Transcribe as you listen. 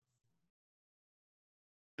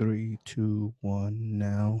Three, two, one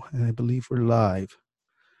now. And I believe we're live.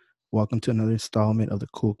 Welcome to another installment of the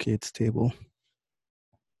Cool Kids Table.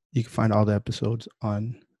 You can find all the episodes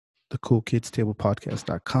on the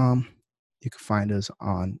coolkidstablepodcast.com. You can find us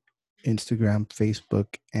on Instagram, Facebook,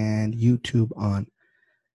 and YouTube on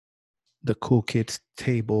the Cool Kids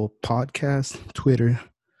Table Podcast, Twitter,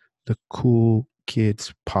 the Cool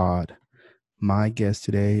Kids Pod. My guest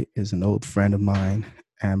today is an old friend of mine,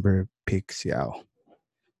 Ambre Paixao.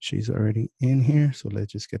 She's already in here, so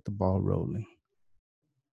let's just get the ball rolling.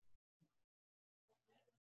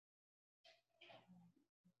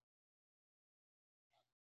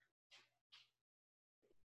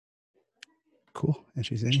 Cool. And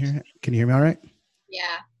she's in here. Can you hear me all right?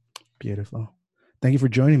 Yeah. Beautiful. Thank you for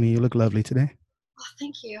joining me. You look lovely today. Oh,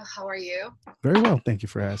 thank you. How are you? Very well. Thank you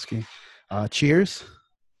for asking. Cheers.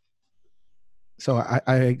 So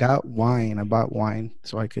I got wine. I bought wine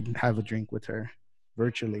so I could have a drink with her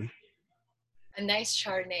virtually. A nice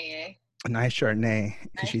Chardonnay, eh? A nice Chardonnay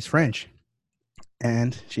because she's French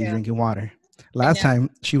and she's drinking water. Last time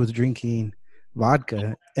she was drinking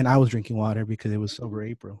vodka and I was drinking water because it was sober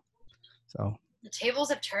April. So the tables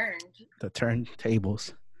have turned. The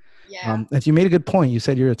turntables. Yeah. And you made a good point. You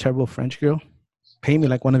said you're a terrible French girl. Pay me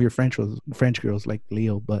like one of your French girls like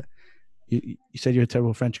Leo, but you said you're a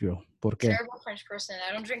terrible French girl. ¿Por qué? Terrible French person.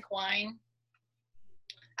 I don't drink wine.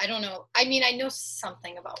 I don't know. I mean, I know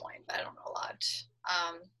something about wine, but I don't know a lot.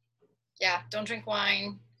 Don't drink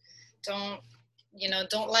wine. Don't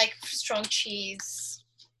like strong cheese.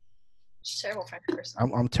 Just terrible French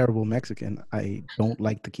person. I'm terrible Mexican. I don't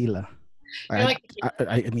like tequila.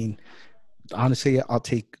 I mean, honestly, I'll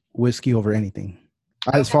take whiskey over anything.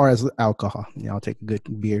 As far as alcohol, I'll take a good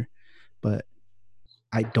beer, but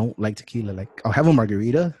I don't like tequila. Like, I'll have a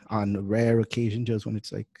margarita on a rare occasion, just when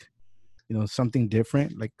it's like, something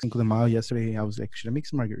different. Like Cinco de Mayo yesterday, I was like, should I make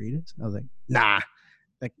some margaritas? I was like, nah.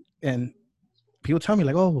 Like, and people tell me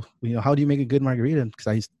like, oh, how do you make a good margarita? Because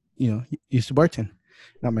I used to bartend,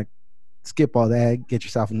 and I'm like, skip all that, get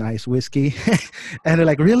yourself a nice whiskey. And they're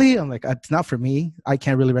like, really? I'm like, it's not for me. I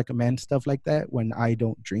can't really recommend stuff like that when I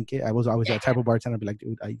don't drink it. I was always that type of bartender. I'd be like,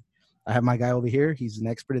 dude, I have my guy over here. He's an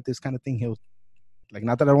expert at this kind of thing. He'll, like,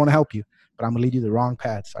 not that I want to help you, but I'm gonna lead you the wrong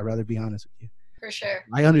path. So I'd rather be honest with you. For sure.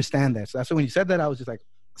 I understand that. So that's why when you said that, I was just like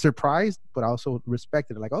surprised, but also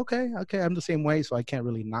respected it. Like, okay, I'm the same way, so I can't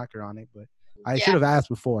really knock her on it. But I should have asked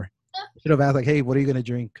before. I should have asked, like, hey, what are you gonna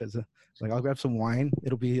drink? Because like, I'll grab some wine.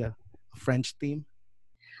 It'll be a French theme.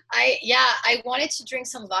 I wanted to drink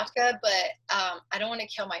some vodka, but I don't want to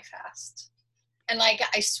kill my fast. And like,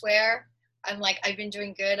 I swear, I'm like, I've been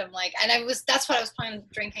doing good. I'm like, and that's what I was planning on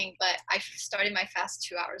drinking, but I started my fast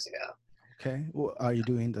 2 hours ago. Okay. Well, are you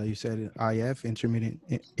doing you said IF,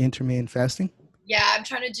 intermittent fasting? Yeah, I'm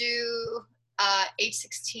trying to do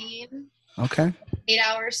 8-16. Okay. 8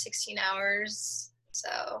 hours, 16 hours.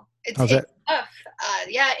 So it's tough.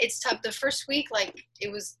 It's tough. The first week,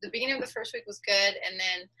 the beginning of the first week was good, and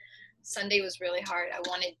then Sunday was really hard. I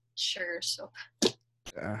wanted sugar, so.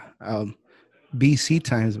 BC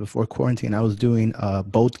times before quarantine, I was doing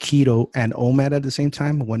both keto and OMAD at the same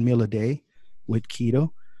time, 1 meal a day with keto.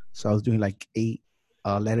 So I was doing like 8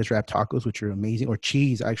 lettuce wrap tacos, which are amazing, or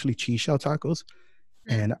cheese shell tacos.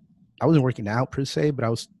 Mm-hmm. And I wasn't working out per se, but I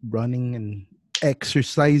was running and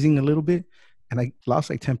exercising a little bit. And I lost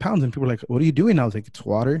like 10 pounds. And people were like, what are you doing? I was like, it's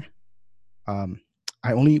water. I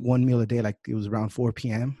only eat 1 meal a day. Like, it was around 4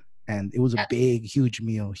 p.m. And it was a huge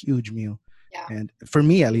meal. Yeah. And for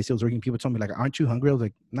me, at least, it was working. People told me, like, aren't you hungry? I was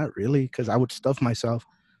like, not really, because I would stuff myself.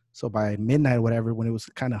 So by midnight or whatever, when it was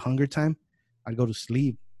kind of hunger time, I'd go to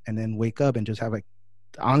sleep and then wake up and just have, like,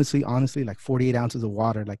 honestly, like 48 ounces of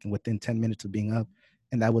water, like within 10 minutes of being up.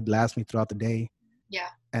 And that would last me throughout the day. Yeah.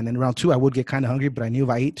 And then around 2, I would get kind of hungry, but I knew if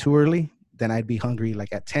I ate too early, then I'd be hungry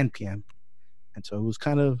like at 10 p.m. And so it was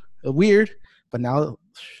kind of weird. But now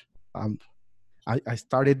I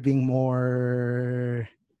started being more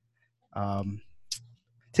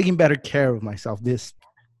taking better care of myself this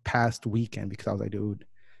past weekend, because I was like, dude,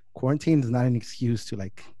 quarantine is not an excuse to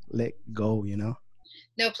like let go,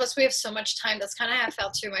 No, plus we have so much time. That's kind of how I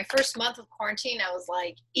felt too. My first month of quarantine, I was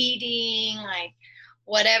like eating, like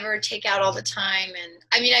whatever, take out all the time. And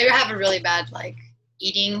I mean, I have a really bad like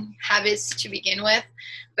eating habits to begin with,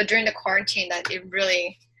 but during the quarantine,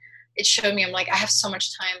 it showed me, I'm like, I have so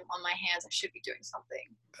much time on my hands. I should be doing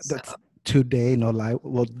something. That's today, no lie.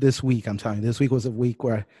 Well, this week, I'm telling you, this week was a week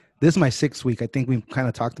where this is my 6th week. I think we kind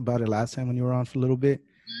of talked about it last time when you were on for a little bit.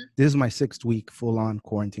 Mm-hmm. This is my 6th week full on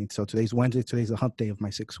quarantine. So today's Wednesday. Today's the hump day of my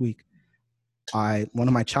 6th week. One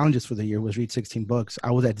of my challenges for the year was read 16 books.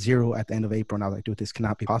 I was at 0 at the end of April, and I was like, dude, this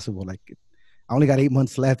cannot be possible. Like, I only got 8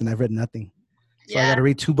 months left, and I've read nothing. So I got to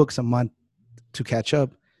read 2 books a month to catch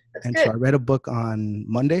up. That's And good. so I read a book on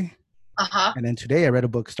Monday, and then today I read a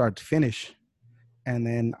book start to finish. And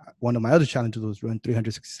then one of my other challenges was run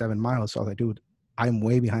 367 miles. So I was like, dude, I'm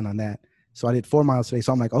way behind on that. So I did 4 miles today.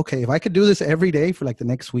 So I'm like, okay, if I could do this every day for like the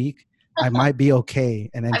next week, I might be okay.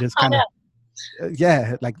 And then just kind of,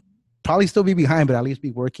 like probably still be behind, but at least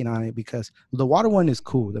be working on it, because the water one is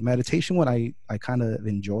cool. The meditation one, I kind of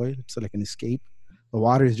enjoy. It's like an escape. The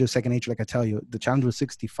water is just second nature. Like I tell you, the challenge was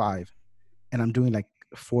 65 and I'm doing like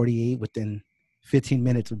 48 within 15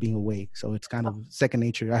 minutes of being awake. So it's kind of second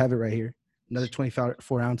nature. I have it right here. Another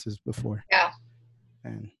 24 ounces before. Yeah.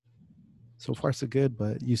 And so far so good.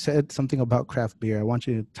 But you said something about craft beer. I want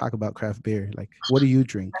you to talk about craft beer. Like, what do you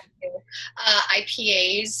drink?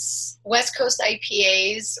 IPAs, West Coast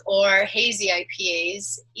IPAs or hazy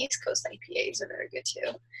IPAs. East Coast IPAs are very good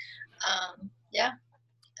too. Yeah,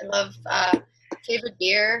 I love favorite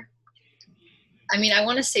beer. I mean, I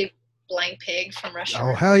want to say Blind Pig from Russia.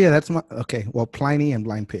 Oh, hell yeah. That's my, okay. Well, Pliny and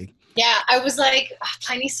Blind Pig. Yeah, I was like, oh,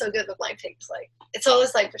 Pliny's so good, but Blind Pig's like, it's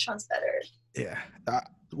always like, which one's better? Yeah.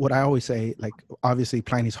 What I always say, like, obviously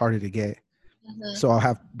Pliny's harder to get. So I'll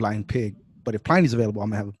have Blind Pig. But if Pliny's available, I'm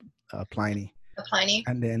going to have Pliny. A Pliny?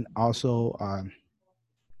 And then also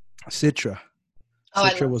Citra. Oh,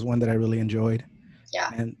 Citra was one that I really enjoyed. Yeah.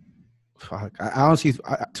 And fuck, I honestly,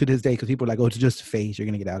 to this day, because people are like, oh, it's just a phase, you're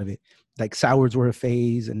going to get out of it. Like sours were a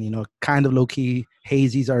phase, and, you know, kind of low key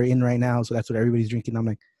hazies are in right now. So that's what everybody's drinking. I'm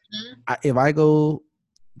like, if I go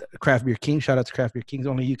Craft Beer King, shout out to Craft Beer Kings.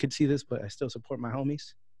 Only you could see this, but I still support my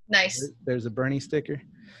homies. Nice. There's a Bernie sticker.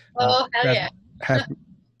 Oh, hell yeah.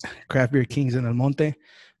 Craft Beer Kings in El Monte.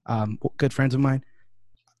 Good friends of mine.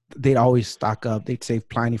 They'd always stock up. They'd save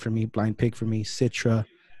Pliny for me, Blind Pig for me, Citra.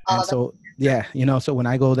 And so, yeah, you know, so when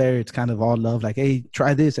I go there, it's kind of all love. Like, hey,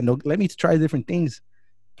 try this, and they'll let me try different things.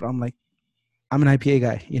 But I'm like, I'm an IPA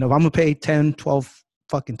guy. You know, if I'm going to pay 10, 12,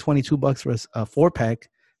 fucking $22 for a 4-pack,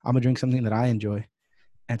 I'm going to drink something that I enjoy.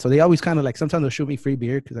 And so they always kind of like, sometimes they'll shoot me free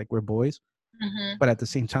beer because, like, we're boys. But at the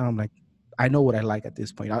same time, I'm like, I know what I like at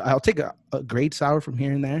this point. I'll take a great sour from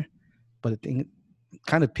here and there. But the thing,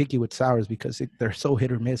 kind of picky with sours because they're so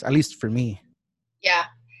hit or miss, at least for me. Yeah.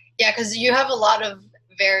 Yeah, because you have a lot of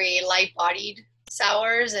very light-bodied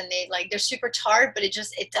sours, and they're super tart, but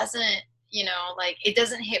it doesn't, you know, like it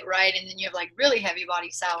doesn't hit right. And then you have like really heavy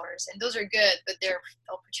body sours, and those are good, but they'll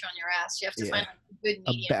put you on your ass. You have to find a good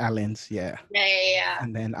medium. A balance. Yeah. Yeah.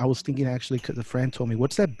 And then I was thinking, actually, because a friend told me,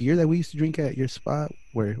 what's that beer that we used to drink at your spot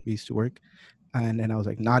where we used to work? And then I was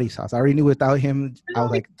like, Naughty Sauce. I already knew without him. I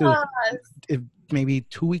was like, dude, if maybe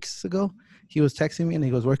 2 weeks ago, he was texting me and he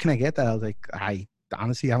goes, where can I get that? I was like,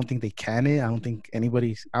 honestly, I don't think they can it. I don't think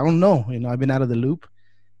anybody's, I don't know. You know, I've been out of the loop.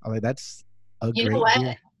 I was like, that's a great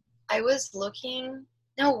beer. I was looking.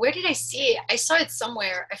 No, where did I see it? I saw it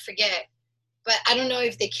somewhere. I forget. But I don't know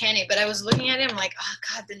if they can it. But I was looking at it. I'm like, oh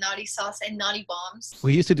God, the Naughty Sauce and Naughty Bombs.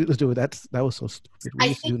 We used to do that was so stupid. We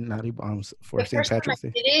used to do Naughty Bombs for St. Patrick's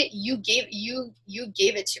Day. Did it? You gave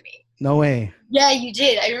it to me. No way. Yeah, you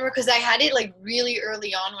did. I remember because I had it like really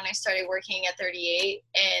early on when I started working at 38,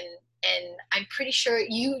 and I'm pretty sure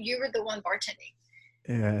you were the one bartending.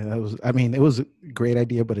 Yeah, that was. I mean, it was a great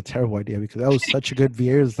idea, but a terrible idea because that was such a good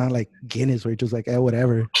beer. It's not like Guinness where it's just like,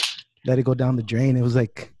 whatever, let it go down the drain. It was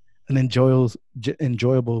like an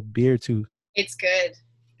enjoyable beer too. It's good.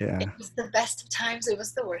 Yeah. It was the best of times. It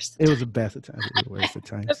was the worst. It was the best of times. It was the worst of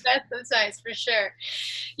times. The best of times for sure.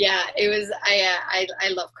 Yeah, it was. I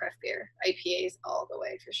love craft beer, IPAs all the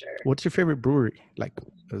way for sure. What's your favorite brewery? Like,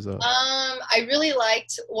 I really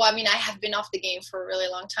liked. Well, I mean, I have been off the game for a really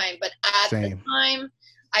long time, but at the time,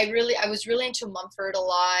 I was really into Mumford a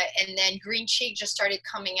lot, and then Green Cheek just started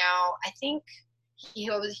coming out. I think he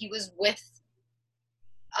was with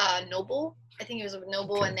Noble. I think he was with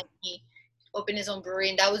Noble, and then he opened his own brewery,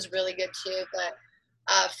 and that was really good too.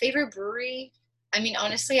 But favorite brewery, I mean,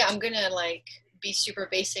 honestly, I'm gonna like be super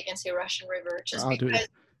basic and say Russian River, just because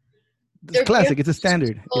it's classic. It's a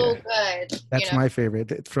standard. So good. That's my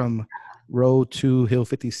favorite. It's from Row 2, Hill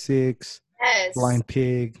 56, Blind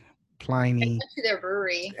Pig, Pliny. I went to their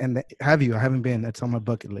brewery. And have you? I haven't been. That's on my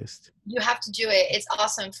bucket list. You have to do it. It's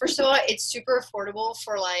awesome. First of all, it's super affordable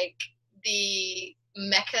for like the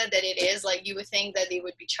mecca that it is. Like you would think that they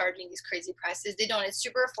would be charging these crazy prices. They don't. It's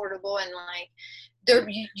super affordable, and like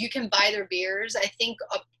you can buy their beers. I think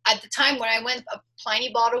at the time when I went, a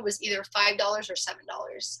Pliny bottle was either $5 or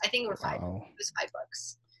 $7. I think it was $5. It was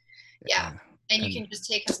 $5. Yeah. And you can just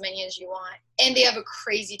take as many as you want. And they have a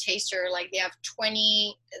crazy taster. Like they have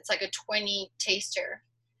 20. It's like a 20 taster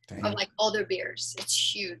of like all their beers.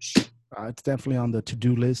 It's huge. It's definitely on the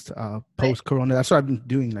to-do list. Post-corona, that's what I've been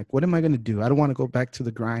doing. Like, what am I going to do? I don't want to go back to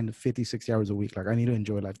the grind of 50, 60 hours a week. Like, I need to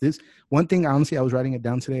enjoy life. This one thing, honestly, I was writing it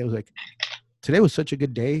down today. I was like, today was such a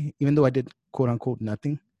good day. Even though I did quote unquote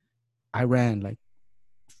nothing, I ran like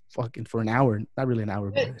fucking for an hour, not really an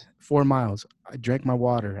hour, but 4 miles. I drank my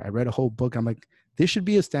water. I read a whole book. I'm like, this should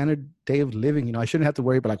be a standard day of living. You know, I shouldn't have to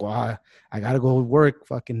worry about like, well, I got to go work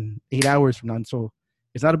fucking 8 hours from now. And so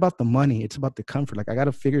it's not about the money. It's about the comfort. Like I got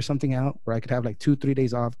to figure something out where I could have like 2, 3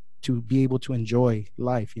 days off to be able to enjoy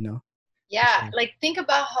life, you know? Yeah, So, like think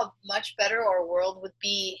about how much better our world would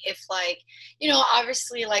be if like,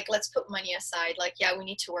 obviously like let's put money aside. Like yeah, we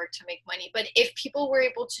need to work to make money. But if people were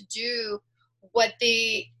able to do what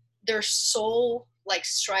their soul like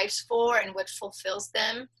strives for and what fulfills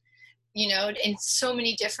them, in so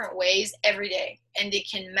many different ways every day, and they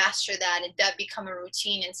can master that and that become a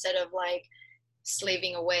routine instead of like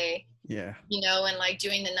slaving away, yeah. and like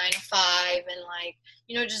doing the 9 to 5 and like,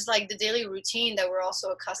 just like the daily routine that we're also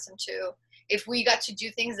accustomed to. If we got to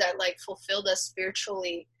do things that like fulfilled us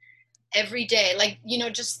spiritually every day, like,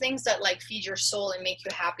 just things that like feed your soul and make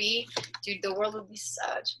you happy, dude, the world would be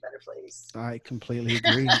such a better place. I completely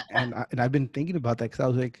agree. And I've been thinking about that because I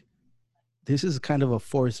was like, this is kind of a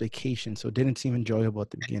forced vacation. So it didn't seem enjoyable at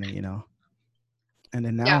the beginning, you know? And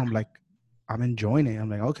then now Yeah. I'm like, I'm enjoying it. I'm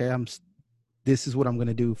like, okay, this is what I'm going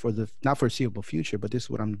to do for the not foreseeable future, but this is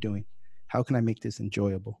what I'm doing. How can I make this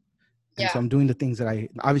enjoyable? And so Yeah. I'm doing the things that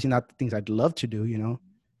obviously not the things I'd love to do, you know,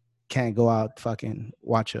 can't go out fucking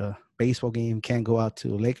watch a baseball game, can't go out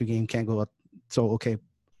to a Laker game, can't go out. So, okay,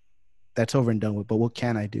 that's over and done with, but what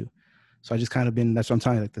can I do? So I just kind of that's what I'm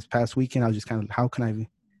telling you, like this past weekend, I was just kind of, how can I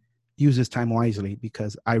use this time wisely?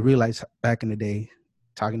 Because I realized back in the day,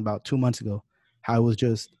 talking about 2 months ago, how I was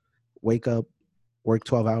just wake up, work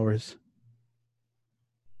 12 hours,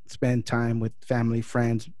 spend time with family,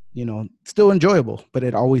 friends, you know, still enjoyable, but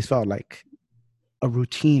it always felt like a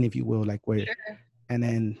routine, if you will, like where, Sure. and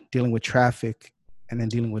then dealing with traffic and then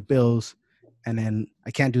dealing with bills. And then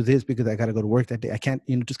I can't do this because I got to go to work that day. I can't,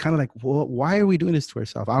 just kind of like, well, why are we doing this to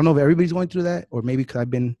ourselves? I don't know if everybody's going through that, or maybe because I've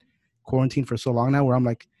been quarantined for so long now where I'm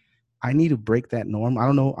like, I need to break that norm. I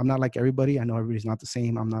don't know. I'm not like everybody. I know everybody's not the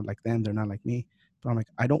same. I'm not like them. They're not like me. But I'm like,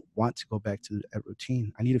 I don't want to go back to a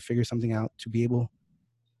routine. I need to figure something out to be able,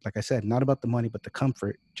 like I said, not about the money, but the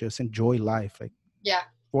comfort. Just enjoy life. Like Yeah.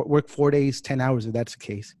 work 4 days, 10 hours if that's the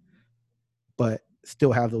case, but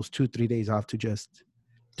still have those 2, 3 days off to just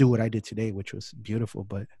do what I did today, which was beautiful.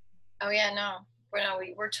 But Oh yeah, no.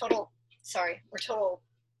 We're total, sorry, we're total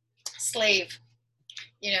slave.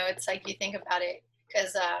 It's like you think about it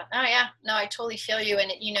because oh yeah, no, I totally feel you.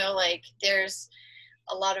 And like there's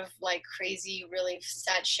a lot of like crazy, really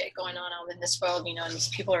sad shit going on out in this world, and these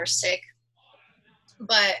people are sick.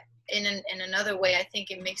 But in another way, I think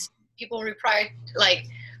it makes people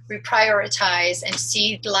reprioritize and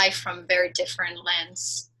see life from a very different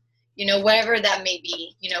lens. Whatever that may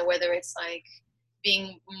be. Whether it's like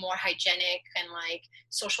being more hygienic and like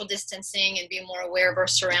social distancing and being more aware of our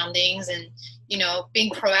surroundings and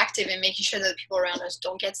being proactive and making sure that the people around us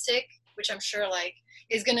don't get sick, which I'm sure like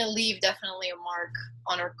is going to leave definitely a mark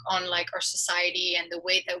on like our society and the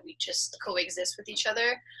way that we just coexist with each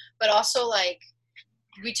other. But also like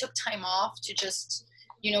we took time off to just,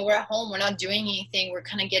 we're at home, we're not doing anything, we're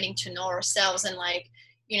kind of getting to know ourselves and like,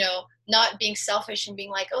 not being selfish and being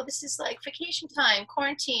like, oh, this is like vacation time,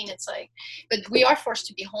 quarantine. It's like, but we are forced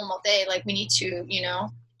to be home all day. Like we need to,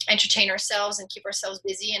 entertain ourselves and keep ourselves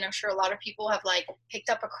busy. And I'm sure a lot of people have like picked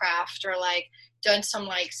up a craft or like done some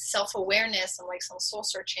like self-awareness and like some soul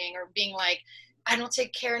searching or being like, I don't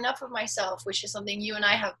take care enough of myself, which is something you and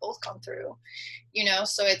I have both gone through.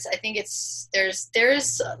 So I think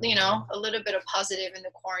there's a little bit of positive in the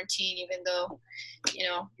quarantine, even though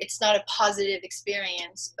it's not a positive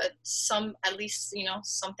experience, but at least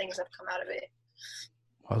some things have come out of it.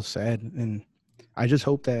 well said. And I just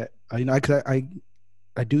hope that cause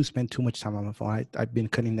I do spend too much time on my phone. I've been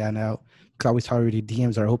cutting that out because I always tell everybody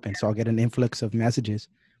DMs are open, so I'll get an influx of messages,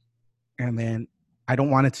 and then I don't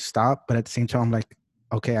want it to stop, but at the same time I'm like,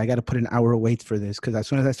 okay, I got to put an hour of wait for this, because as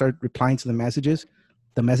soon as I start replying to the messages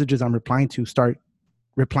I'm replying to start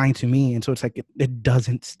replying to me, and so it's like it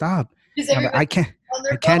doesn't stop. Is And I'm like, everybody on I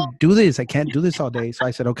their phone? can't do this. I can't do this all day. So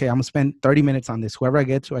I said, okay, I'm gonna spend 30 minutes on this. Whoever I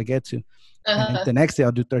get to, I get to. And then the next day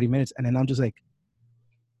I'll do 30 minutes. And then I'm just like,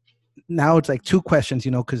 now it's like two questions,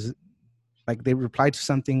 because like they replied to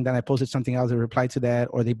something, then I posted something else, they replied to that,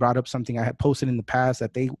 or they brought up something I had posted in the past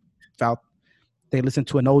that they felt, they listened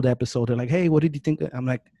to an old episode. They're like, hey, what did you think? I'm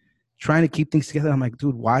like trying to keep things together. I'm like,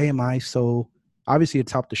 dude, why am I so, obviously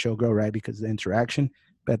it's helped the show grow, right? Because of the interaction.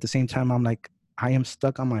 But at the same time, I'm like, I am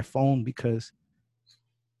stuck on my phone because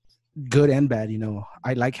good and bad,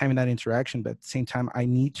 I like having that interaction, but at the same time, I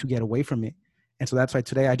need to get away from it. And so that's why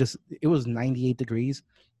today it was 98 degrees.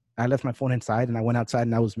 I left my phone inside and I went outside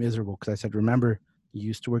and I was miserable because I said, remember, you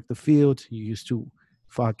used to work the field, you used to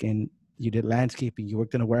you did landscaping, you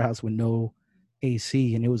worked in a warehouse with no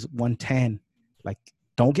AC and it was 110. Like,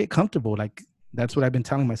 don't get comfortable. Like, that's what I've been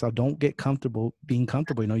telling myself. Don't get comfortable being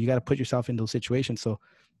comfortable. You got to put yourself in those situations. So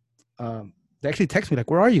they actually text me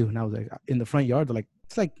like, where are you? And I was like, in the front yard. They're like,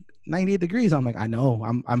 it's like 98 degrees. I'm like, I know,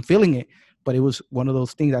 I'm feeling it. But it was one of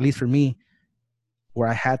those things, at least for me, where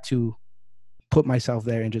I had to put myself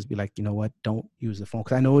there and just be like, you know what, don't use the phone.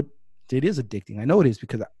 Because I know it is addicting. I know it is,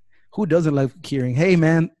 because who doesn't like hearing, hey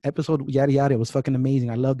man, episode yada yada, it was fucking amazing,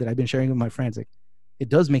 I loved it, I've been sharing it with my friends. Like, it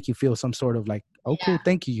does make you feel some sort of like, oh cool,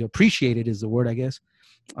 thank you, you appreciate it is the word, I guess.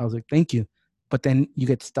 I was like, thank you. But then you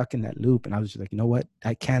get stuck in that loop, and I was just like, you know what,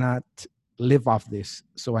 I cannot live off this,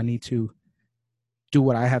 so I need to do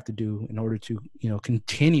what I have to do in order to,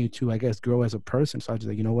 continue to, I guess, grow as a person. So I was just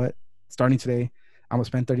like, you know what, starting today, I'm gonna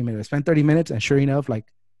spend 30 minutes. I spent 30 minutes, and sure enough, like,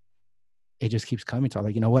 it just keeps coming. So I was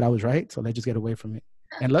like, you know what, I was right. So let's just get away from it.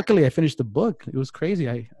 And luckily, I finished the book. It was crazy.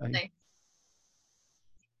 Nice.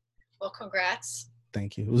 Well, congrats.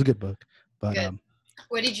 Thank you. It was a good book. But good.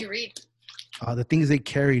 What did you read? The Things They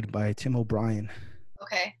Carried by Tim O'Brien.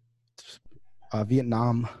 Okay.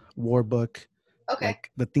 Vietnam War book. Okay.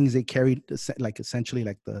 Like the things they carried, like essentially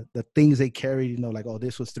like the things they carried, like, oh,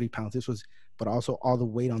 this was 3 pounds, this was, but also all the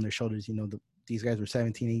weight on their shoulders. These guys were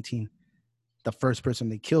 17, 18. The first person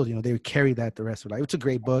they killed, they would carry that the rest of their life. It's a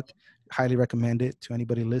great book. Highly recommend it to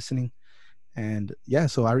anybody listening. And yeah,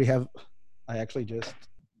 so I actually just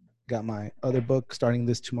got my other book starting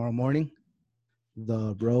this tomorrow morning,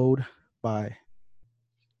 The Road by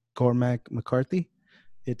Cormac McCarthy.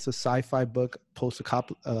 It's a sci-fi book,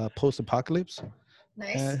 post-apocalypse.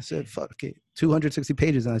 Nice. And I said, fuck it, 260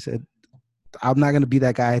 pages. And I said, I'm not going to be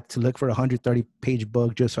that guy to look for a 130-page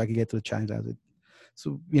book just so I can get to the challenge. I said,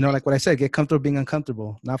 so, like what I said, get comfortable being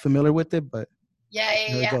uncomfortable. Not familiar with it, but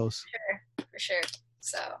it goes. For sure.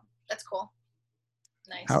 So that's cool.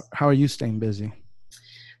 Nice. How are you staying busy?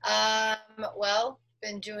 Well,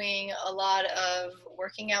 been doing a lot of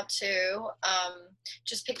working out too.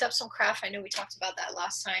 Just picked up some craft. I know we talked about that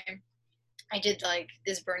last time. I did like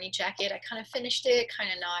this Bernie jacket. I kind of finished it, kind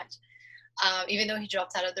of not. Even though he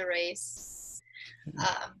dropped out of the race,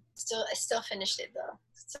 I still finished it though.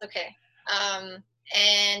 It's okay.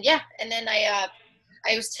 And yeah, and then I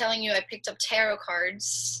was telling you I picked up tarot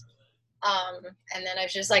cards. And then I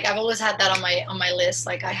was just like, I've always had that on my list.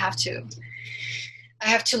 Like I have to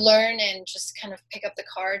learn and just kind of pick up the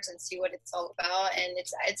cards and see what it's all about. And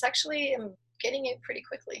it's actually, I'm getting it pretty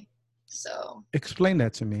quickly. So explain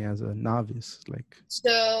that to me as a novice.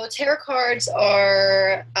 So tarot cards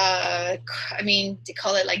are, they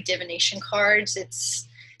call it like divination cards. It's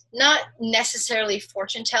not necessarily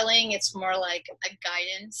fortune telling. It's more like a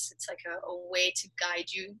guidance. It's like a way to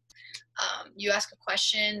guide you. You ask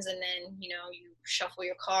questions and then, you shuffle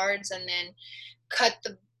your cards and then cut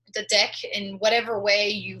the deck in whatever way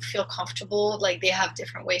you feel comfortable. Like they have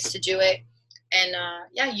different ways to do it. And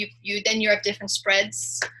you have different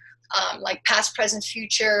spreads. Like past, present,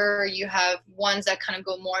 future. You have ones that kind of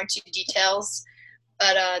go more into details,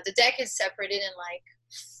 but the deck is separated in like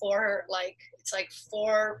four. Like it's like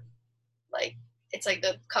four. Like it's like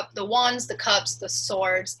the cup, the wands, the cups, the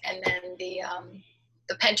swords, and then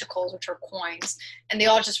the pentacles, which are coins, and they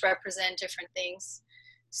all just represent different things.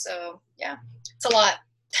 So yeah, it's a lot.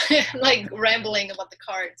 Like rambling about the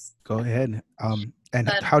cards. Go ahead.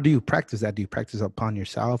 How do you practice that? Do you practice upon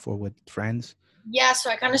yourself or with friends? Yeah, so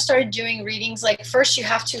I kind of started doing readings. Like first you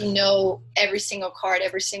have to know every single card.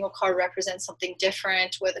 Every single card represents something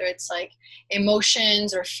different, whether it's like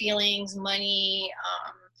emotions or feelings, money.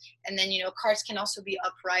 And then, cards can also be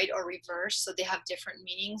upright or reversed. So they have different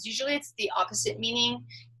meanings. Usually it's the opposite meaning.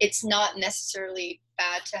 It's not necessarily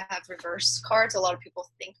bad to have reverse cards. A lot of people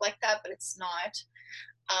think like that, but it's not.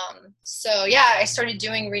 So yeah, I started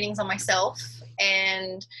doing readings on myself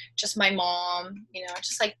and just my mom,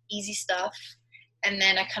 just like easy stuff. And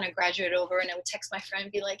then I kind of graduated over and I would text my friend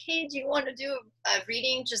and be like, hey, do you want to do a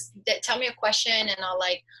reading? Just tell me a question and I'll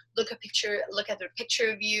like look at the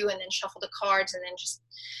picture of you and then shuffle the cards and then just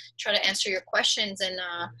try to answer your questions. And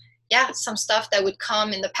some stuff that would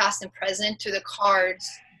come in the past and present to the cards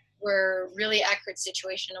were really accurate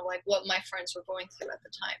situation of like what my friends were going through at the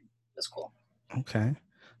time. It was cool. Okay.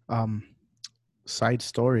 Side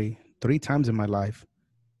story, 3 times in my life,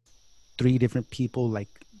 3 different people, like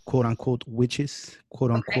quote unquote witches,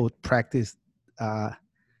 quote unquote, practice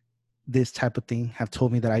this type of thing have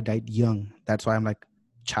told me that I died young. That's why I'm like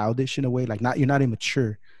childish in a way. Like, not, you're not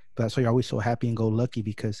immature, but that's why you're always so happy and go lucky,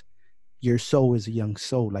 because your soul is a young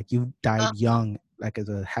soul. Like, you died young, like as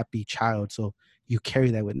a happy child. So you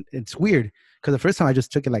carry that with. It's weird because the first time I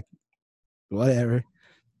just took it like whatever,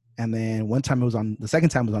 and then one time it was on. The second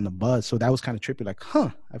time was on the bus, so that was kind of trippy. Like,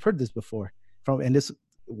 I've heard this before from. And this,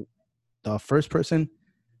 the first person,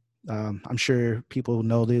 I'm sure people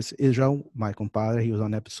know this, Israel, my compadre. He was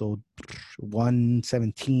on episode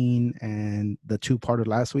 117 and the two-parter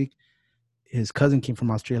last week. His cousin came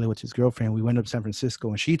from Australia with his girlfriend. We went up to San Francisco,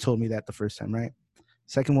 and she told me that the first time, right?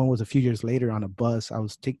 Second one was a few years later on a bus. I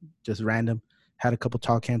was just random, had a couple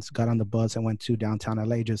talk-ins, got on the bus. I went to downtown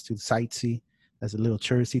LA just to sightsee as a little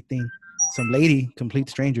touristy thing. Some lady, complete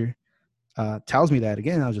stranger, tells me that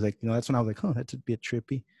again. I was just like, that's when I was like, that's a bit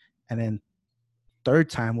trippy. And then third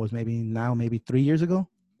time was maybe 3 years ago.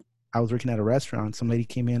 I was working at a restaurant. Some lady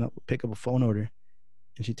came in, pick up a phone order,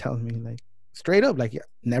 and she tells me like straight up, like,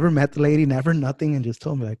 never met the lady, never nothing, and just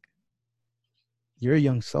told me like, you're a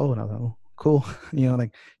young soul. And I was like, oh, cool.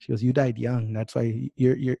 Like, she goes, you died young. That's why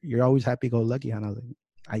you're always happy go lucky. And I was like,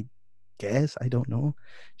 I guess, I don't know.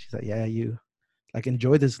 She's like, yeah, you like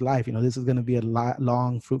enjoy this life. This is gonna be a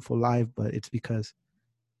long, fruitful life, but it's because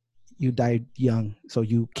you died young, so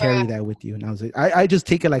you carry that with you. And I was like, I just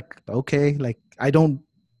take it like, okay, like, I don't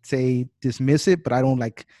say dismiss it, but I don't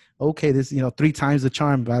like, okay, this, 3 times the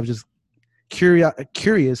charm. But I was just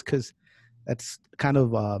curious because that's kind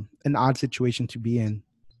of an odd situation to be in.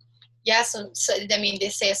 Yeah, so I mean, they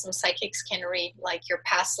say some psychics can read like your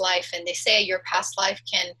past life, and they say your past life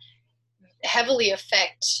can heavily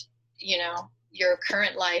affect, your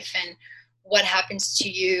current life and what happens to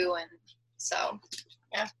you. And so,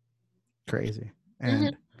 yeah. Crazy.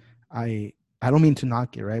 And I don't mean to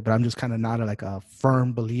knock it, right? But I'm just kind of not like a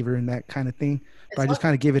firm believer in that kind of thing. But I just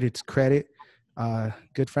kind of give it its credit.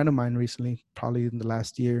 Good friend of mine recently, probably in the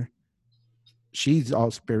last year, she's all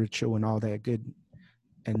spiritual and all that good.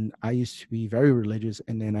 And I used to be very religious,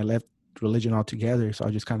 and then I left religion altogether. So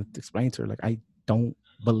I just kind of explained to her, like, I don't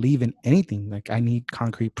believe in anything. Like, I need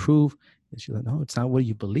concrete proof. And she's like, no, it's not what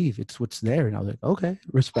you believe. It's what's there. And I was like, okay,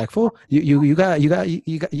 respectful. You got,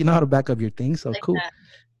 how to back up your things. So cool.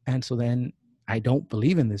 And so then I don't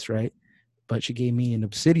believe in this, right? But she gave me an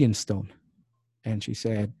obsidian stone, and she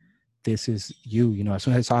said, this is you. As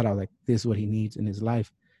soon as I saw it, I was like, this is what he needs in his life.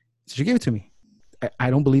 So she gave it to me. I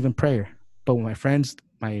don't believe in prayer, but when my friends,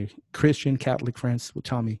 my Christian Catholic friends, would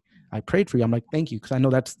tell me, I prayed for you, I'm like, thank you, because I know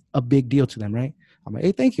that's a big deal to them, right? I'm like,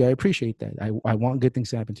 hey, thank you, I appreciate that. I want good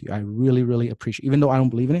things to happen to you. I really, really appreciate, even though I don't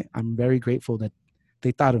believe in it, I'm very grateful that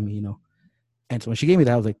they thought of me, And so when she gave me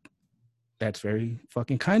that, I was like, that's very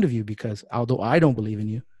fucking kind of you, because although I don't believe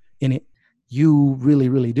in it, you really,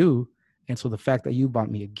 really do. And so the fact that you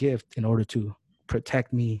bought me a gift in order to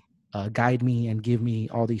protect me, guide me, and give me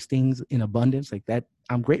all these things in abundance, like that,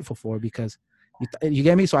 I'm grateful for, because you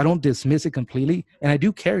get me. So I don't dismiss it completely, and I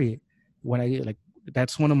do carry it when I like.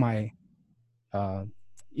 That's one of my,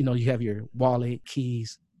 you have your wallet,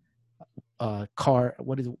 keys, car.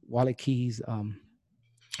 What is it? Wallet, keys,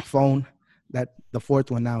 phone. That the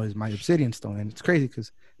fourth one now is my obsidian stone, and it's crazy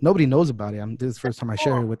because nobody knows about it. This is the first time I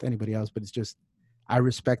share it with anybody else, but it's just, I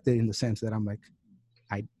respect it in the sense that I'm like,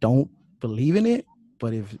 I don't believe in it,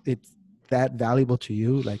 but if it's that valuable to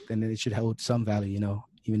you, like, then it should hold some value,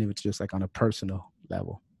 even if it's just like on a personal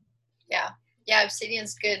level. Yeah,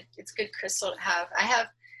 obsidian's good. It's good crystal to have. I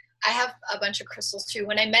have a bunch of crystals too.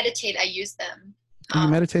 When I meditate, I use them. You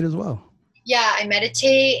meditate as well? Yeah, I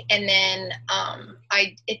meditate, and then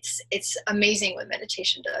it's amazing what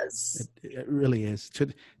meditation does. It really is.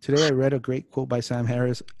 Today I read a great quote by Sam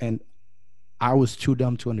Harris, and I was too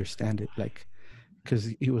dumb to understand it. Like, because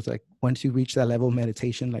he was like, once you reach that level of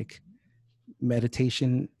meditation, like,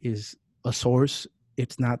 meditation is a source.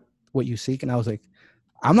 It's not what you seek. And I was like,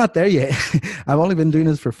 I'm not there yet. I've only been doing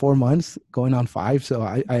this for 4 months, going on 5. So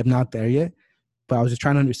I am not there yet. But I was just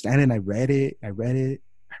trying to understand it. And I read it. And I read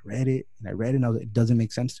it. And I was like, it doesn't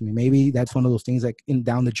make sense to me. Maybe that's one of those things, like,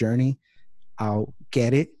 down the journey, I'll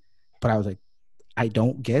get it. But I was like, I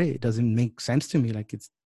don't get it. It doesn't make sense to me. Like,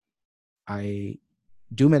 I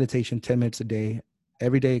do meditation 10 minutes a day,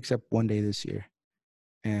 every day except one day this year.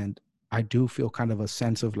 And I do feel kind of a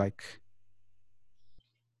sense of like,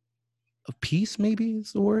 of peace, maybe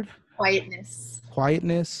is the word.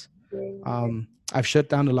 Quietness. I've shut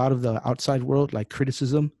down a lot of the outside world, like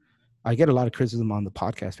criticism. I get a lot of criticism on the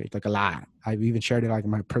podcast page, like a lot. I've even shared it like on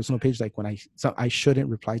my personal page, like when I shouldn't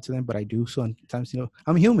reply to them, but I do. So sometimes,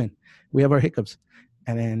 I'm human. We have our hiccups.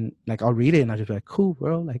 And then, like, I'll read it and I'll just be like, cool,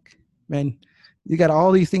 bro. Like, man, you got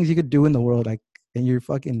all these things you could do in the world. Like, and you're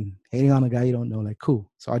fucking hating on a guy you don't know. Like,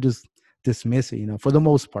 cool. So I just dismiss it, for the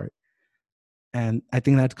most part. And I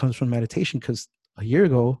think that comes from meditation, because a year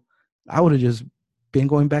ago, I would have just been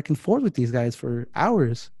going back and forth with these guys for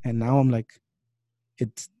hours. And now I'm like,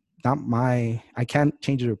 it's not I can't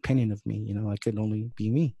change their opinion of me. I can only be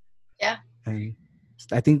me. Yeah. And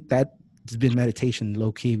I think that's been meditation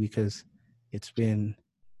low key, because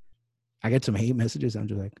I get some hate messages. I'm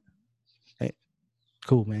just like, hey,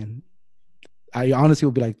 cool, man. I honestly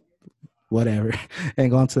will be like, whatever, and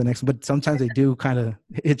go on to the next one. But sometimes they do kind of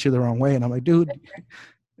hit you the wrong way. And I'm like, dude,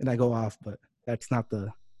 and I go off, but that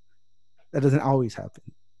doesn't always happen.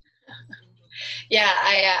 Yeah,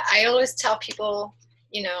 I always tell people,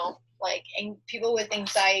 like people with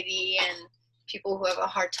anxiety and people who have a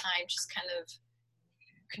hard time just kind of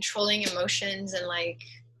controlling emotions and like,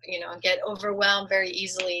 get overwhelmed very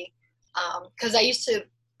easily. Because I used to,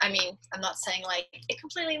 I'm not saying like it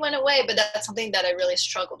completely went away, but that's something that I really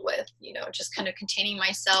struggled with, just kind of containing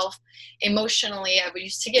myself emotionally. I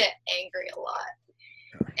used to get angry a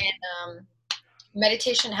lot. And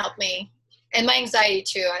meditation helped me, and my anxiety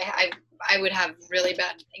too. I would have really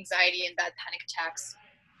bad anxiety and bad panic attacks,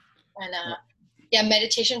 and yeah,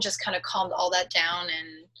 meditation just kind of calmed all that down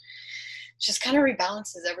and just kind of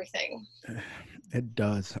rebalances everything. It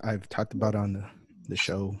does. I've talked about it on the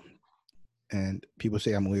show, and people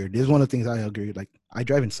say I'm weird. This is one of the things I agree. Like, I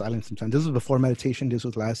drive in silence sometimes. This was before meditation. This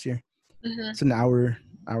was last year. Mm-hmm. It's an hour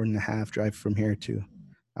and a half drive from here to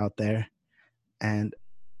out there, and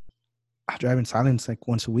I drive in silence like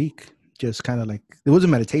once a week. Just kind of like, it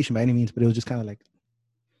wasn't meditation by any means, but it was just kind of like,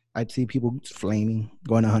 I'd see people flaming,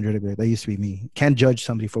 going 100. I'd be like, that used to be me. Can't judge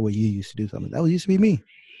somebody for what you used to do. Something that used to be me.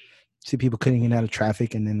 See people cutting in out of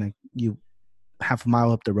traffic, and then like you half a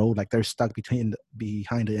mile up the road, like they're stuck behind the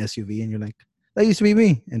SUV, and you're like, that used to be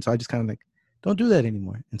me. And so I just kind of like, don't do that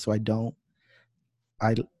anymore. And so I don't.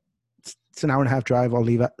 It's an hour and a half drive. I'll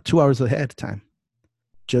leave 2 hours ahead of time,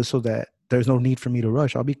 just so that there's no need for me to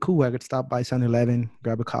rush. I'll be cool. I could stop by 7-Eleven,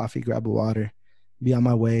 grab a coffee, grab a water, be on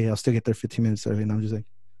my way. I'll still get there 15 minutes early. And I'm just like,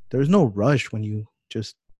 there's no rush when you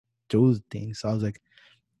just do things. So I was like,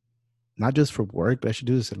 not just for work, but I should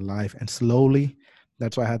do this in life. And slowly,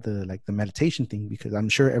 that's why I had the meditation thing, because I'm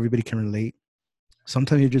sure everybody can relate.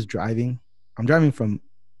 Sometimes you're just driving. I'm driving from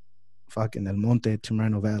fucking El Monte to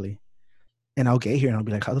Moreno Valley, and I'll get here and I'll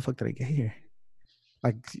be like, how the fuck did I get here?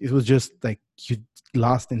 Like, it was just like you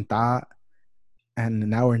lost in thought. And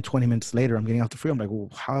an hour and 20 minutes later, I'm getting off the freeway. I'm like, well,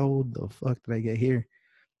 how the fuck did I get here?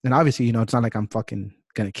 And obviously, it's not like I'm fucking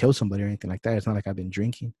gonna kill somebody or anything like that. It's not like I've been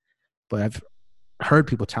drinking, but I've heard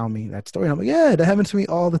people tell me that story. And I'm like, yeah, that happens to me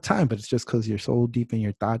all the time. But it's just because you're so deep in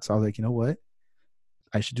your thoughts. So I was like, you know what?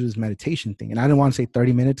 I should do this meditation thing. And I didn't want to say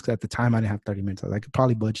 30 minutes, because at the time I didn't have 30 minutes. I could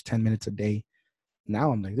probably budge 10 minutes a day.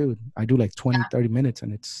 Now I'm like, dude, I do like 20, 30 minutes,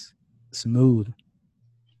 and it's smooth.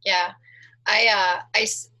 Yeah. I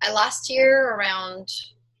last year around,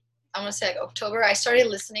 I want to say like October, I started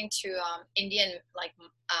listening to Indian like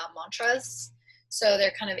mantras. So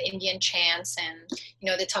they're kind of Indian chants,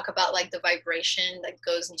 and they talk about like the vibration that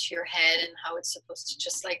goes into your head and how it's supposed to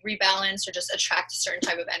just like rebalance or just attract a certain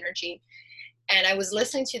type of energy. And I was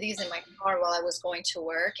listening to these in my car while I was going to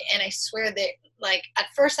work, and I swear that like at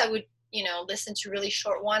first I would listen to really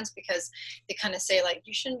short ones, because they kind of say like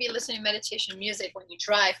you shouldn't be listening to meditation music when you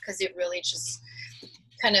drive, because it really just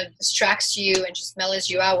kind of distracts you and just mellows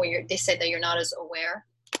you out when they said that you're not as aware.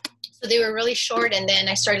 So they were really short, and then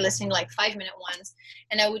I started listening to like 5-minute ones,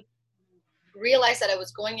 and I would realize that I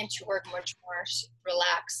was going into work much more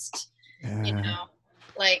relaxed.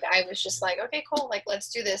 Like I was just like, okay, cool, like let's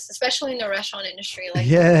do this, especially in the restaurant industry. Like,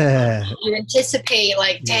 yeah, you anticipate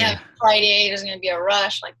like, damn, Friday there's gonna be a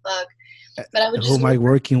rush, like fuck. But I would just, who am I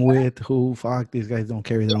working with? Who, fuck, these guys don't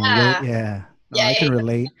carry their own weight. Yeah. No, I can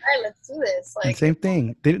relate. All right, let's do this. Like, and same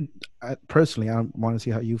thing. Personally, I want to see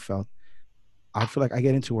how you felt. I feel like I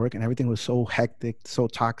get into work and everything was so hectic, so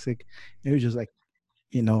toxic. It was just like,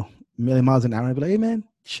 a million miles an hour. I'd be like, hey man,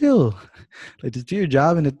 chill. Like, just do your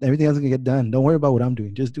job and everything else can get done. Don't worry about what I'm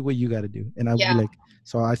doing. Just do what you got to do. And I would be like,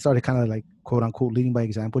 so I started kind of like, quote unquote, leading by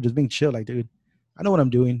example, just being chill. Like, dude, I know what I'm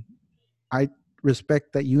doing. I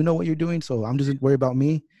respect that you know what you're doing. So I'm just worried about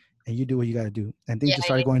me, and you do what you got to do. And things just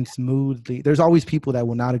started going smoothly. There's always people that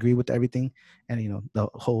will not agree with everything. And, the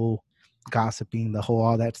whole gossiping, the whole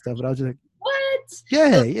all that stuff. But I was just like, what?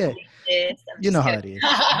 Yeah. You know how it is.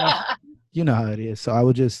 You know how it is. So I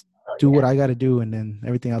would just do what I got to do, and then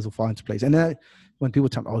everything else will fall into place. And then when people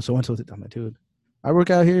tell me, oh, so-and-so, I'm like, dude, I work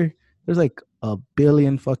out here. There's like a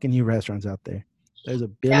billion fucking new restaurants out there. There's a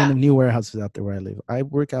billion of new warehouses out there where I live. I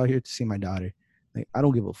work out here to see my daughter. Like, I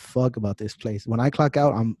don't give a fuck about this place. When I clock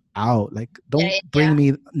out, I'm out. Like, Yeah, don't yeah, bring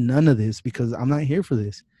yeah. me none of this because I'm not here for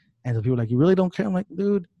this. And the people are like, you really don't care? I'm like,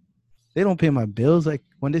 dude, they don't pay my bills. Like,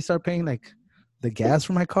 when they start paying like the gas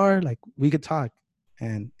for my car, like, we could talk.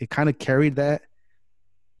 And it kind of carried that.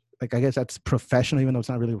 Like, I guess that's professional, even though it's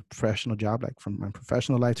not really a professional job. Like, from my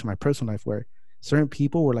professional life to my personal life, where certain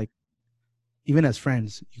people were like, even as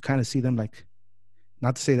friends, you kind of see them like,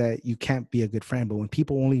 not to say that you can't be a good friend, but when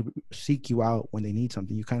people only seek you out when they need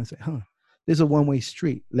something, you kind of say, huh, this is a one-way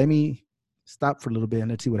street. Let me stop for a little bit and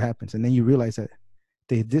let's see what happens. And then you realize that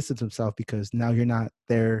they distance themselves because now you're not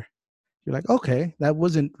there. You're like, okay, that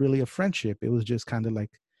wasn't really a friendship. It was just kind of like,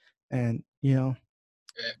 and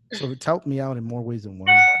so it's helped me out in more ways than one.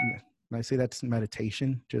 And I say that's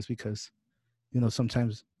meditation just because,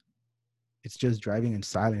 sometimes it's just driving in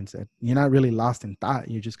silence that you're not really lost in thought.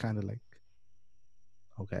 You're just kind of like,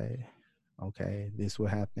 okay, this will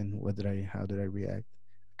happen. How did I react?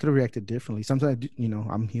 Could have reacted differently. Sometimes,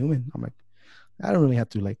 I'm human. I'm like, I don't really have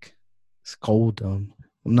to like scold them.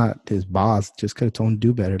 I'm not his boss. Just could have told him to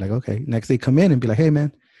do better. Like, okay, next they come in and be like, hey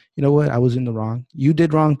man, you know what? I was in the wrong. You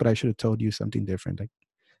did wrong, but I should have told you something different. Like,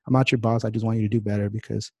 I'm not your boss. I just want you to do better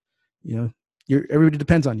because, you know, everybody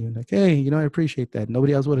depends on you. Like, hey, I appreciate that.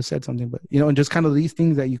 Nobody else would have said something, but and just kind of these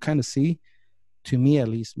things that you kind of see, to me at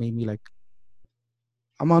least, made me like,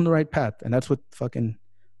 I'm on the right path. And that's what fucking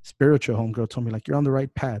spiritual homegirl told me. Like, you're on the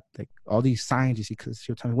right path. Like, all these signs you see, because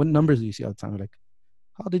she'll tell me, what numbers do you see all the time? I'm like,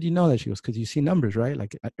 how did you know that? She goes, because you see numbers, right?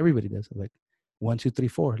 Like, everybody does. I was like, 1, 2, 3,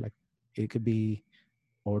 4. Like, it could be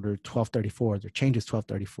order 1234. Their change is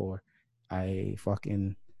 1234. I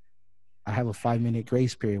have a 5-minute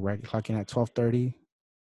grace period where I can clock in at 12:30,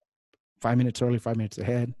 5 minutes early, 5 minutes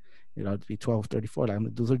ahead. It'd be 12:34.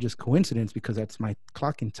 Like, those are just coincidence because that's my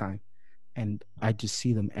clocking time. And I just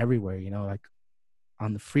see them everywhere, like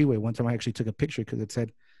on the freeway. One time I actually took a picture because it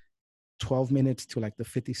said 12 minutes to like the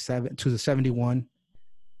 57, to the 71,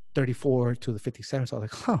 34 to the 57. So I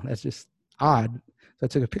was like, huh, that's just odd. So I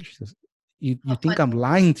took a picture. Says, you How think funny. I'm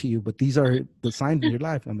lying to you, but these are the signs in your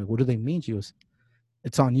life. And I'm like, what do they mean? She goes,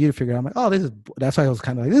 it's on you to figure out. I'm like, oh, that's why I was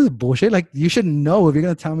kind of like, this is bullshit. Like, you should know if you're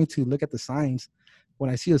going to tell me to look at the signs. When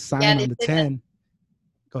I see a Yeah, sign they on the say that. 10,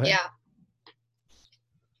 go ahead. Yeah,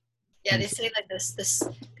 yeah, they say like this.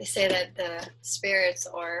 They say that the spirits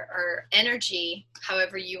or energy,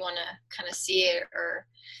 however you want to kind of see it, or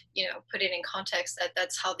put it in context,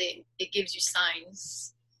 that's how it gives you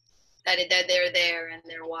signs that they're there and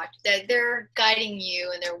that they're guiding you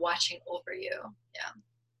and they're watching over you. Yeah.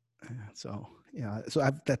 So yeah, so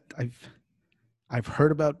I've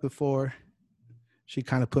heard about it before. She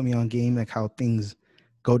kind of put me on game, like how things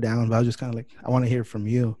go down. But I was just kind of like, I want to hear from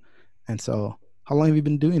you. And so, how long have you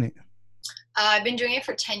been doing it? I've been doing it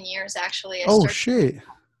for 10 years, actually. I Oh started. shit!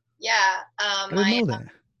 Yeah. I didn't know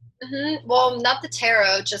that. Well, not the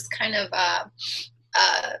tarot, just kind of. Uh,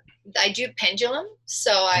 I do pendulum,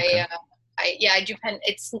 so Okay. I do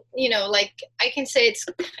it's like I can say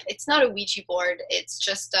it's not a Ouija board. It's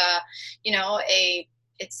just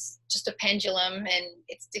it's just a pendulum, and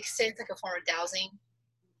it's like a form of dowsing,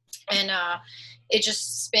 and it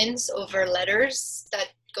just spins over letters that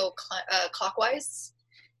go clockwise.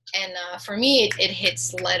 And for me, it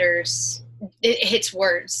hits letters. It hits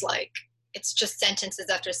words, like it's just sentences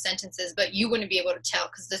after sentences, but you wouldn't be able to tell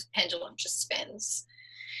because this pendulum just spins.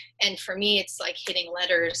 And for me, it's like hitting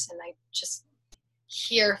letters, and I just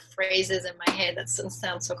hear phrases in my head. That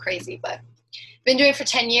sounds so crazy, but I've been doing it for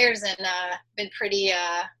 10 years and been pretty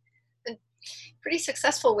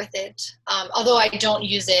successful with it. Although I don't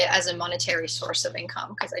use it as a monetary source of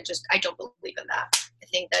income because I don't believe in that. I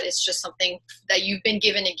think that it's just something that you've been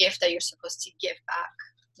given a gift that you're supposed to give back,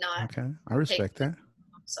 not Okay, I respect that.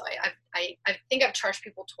 So I think I've charged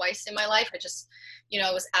people twice in my life. I just,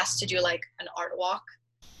 I was asked to do like an art walk.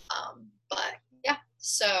 But yeah,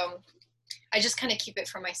 so I just kind of keep it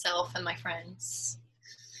for myself and my friends.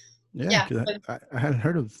 Yeah, Yeah. because I hadn't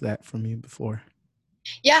heard of that from you before.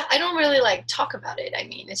 Yeah, I don't really like talk about it. I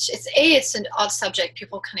mean, it's an odd subject.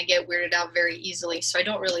 People kind of get weirded out very easily, so I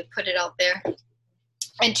don't really put it out there.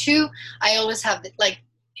 And two, I always have like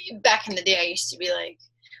back in the day, I used to be like,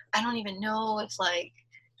 I don't even know if like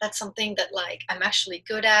that's something that like I'm actually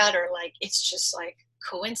good at, or like it's just like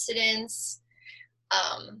coincidence.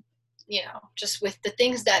 Just with the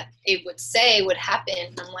things that it would say would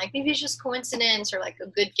happen. I'm like, maybe it's just coincidence or like a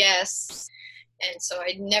good guess. And so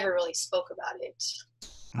I never really spoke about it.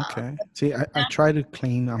 Okay. See, I try to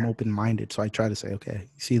claim I'm open-minded. So I try to say, okay,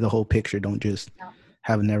 see the whole picture. Don't just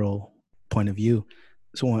have a narrow point of view.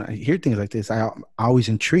 So when I hear things like this, I'm always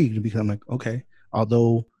intrigued because I'm like, okay,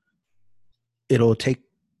 although it'll take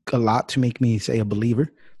a lot to make me say a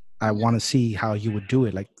believer. I Mhm. want to see how you would do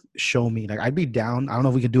it. Like, show me. Like, I'd be down. I don't know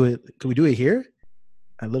if we could do it. Could we do it here?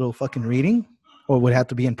 A little fucking reading, or would it have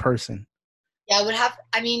to be in person? Yeah, I would have.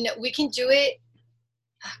 I mean, we can do it.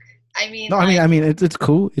 I mean, No, like, I mean, it's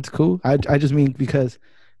cool. It's cool. I just mean because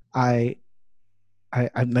I, I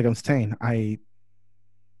like I'm saying,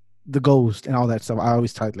 the ghost and all that stuff. I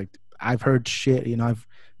always talk like I've heard shit. You know, I've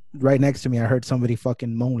right next to me. I heard somebody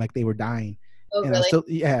fucking moan like they were dying, oh, and I really? still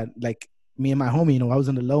yeah. Like me and my homie, you know, I was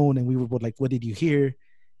in the loan and we were both like, "What did you hear?"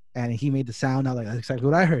 And he made the sound. I was like, "That's exactly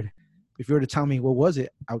what I heard." If you were to tell me what was it,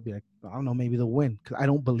 I would be like, I don't know, maybe the wind, because I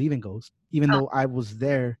don't believe in ghosts, even Oh, though I was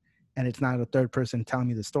there and it's not a third person telling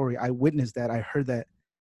me the story. I witnessed that. I heard that.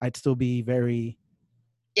 I'd still be very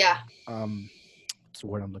yeah. what's the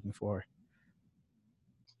word I'm looking for?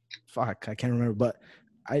 Fuck, I can't remember, but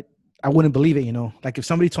I I wouldn't believe it, you know. Like if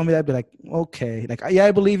somebody told me that, I'd be like, okay, like yeah,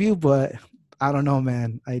 I believe you, but I don't know,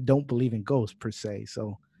 man. I don't believe in ghosts per se.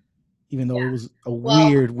 So even though it Yeah. was a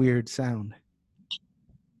Well, weird sound.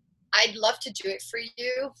 I'd love to do it for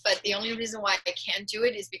you, but the only reason why I can't do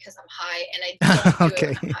it is because I'm high, and I don't do it when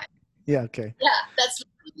I'm Okay. high. Yeah, okay. Yeah, that's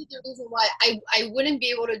really the reason why I wouldn't be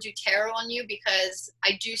able to do tarot on you, because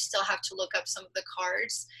I do still have to look up some of the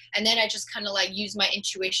cards, and then I just kind of like use my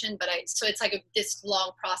intuition. But so it's like this long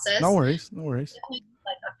No process. worries, no worries. Like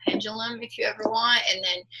a pendulum, if you ever want, and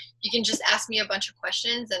then you can just ask me a bunch of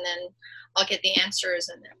questions, and then I'll get the answers,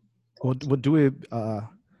 and then We'll do it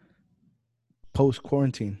post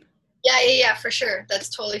quarantine. yeah, for sure. That's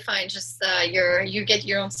totally fine. Just you get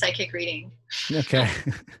your own psychic reading. Okay.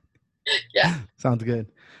 Yeah. Sounds good.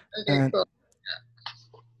 Okay. And Cool.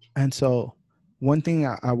 so one thing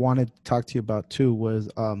I wanted to talk to you about too was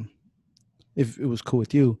if it was cool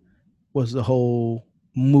with you, was the whole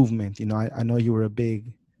movement. You know, I know you were a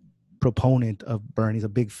big proponent of Bernie's, a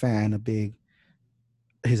big fan, a big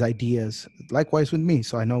his ideas. Likewise with me.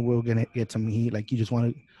 So I know we're gonna get some heat. Like you just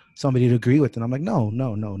wanted somebody to agree with, and I'm like, no,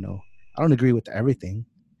 no, no, no. I don't agree with everything.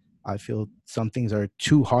 I feel some things are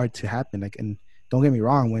too hard to happen. Like, and don't get me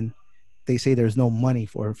wrong, when they say there's no money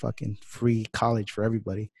for fucking free college for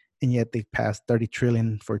everybody, and yet they passed 30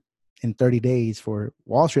 trillion for in 30 days for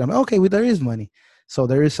Wall Street. I'm like, okay, well, there is money. So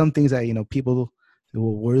there is some things that, you know, people say,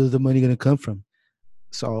 well, where's the money going to come from?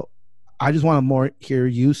 So I just want to more hear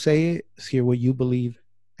you say it, hear what you believe,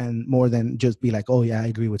 and more than just be like, oh yeah, I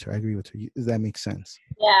agree with her. I agree with her. Does that make sense?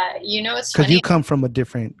 Yeah, it's Because you funny. come from a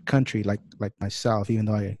different country, like myself, even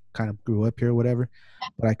though I kind of grew up here or whatever,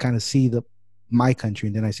 but I kind of see the my country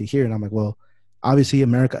and then I see here and I'm like, well, obviously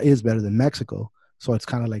America is better than Mexico. So it's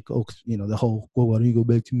kind of like, oh, you know, the whole, well, why don't you go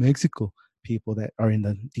back to Mexico? People that are in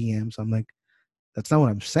the DMs. I'm like, that's not what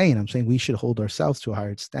I'm saying. I'm saying we should hold ourselves to a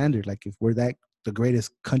higher standard. Like if we're that the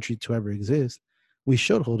greatest country to ever exist, we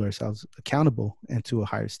should hold ourselves accountable and to a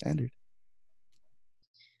higher standard.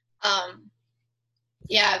 Um,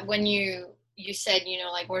 yeah, when you said,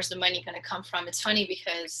 like, where's the money going to come from? It's funny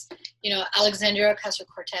because, Alexandria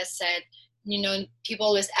Ocasio-Cortez said, people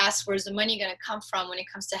always ask where's the money going to come from when it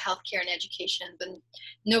comes to healthcare and education, but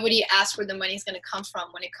nobody asks where the money is going to come from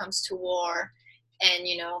when it comes to war and,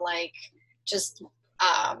 like just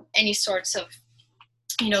any sorts of,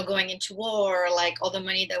 going into war, like all the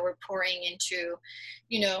money that we're pouring into,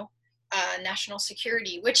 national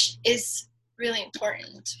security, which is really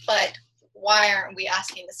important. But why aren't we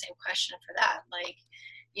asking the same question for that? Like,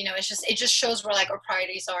 it just shows where like our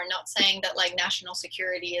priorities are. Not saying that like national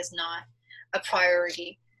security is not a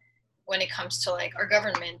priority when it comes to like our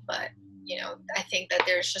government, but I think that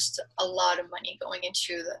there's just a lot of money going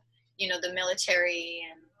into the military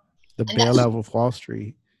The and that's bailout of Wall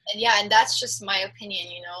Street. and yeah, and that's just my opinion.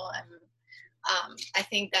 I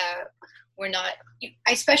think that we're not,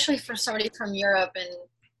 especially for somebody from Europe, and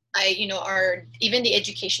our even the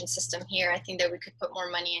education system here. I think that we could put more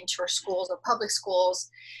money into our schools or public schools.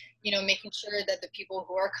 Making sure that the people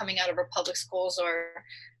who are coming out of our public schools are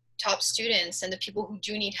top students, and the people who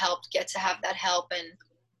do need help get to have that help. And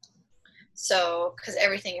so, because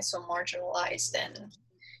everything is so marginalized, and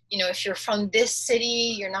if you're from this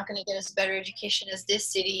city, you're not going to get as better education as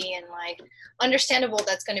this city, and like understandable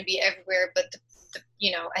that's going to be everywhere, but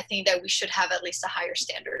I think that we should have at least a higher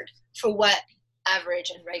standard for what average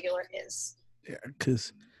and regular is. Yeah,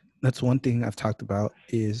 because that's one thing I've talked about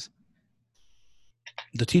is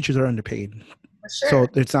the teachers are underpaid. For So sure.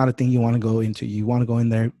 it's not a thing you want to go into. You want to go in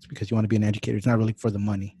there because you want to be an educator. It's not really for the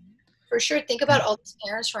money. For sure. Think about all these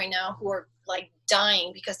parents right now who are like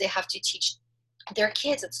dying because they have to teach their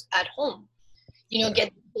kids at home. Yeah.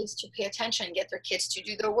 Get kids to pay attention, get their kids to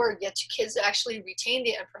do their work, get kids to actually retain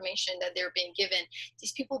the information that they're being given.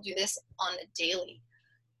 These people do this on a daily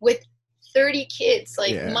with 30 kids,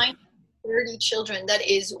 like Yeah. my 30 children. That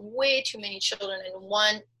is way too many children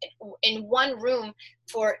in one room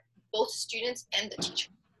for both students and the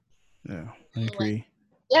teacher. Yeah, I Like, agree.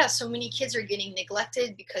 yeah, so many kids are getting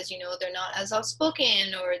neglected because they're not as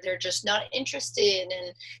outspoken, or they're just not interested,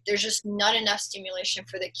 and there's just not enough stimulation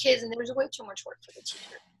for the kids, and there's way too much work for the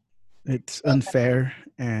teacher. It's unfair,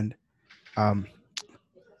 and um,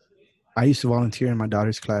 I used to volunteer in my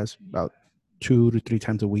daughter's class about 2 to 3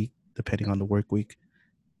 times a week, depending on the work week.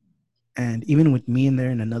 And even with me in there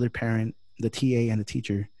and another parent, the TA and the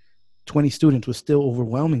teacher, 20 students was still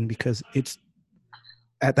overwhelming because it's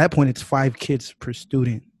at that point it's 5 kids per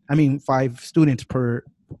student. I mean, 5 students per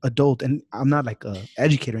adult. And I'm not like a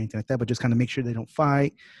educator or anything like that, but just kind of make sure they don't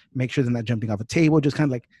fight, make sure they're not jumping off a table, just kind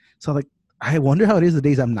of like, so like, I wonder how it is the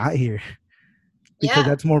days I'm not here, because Yeah.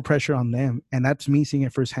 that's more pressure on them. And that's me seeing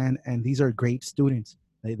it firsthand. And these are great students.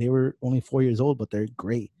 They were only 4 years old, but they're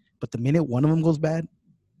great. But the minute one of them goes bad,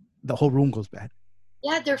 the whole room goes bad.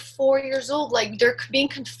 Yeah, they're 4 years old. Like, they're being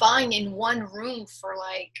confined in one room for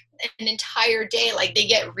like an entire day. Like, they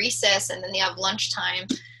get recess and then they have lunchtime.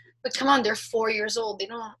 But come on, they're 4 years old. They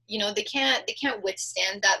don't, they can't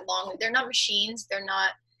withstand that long. They're not machines. They're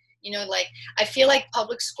not, like, I feel like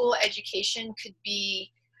public school education could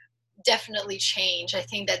be definitely change. I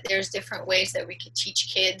think that there's different ways that we could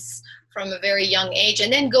teach kids from a very young age,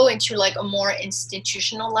 and then go into like a more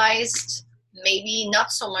institutionalized, maybe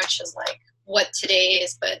not so much as like what today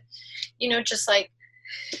is, but just like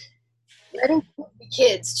letting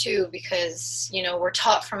kids too, because we're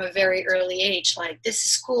taught from a very early age, like, this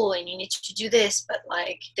is school and you need to do this, but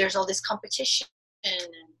like there's all this competition, and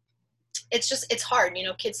it's hard.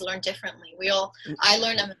 Kids learn differently. I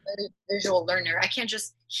learn. I'm a very visual learner. I can't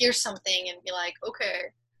just hear something and be like, okay,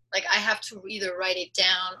 like, I have to either write it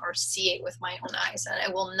down or see it with my own eyes, and I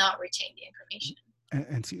will not retain the information.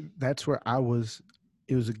 And see, that's where it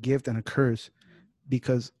was a gift and a curse,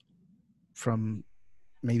 because from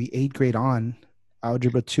maybe 8th grade on,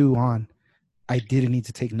 algebra 2 on, I didn't need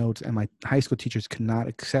to take notes, and my high school teachers could not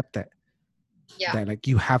accept that. Yeah. That like,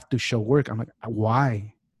 you have to show work. I'm like,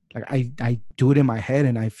 why? Like, I do it in my head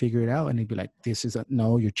and I figure it out, and they'd be like, this is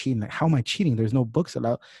no, you're cheating. Like, how am I cheating? There's no books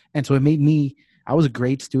allowed. And so it made me, I was a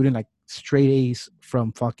great student, like straight A's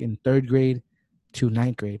from fucking 3rd grade to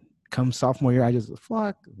 9th grade. Come sophomore year, I just,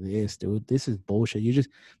 fuck this, dude. This is bullshit.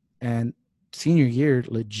 And senior year,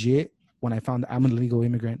 legit, when I found I'm an illegal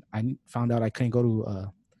immigrant, I found out I couldn't go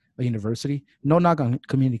to a university. No knock on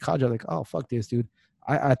community college. I was like, oh, fuck this, dude.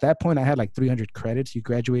 At that point, I had like 300 credits. You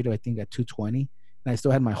graduated, I think, at 220. And I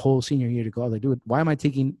still had my whole senior year to go. I was like, dude, why am I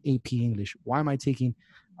taking AP English? Why am I taking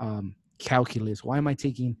calculus? Why am I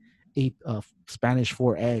taking Spanish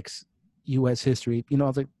 4X, U.S. history? I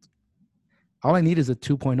was like, all I need is a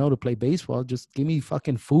 2.0 to play baseball. Just give me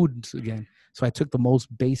fucking food again. So I took the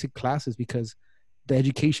most basic classes because the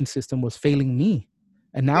education system was failing me.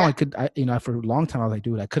 And now for a long time, I was like,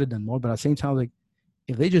 dude, I could have done more. But at the same time, I was like,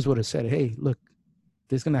 if they just would have said, hey, look,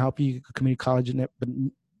 this is going to help you community college, but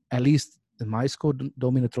at least in my school,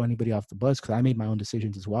 don't mean to throw anybody off the bus, because I made my own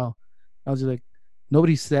decisions as well. I was just like,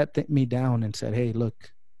 nobody sat me down and said, hey,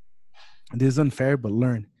 look, this is unfair, but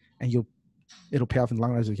learn, and it'll pay off in the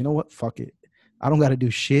long run. I was like, you know what? Fuck it. I don't got to do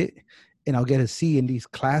shit, and I'll get a C in these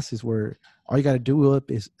classes where all you got to do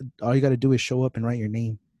is show up and write your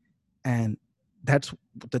name. And that's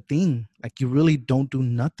the thing. Like, you really don't do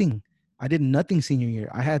nothing. I did nothing senior year.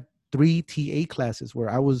 I had 3 TA classes where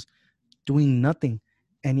I was doing nothing.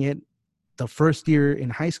 And yet the first year in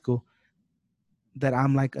high school that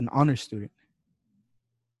I'm like an honor student.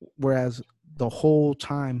 Whereas the whole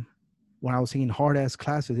time when I was taking hard ass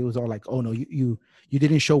classes, it was all like, oh no, you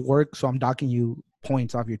didn't show work, so I'm docking you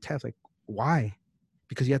points off your test. Like, why?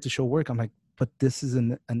 Because you have to show work. I'm like, but this is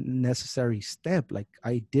a necessary step. Like,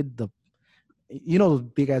 I did those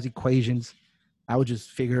big ass equations. I would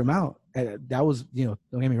just figure them out. And that was, don't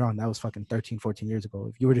get me wrong, that was fucking 13, 14 years ago.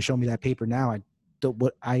 If you were to show me that paper now,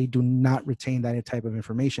 I do not retain that type of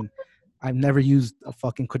information. I've never used a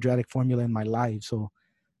fucking quadratic formula in my life. So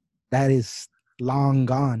that is long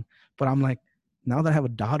gone. But I'm like, now that I have a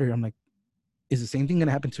daughter, I'm like, is the same thing going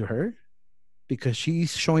to happen to her? Because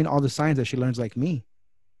she's showing all the signs that she learns like me.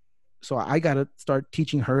 So I got to start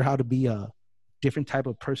teaching her how to be a different type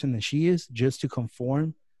of person than she is, just to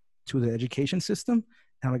conform to the education system.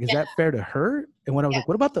 And I'm like, is that fair to her? And when I was like,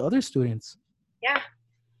 what about the other students? Yeah.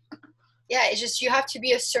 Yeah, it's just, you have to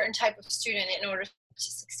be a certain type of student in order to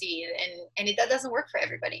succeed, and that doesn't work for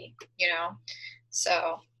everybody,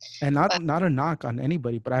 So, and not a knock on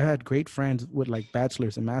anybody, but I had great friends with like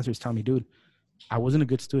bachelor's and master's tell me, dude, I wasn't a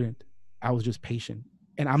good student. I was just patient,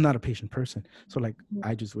 and I'm not a patient person. So like,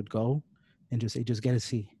 I just would go, and just say, just get a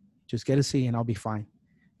C, just get a C, and I'll be fine.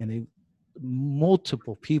 And they,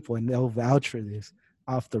 multiple people, and they'll vouch for this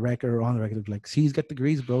off the record or on the record, like, C's get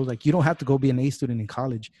degrees, bro. Like, you don't have to go be an A student in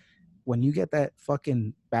college. When you get that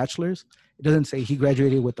fucking bachelor's, it doesn't say he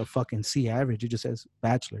graduated with a fucking C average. It just says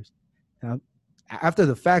bachelor's. And after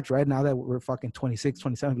the fact, right now that we're fucking 26,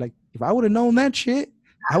 27, like, if I would have known that shit,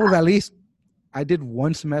 I would have at least, I did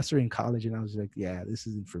one semester in college and I was like, yeah, this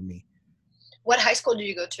isn't for me. What high school did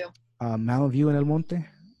you go to? Mountain View in El Monte,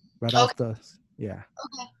 right off the, yeah.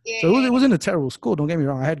 Okay. Yeah, So it wasn't a terrible school. Don't get me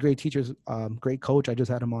wrong. I had great teachers, great coach. I just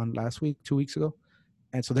had him on last week, 2 weeks ago.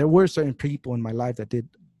 And so there were certain people in my life that did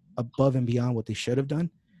above and beyond what they should have done.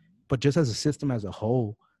 But just as a system as a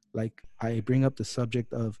whole, like, I bring up the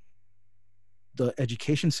subject of the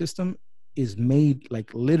education system is made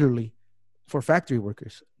like literally for factory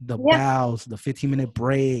workers. The bows, the 15-minute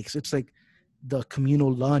breaks. It's like the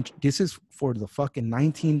communal lunch. This is for the fucking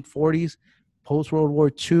 1940s, post World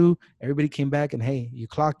War II. Everybody came back and, hey, you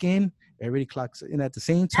clock in, everybody clocks in at the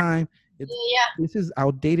same time. This is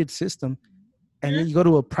outdated system. And then you go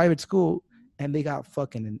to a private school and they got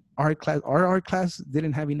fucking an art class. Our art class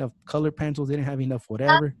didn't have enough color pencils, didn't have enough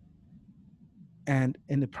whatever. And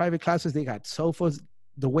in the private classes, they got sofas.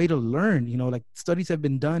 The way to learn, you know, like, studies have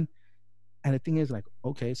been done. And the thing is, like,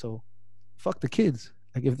 okay, so fuck the kids.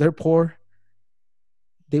 Like, if they're poor,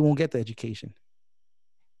 they won't get the education.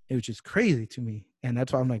 It was just crazy to me. And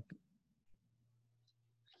that's why I'm like,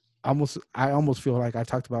 I almost feel like I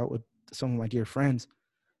talked about with some of my dear friends.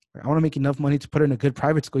 I want to make enough money to put her in a good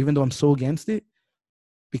private school, even though I'm so against it,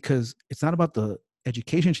 because it's not about the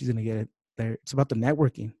education she's going to get there. It's about the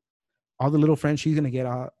networking. All the little friends she's going to get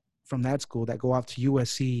out from that school that go off to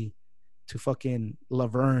USC, to fucking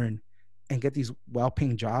Laverne, and get these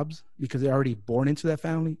well-paying jobs because they're already born into that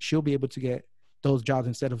family. She'll be able to get those jobs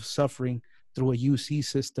instead of suffering through a UC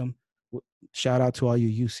system. Shout out to all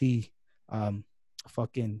you UC,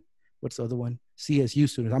 fucking, what's the other one? CSU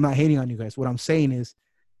students. I'm not hating on you guys. What I'm saying is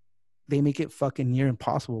they make it fucking near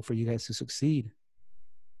impossible for you guys to succeed,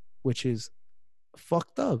 which is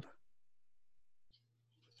fucked up.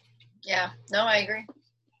 Yeah, no, I agree.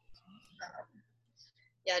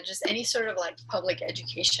 Yeah, just any sort of like public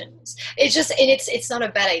education. It's just, and it's not a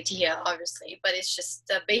bad idea, obviously, but it's just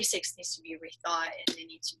the basics needs to be rethought and they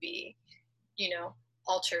need to be, you know,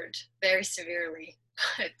 altered very severely.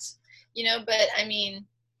 But, you know, but I mean,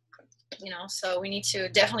 you know, so we need to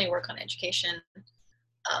definitely work on education.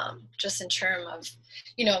 Just in terms of,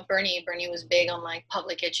 you know, Bernie was big on like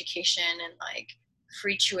public education and like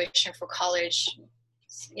free tuition for college.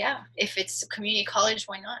 Yeah, if it's a community college,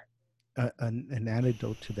 why not? An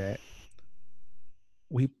anecdote to that.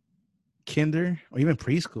 We kinder or even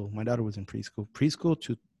preschool. My daughter was in preschool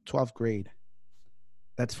to 12th grade.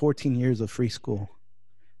 That's 14 years of free school,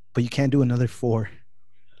 but you can't do another 4.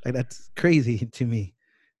 Like, that's crazy to me.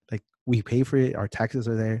 Like, we pay for it. Our taxes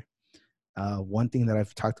are there. One thing that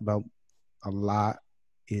I've talked about a lot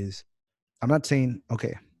is, I'm not saying,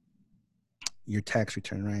 okay, your tax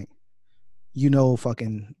return, right? You know,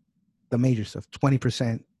 fucking the major stuff,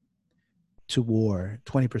 20% to war,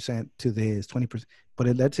 20% to this, 20%.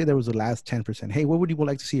 But let's say there was the last 10%. Hey, where would you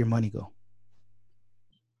like to see your money go?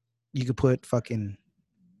 You could put fucking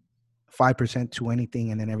 5% to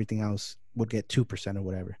anything, and then everything else would get 2% or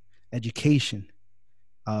whatever. Education,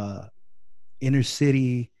 inner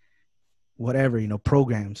city, whatever, you know,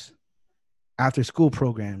 programs, after school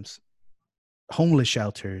programs, homeless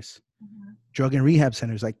shelters, drug and rehab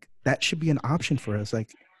centers. Like, that should be an option for us.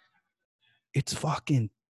 Like, it's fucking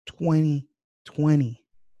 2020.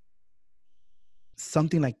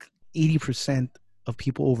 Something like 80% of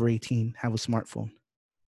people over 18 have a smartphone.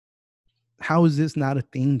 How is this not a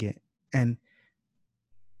thing yet? And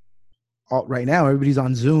right now, everybody's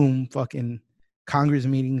on Zoom, fucking Congress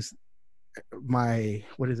meetings.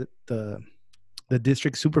 The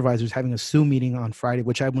district supervisor's having a Zoom meeting on Friday,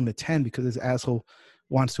 which I wouldn't attend because this asshole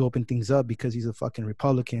wants to open things up because he's a fucking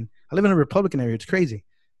Republican. I live in a Republican area. It's crazy.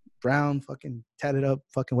 Brown, fucking tatted up,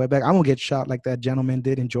 fucking wetback. I'm gonna get shot like that gentleman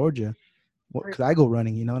did in Georgia because I go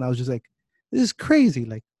running, you know. And I was just like, this is crazy.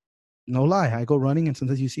 Like, no lie, I go running and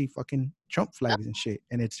sometimes you see fucking Trump flags and shit,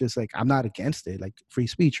 and it's just like, I'm not against it. Like, free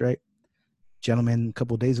speech, right? Gentleman a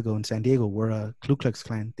couple of days ago in San Diego where a Ku Klux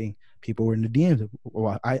Klan thing, people were in the DMs.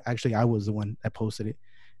 Well, I was the one that posted it.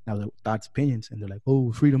 Now the thoughts, opinions, and they're like,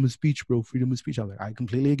 oh, freedom of speech, bro, freedom of speech. I was like, I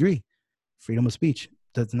completely agree. Freedom of speech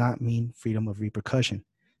does not mean freedom of repercussion.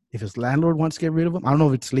 If his landlord wants to get rid of him, I don't know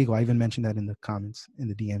if it's legal. I even mentioned that in the comments, in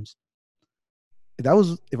the DMs. If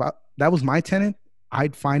that was my tenant,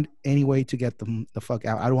 I'd find any way to get them the fuck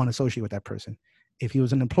out. I don't want to associate with that person. If he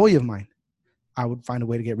was an employee of mine, I would find a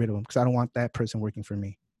way to get rid of them because I don't want that person working for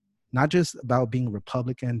me. Not just about being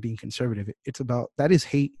Republican, being conservative. It's about, that is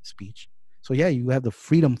hate speech. So yeah, you have the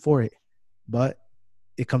freedom for it, but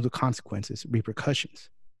it comes with consequences, repercussions.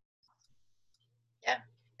 Yeah.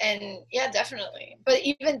 And yeah, definitely. But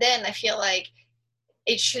even then, I feel like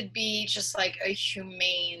it should be just like a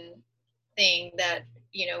humane thing that,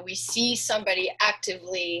 you know, we see somebody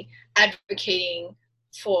actively advocating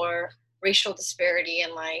for racial disparity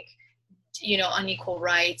and like, you know, unequal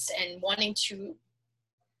rights and wanting to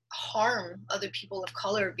harm other people of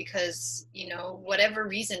color because, you know, whatever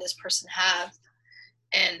reason this person has.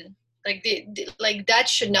 And like like that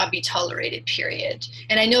should not be tolerated, period.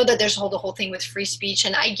 And I know that there's the whole thing with free speech,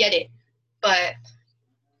 and I get it, but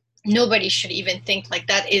nobody should even think like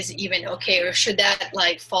that is even okay, or should that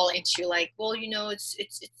like fall into like, well, you know, it's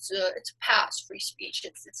a pass, free speech.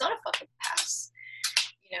 It's not a fucking pass.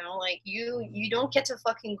 You know, like you don't get to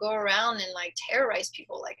fucking go around and like terrorize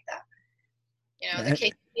people like that. You know, the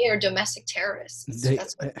KKK are domestic terrorists.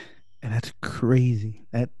 That's what, and that's crazy.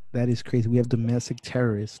 That is crazy. We have domestic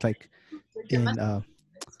terrorists like in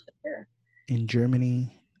in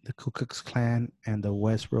Germany. The Ku Klux Klan and the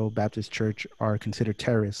Westboro Baptist Church are considered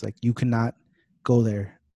terrorists. Like you cannot go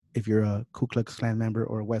there if you're a Ku Klux Klan member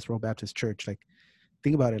or a Westboro Baptist Church. Like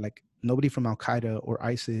think about it. Like nobody from Al Qaeda or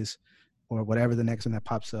ISIS or whatever the next one that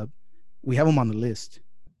pops up, we have them on the list.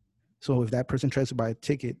 So if that person tries to buy a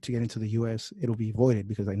ticket to get into the U.S., it'll be voided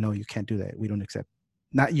because I know you can't do that. We don't accept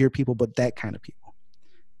not your people, but that kind of people.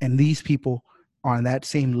 And these people are on that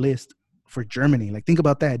same list for Germany. Like think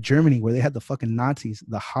about that. Germany, where they had the fucking Nazis,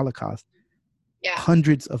 the Holocaust,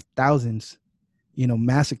 hundreds of thousands, you know,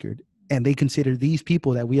 massacred. And they consider these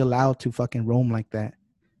people that we allow to fucking roam like that,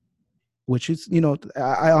 which is, you know,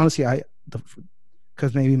 I honestly,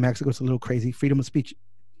 because maybe Mexico's a little crazy. Freedom of speech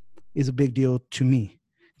is a big deal to me.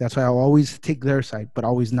 That's why I'll always take their side, but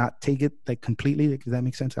always not take it like completely. Like, does that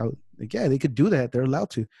make sense? Like, yeah, they could do that. They're allowed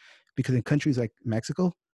to, because in countries like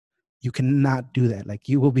Mexico, you cannot do that. Like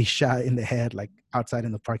you will be shot in the head, like outside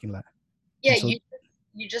in the parking lot. Yeah, so,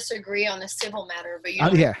 you just agree on a civil matter, but you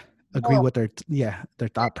don't agree with their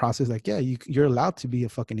thought process. Like, yeah, you're allowed to be a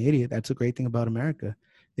fucking idiot. That's a great thing about America.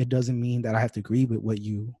 It doesn't mean that I have to agree with what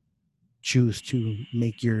you choose to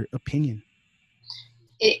make your opinion.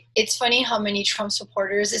 It's funny how many Trump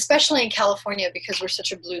supporters, especially in California, because we're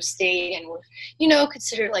such a blue state and we're, you know,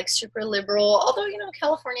 considered like super liberal. Although, you know,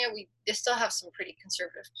 California, they still have some pretty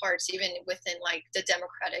conservative parts, even within like the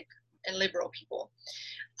Democratic and liberal people.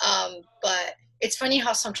 But it's funny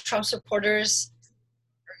how some Trump supporters,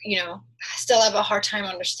 you know, still have a hard time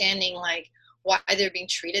understanding like why they're being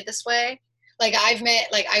treated this way. Like I've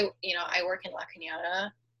met, like I work in La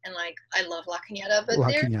Cañada, and like I love La Cañada, but La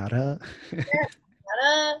Cañada.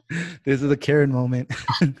 This is a Karen moment.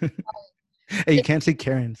 Hey, you can't say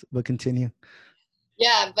Karens, but continue.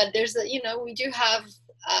 Yeah, but there's you know, we do have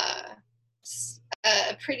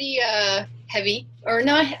a pretty heavy, or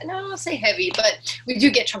no, I won't say heavy, but we do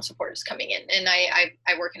get Trump supporters coming in, and I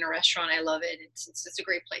work in a restaurant. I love it. It's a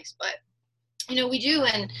great place, but you know, we do,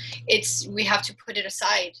 and we have to put it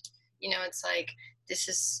aside. You know, it's like this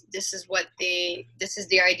is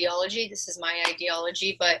their ideology, this is my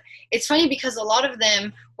ideology. But it's funny because a lot of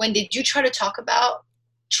them, when they do try to talk about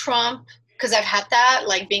Trump, because I've had that,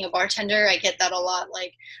 like being a bartender, I get that a lot.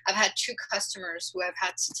 Like I've had 2 customers who I've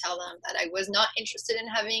had to tell them that I was not interested in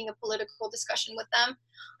having a political discussion with them.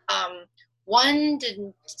 One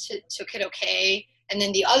took it okay, and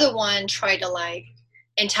then the other one tried to like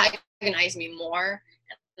antagonize me more,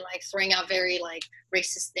 and like throwing out very like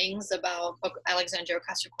racist things about Alexandria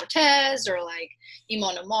Ocasio-Cortez or like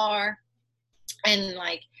Imon Amar, and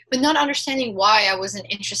like, but not understanding why I wasn't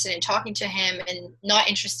interested in talking to him and not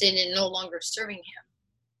interested in no longer serving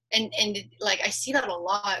him. And like I see that a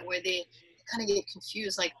lot where they kind of get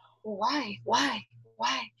confused, like, well, why?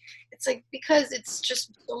 It's like, because it's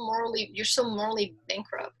just you're so morally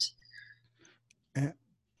bankrupt.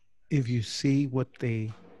 If you see what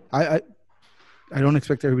I don't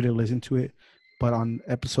expect everybody to listen to it, but on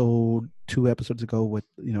two episodes ago, with,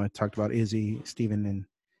 you know, I talked about Izzy, Steven, and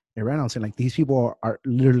Iran. I was saying like these people are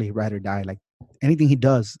literally ride or die. Like anything he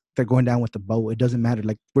does, they're going down with the boat. It doesn't matter.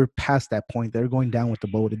 Like we're past that point. They're going down with the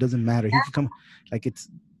boat. It doesn't matter. He could come. Like it's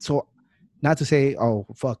so. Not to say, oh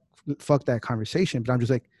fuck that conversation, but I'm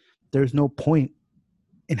just like, there's no point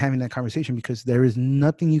in having that conversation because there is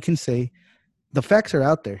nothing you can say. The facts are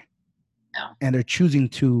out there, and they're choosing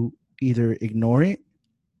to either ignore it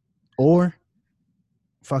or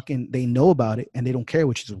fucking they know about it and they don't care,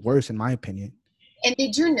 which is worse in my opinion. And they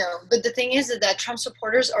do know, but the thing is that Trump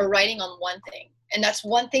supporters are writing on one thing, And that's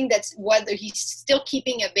one thing, that's whether he's still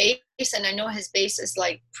keeping a base, and I know his base is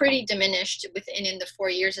like pretty diminished in the 4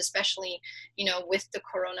 years, especially, you know, with the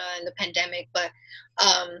corona and the pandemic, but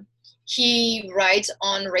he rides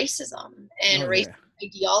on racism and race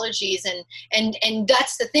ideologies, and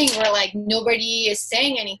that's the thing where like nobody is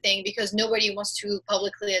saying anything because nobody wants to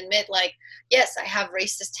publicly admit like, yes, I have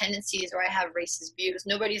racist tendencies or I have racist views.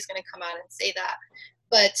 Nobody's going to come out and say that.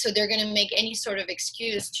 But so they're going to make any sort of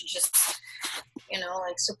excuse to just, you know,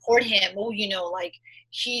 like support him. Oh, you know, like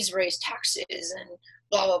he's raised taxes and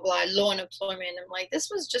blah, blah, blah, low unemployment. I'm like, this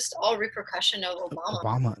was just all repercussion of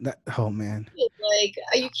Obama. Oh, man. Like,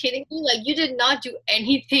 are you kidding me? Like, you did not do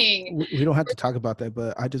anything. We don't have to talk about that,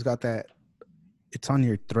 but I just got that. It's on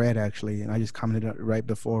your thread, actually, and I just commented right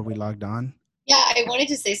before we logged on. Yeah, I wanted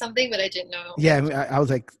to say something, but I didn't know. Yeah, I was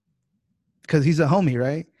like, because he's a homie,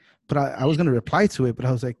 right? But I was going to reply to it, but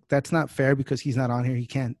I was like, that's not fair because he's not on here. He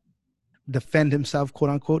can't defend himself, quote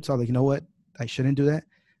unquote. So I was like, you know what? I shouldn't do that.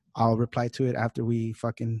 I'll reply to it after we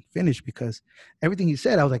fucking finish, because everything he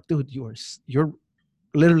said, I was like, dude, you're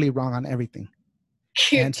literally wrong on everything.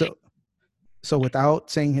 And so without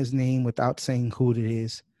saying his name, without saying who it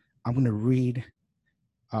is, I'm going to read.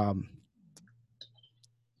 I'm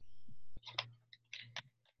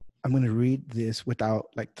going to read this without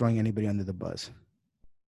like throwing anybody under the bus.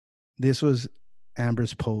 This was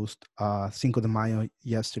Ambre's post, Cinco de Mayo,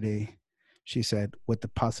 yesterday. She said, with the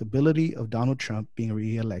possibility of Donald Trump being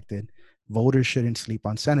reelected, voters shouldn't sleep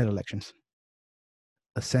on Senate elections.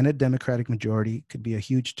 A Senate Democratic majority could be a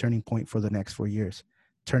huge turning point for the next 4 years,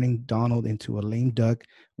 turning Donald into a lame duck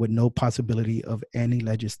with no possibility of any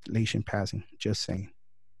legislation passing. Just saying.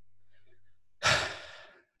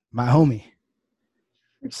 My homie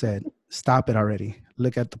said, stop it already.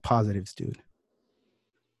 Look at the positives, dude.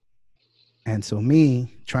 And so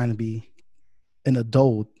me, trying to be an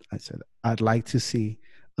adult, I said, I'd like to see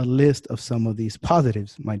a list of some of these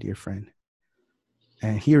positives, my dear friend.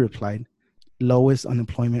 And he replied, lowest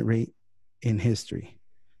unemployment rate in history.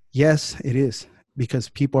 Yes, it is, because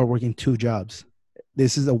people are working 2 jobs.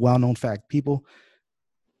 This is a well-known fact. People,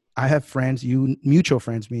 I have friends, mutual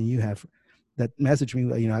friends, me and you have, that message me,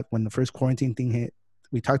 you know, when the first quarantine thing hit,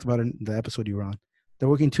 we talked about it in the episode you were on. They're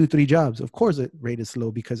working 2-3 jobs. Of course, the rate is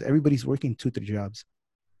low because everybody's working 2-3 jobs.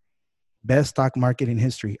 Best stock market in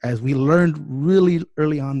history. As we learned really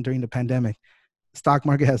early on during the pandemic, stock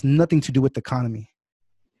market has nothing to do with the economy.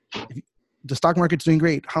 If the stock market's doing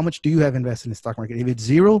great, how much do you have invested in the stock market? If it's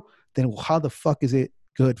zero, then how the fuck is it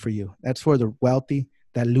good for you? That's for the wealthy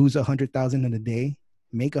that lose 100,000 in a day,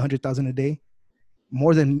 make 100,000 a day,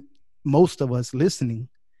 more than most of us listening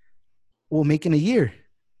will make in a year.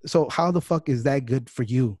 So how the fuck is that good for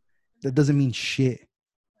you? That doesn't mean shit.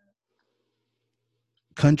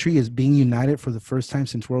 Country is being united for the first time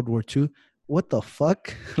since World War II. What the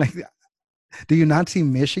fuck? Like, do you not see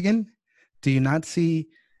Michigan? Do you not see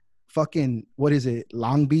fucking, what is it,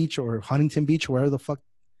 Long Beach or Huntington Beach, wherever the fuck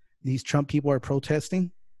these Trump people are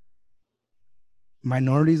protesting?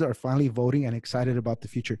 Minorities are finally voting and excited about the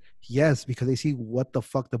future. Yes, because they see what the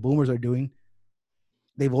fuck the boomers are doing.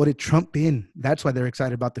 They voted Trump in. That's why they're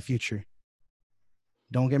excited about the future.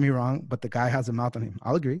 Don't get me wrong, but the guy has a mouth on him.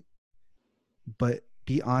 I'll agree. But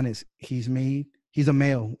be honest, he's a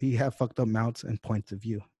male. We have fucked up mouths and points of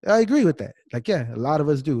view. I agree with that. Like, yeah, a lot of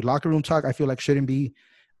us do. Locker room talk, I feel like shouldn't be.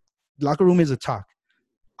 Locker room is a talk.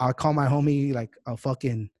 I'll call my homie like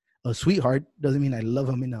a sweetheart. Doesn't mean I love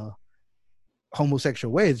him in a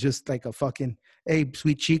homosexual way. It's just like a fucking, hey,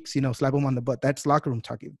 sweet cheeks, you know, slap him on the butt. That's locker room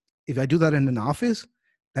talk. If I do that in an office,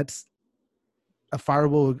 that's a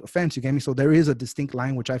fireable offense. You get me? So there is a distinct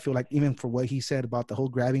line, which I feel like even for what he said about the whole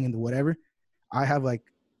grabbing and the whatever, I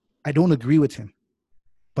don't agree with him.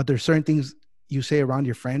 But there's certain things you say around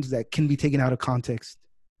your friends that can be taken out of context,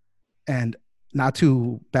 and not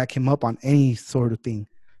to back him up on any sort of thing.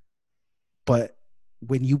 But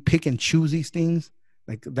when you pick and choose these things,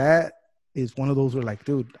 like that is one of those where like,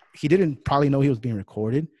 dude, he didn't probably know he was being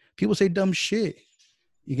recorded. People say dumb shit.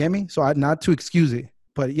 You get me? So not to excuse it.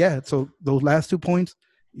 But yeah, so those last 2 points,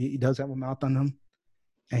 he does have a mouth on him,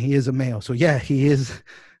 and he is a male. So yeah, he is.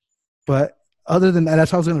 But other than that,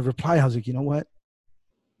 that's how I was going to reply. I was like, you know what?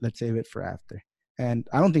 Let's save it for after. And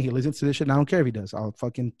I don't think he listens to this shit, and I don't care if he does. I'll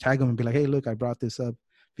fucking tag him and be like, hey, look, I brought this up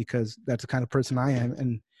because that's the kind of person I am.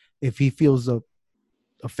 And if he feels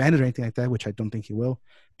offended or anything like that, which I don't think he will,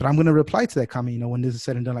 but I'm going to reply to that comment, you know, when this is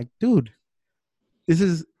said and done, like, dude, this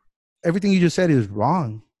is, everything you just said is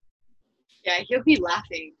wrong. Yeah, he'll be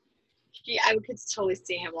laughing. I could totally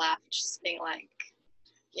see him laugh, just being like,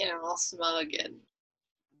 you know, all smug and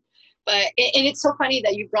But and it's so funny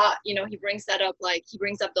that you brought, he brings that up, like he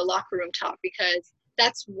brings up the locker room talk, because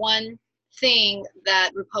that's one thing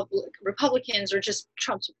that Republicans, or just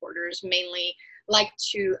Trump supporters mainly, like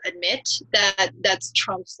to admit, that that's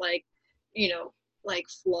Trump's, like, like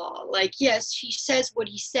flaw. Like, yes, he says what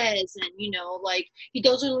he says, and like he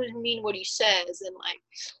doesn't really mean what he says, and like,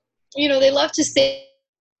 they love to say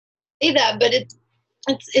that, but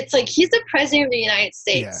it's like he's the president of the United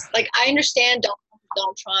Yeah. States. Like, I understand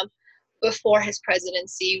Donald Trump before his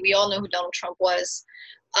presidency. We all know who Donald Trump was.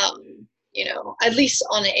 At least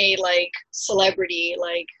on a like celebrity,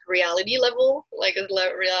 like reality level, like a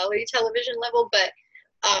reality television level. But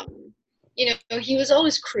he was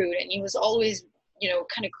always crude, and he was always,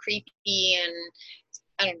 kind of creepy, and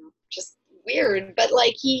I don't know, just weird. But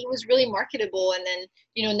like, he was really marketable, and then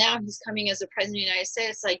now he's coming as the president of the United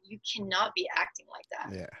States. Like, you cannot be acting like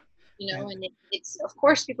that. Yeah. And it's, of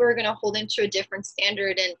course, people are going to hold him to a different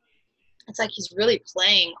standard, and it's like he's really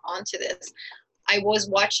playing onto this. I was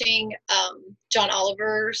watching John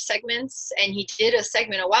Oliver segments, and he did a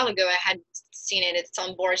segment a while ago. I hadn't seen it. It's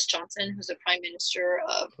on Boris Johnson, who's the Prime Minister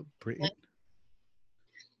of Britain.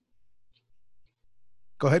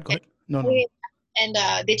 Go ahead. No. And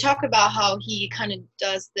they talk about how he kind of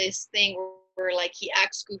does this thing where like he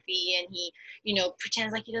acts goofy, and he,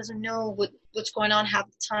 pretends like he doesn't know what's going on half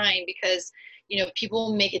the time, because,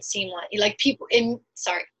 people make it seem like people,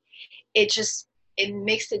 it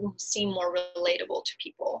makes it seem more relatable to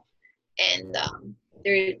people. And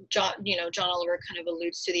John Oliver kind of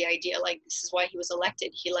alludes to the idea, like, this is why he was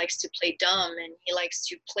elected. He likes to play dumb, and he likes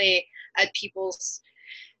to play at people's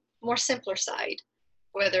more simpler side,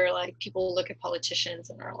 whether like people look at politicians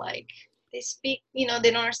and are like, they speak, they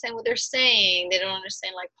don't understand what they're saying. They don't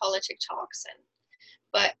understand like politic talks.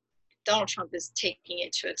 But Donald Trump is taking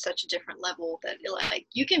it to such a different level that, like,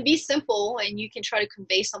 you can be simple and you can try to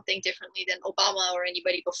convey something differently than Obama or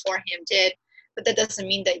anybody before him did. But that doesn't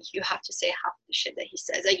mean that you have to say half the shit that he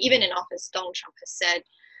says. Like, even in office, Donald Trump has said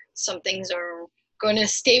some things are going to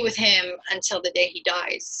stay with him until the day he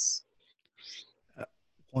dies.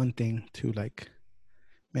 One thing to like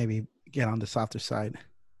maybe get on the softer side.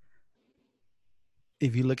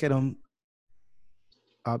 If you look at him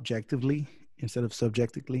objectively instead of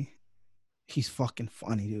subjectively, he's fucking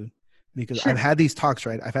funny, dude. Because I've had these talks,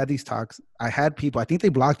 right? I had people, I think they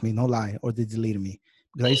blocked me, no lie, or they deleted me.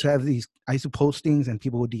 Because I used to post things and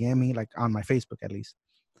people would DM me, like on my Facebook at least.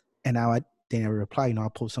 And now they never reply. I'll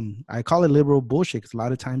post I call it liberal bullshit, because a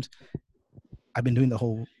lot of times I've been doing the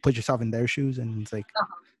whole put yourself in their shoes, and it's like,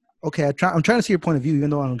 okay, I'm trying to see your point of view, even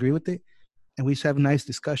though I don't agree with it. And we just have nice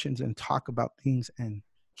discussions and talk about things and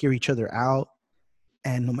hear each other out.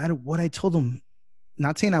 And no matter what I told them,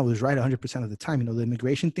 not saying I was right 100% of the time, the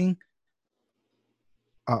immigration thing,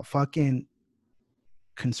 fucking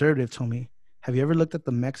conservative told me, have you ever looked at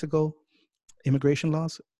the Mexico immigration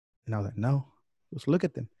laws? And I was like, no. Let's look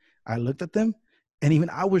at them. I looked at them, and even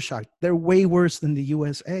I was shocked. They're way worse than the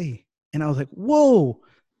USA. And I was like, whoa,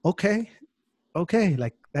 okay.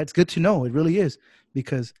 Like, that's good to know. It really is,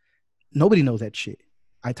 because nobody knows that shit.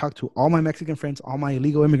 I talked to all my Mexican friends, all my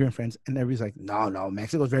illegal immigrant friends, and everybody's like, no,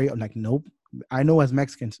 Mexico's very, I'm like, nope. I know as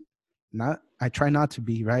Mexicans, I try not to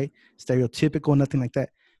be, right, stereotypical, nothing like that.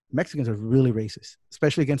 Mexicans are really racist,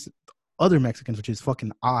 especially against other Mexicans, which is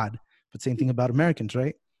fucking odd. But same thing about Americans,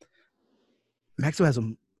 right? Mexico has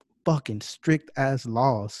some fucking strict ass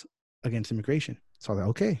laws against immigration. So I was like,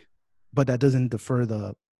 okay. But that doesn't defer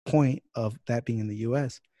the point of that being in the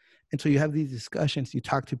US. And so you have these discussions, you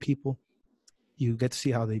talk to people, you get to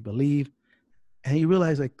see how they believe, and you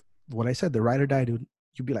realize, like what I said, the ride or die, dude.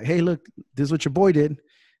 You'd be like, hey, look, this is what your boy did.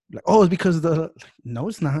 Like, oh, it's because of the, no,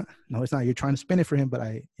 it's not. No, it's not. You're trying to spin it for him, but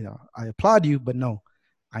I applaud you, but no,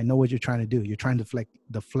 I know what you're trying to do. You're trying to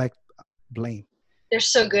deflect blame. They're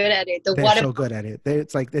so good at it. They're so good at it.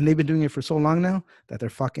 It's like, and they've been doing it for so long now that they're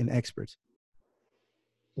fucking experts.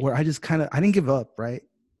 Where I just I didn't give up, right?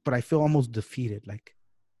 But I feel almost defeated, like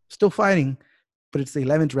still fighting, but it's the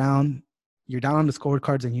 11th round. You're down on the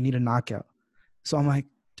scorecards and you need a knockout. So I'm like,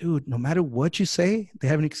 dude, no matter what you say, they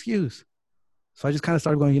have an excuse. So I just kind of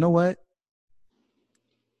started going, you know what?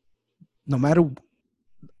 No matter,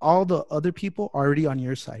 all the other people are already on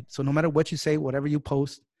your side. So no matter what you say, whatever you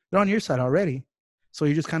post, they're on your side already. So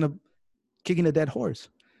you're just kind of kicking a dead horse.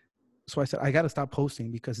 So I said, I got to stop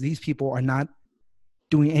posting, because these people are not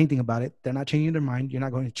doing anything about it. They're not changing their mind. You're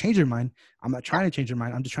not going to change their mind. I'm not trying to change their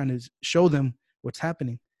mind. I'm just trying to show them what's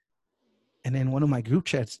happening. And then one of my group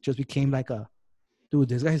chats just became like dude,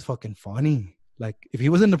 this guy's fucking funny. Like, if he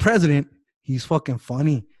wasn't the president, he's fucking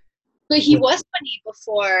funny. But he was funny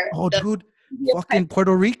before. Oh, dude, fucking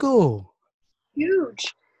Puerto Rico.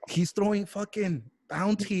 Huge. He's throwing fucking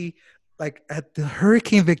bounty like at the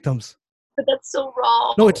hurricane victims. But that's so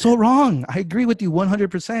wrong. No, it's so wrong. I agree with you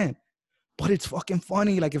 100%. But it's fucking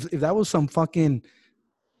funny. Like if that was some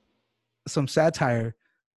satire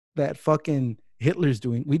that fucking Hitler's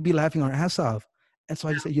doing, we'd be laughing our ass off. And so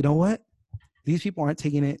I just said, you know what? These people aren't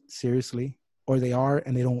taking it seriously, or they are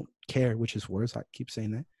and they don't care, which is worse. I keep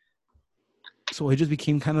saying that. So it just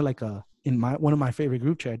became kind of like one of my favorite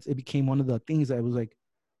group chats. It became one of the things that was like,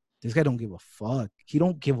 this guy don't give a fuck. He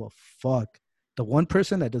don't give a fuck. The one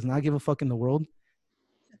person that does not give a fuck in the world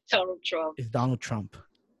is Donald Trump.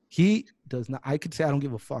 He does not. I could say I don't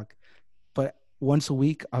give a fuck, but once a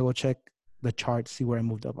week I'll go check the charts, see where I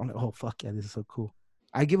moved up. I'm like, oh fuck yeah, this is so cool.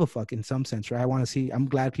 I give a fuck in some sense, right? I want to see. I'm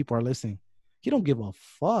glad people are listening. He don't give a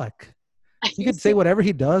fuck. He could say whatever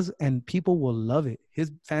he does, and people will love it.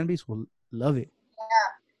 His fan base will love it.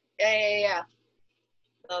 Yeah.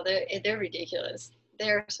 No, they're ridiculous.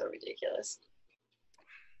 They're so ridiculous.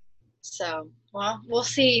 So, well, we'll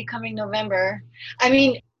see coming November. I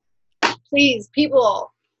mean, please,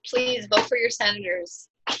 people, please vote for your senators.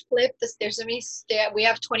 Flip this. We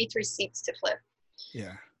have 23 seats to flip.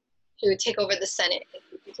 Yeah. To take over the Senate. If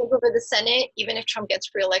you take over the Senate, even if Trump gets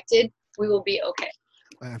reelected, we will be okay.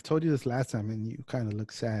 I've told you this last time, and you kind of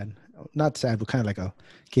look sad. Not sad, but kind of like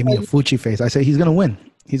gave me a Fucci face. I say he's gonna win.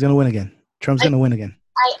 He's gonna win again. Trump's gonna win again.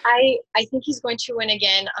 I think he's going to win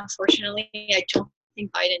again. Unfortunately, I don't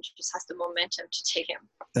think Biden just has the momentum to take him.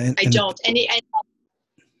 I don't.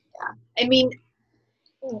 I mean,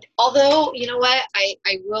 although, you know what,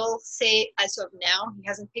 I will say as of now, he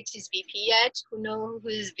hasn't picked his VP yet. Who knows who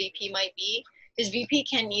his VP might be? His VP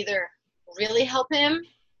can either really help him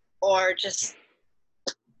or just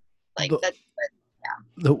like that.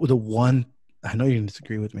 Yeah. The one, I know you're going to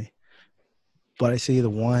disagree with me, but I say the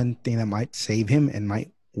one thing that might save him and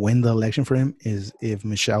might win the election for him is if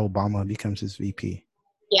Michelle Obama becomes his VP.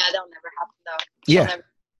 Yeah, that'll never happen though. Yeah.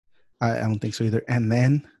 I don't think so either. And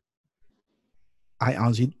then I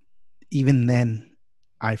honestly, even then,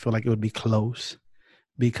 I feel like it would be close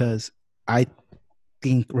because I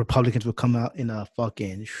think Republicans will come out in a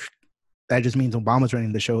fucking, that just means Obama's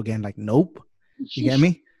running the show again. Like, nope. You get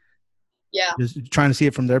me? Yeah. Just trying to see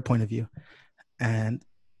it from their point of view. And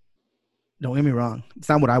don't get me wrong, it's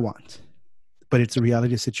not what I want, but it's a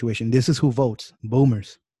reality situation. This is who votes.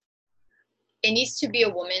 Boomers. It needs to be a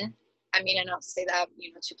woman. I mean, I don't say that,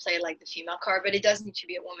 to play like the female card, but it does need to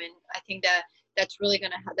be a woman. I think that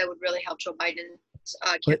would really help Joe Biden's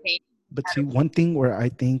campaign. But see, one thing where I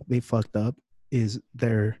think they fucked up is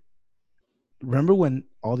remember when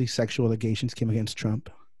all these sexual allegations came against Trump?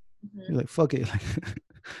 Mm-hmm. You're like, fuck it.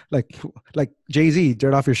 like Jay-Z,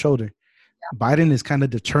 dirt off your shoulder. Yeah. Biden is kind of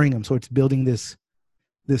deterring him. So it's building this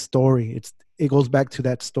story. It goes back to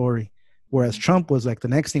that story. Whereas Trump was like, the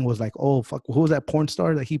next thing was like, oh, fuck, who was that porn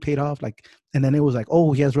star that he paid off? Like, and then it was like,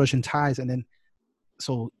 oh, he has Russian ties. And then,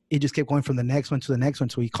 so it just kept going from the next one to the next one.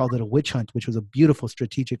 So he called it a witch hunt, which was a beautiful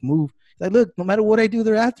strategic move. Like, look, no matter what I do,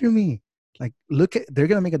 they're after me. Like, they're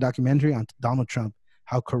going to make a documentary on Donald Trump,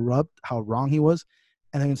 how corrupt, how wrong he was.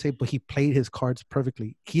 And they're going to say, but he played his cards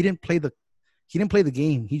perfectly. He didn't play the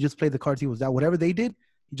game. He just played the cards he was out. Whatever they did,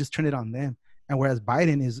 he just turned it on them. And whereas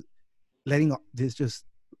Biden is letting this, just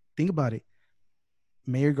think about it.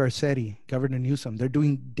 Mayor Garcetti, Governor Newsom, they're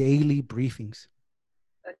doing daily briefings.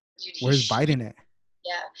 Where's Biden at?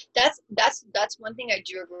 Yeah, that's one thing I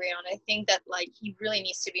do agree on. I think that like he really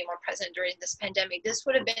needs to be more present during this pandemic. This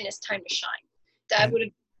would have been his time to shine. That would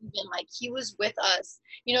have been like he was with us.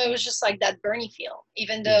 It was just like that Bernie feel.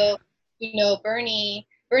 Even though Bernie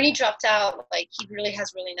dropped out, like he really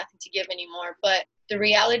has nothing to give anymore. But the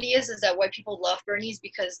reality is that why people love Bernie's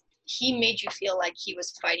because he made you feel like he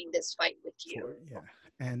was fighting this fight with you. Yeah,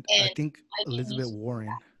 and I think Elizabeth Warren.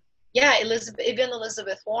 Yeah,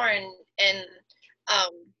 Elizabeth Warren and.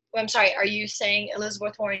 I'm sorry, are you saying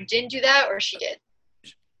Elizabeth Warren didn't do that or she did?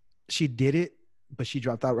 She did it, but she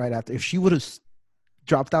dropped out right after. If she would have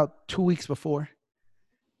dropped out 2 weeks before,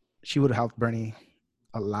 she would have helped Bernie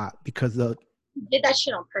a lot because she did that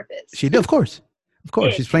shit on purpose. She did, of course.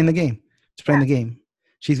 She's playing the game. The game.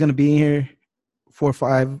 She's going to be here 4,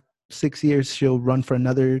 5, 6 years. She'll run for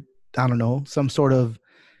another, I don't know, some sort of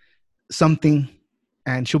something.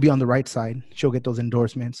 And she'll be on the right side. She'll get those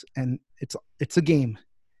endorsements. And it's a game.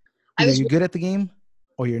 Either you're good at the game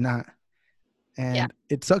or you're not. And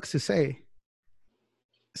it sucks to say.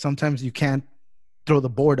 Sometimes you can't throw the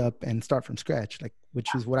board up and start from scratch. Like, which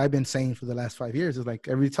is what I've been saying for the last 5 years. Is like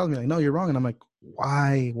everybody tells me like, no, you're wrong. And I'm like,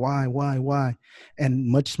 why? And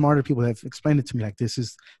much smarter people have explained it to me like, this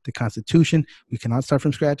is the Constitution. We cannot start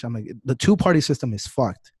from scratch. I'm like, the two-party system is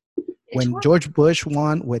fucked. When George Bush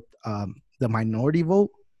won with the minority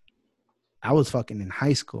vote, I was fucking in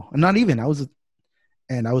high school. Not even. I was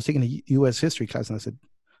taking a U.S. history class, and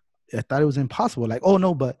I thought it was impossible. Like, oh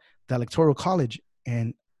no, but the Electoral College,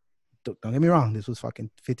 and don't get me wrong, this was fucking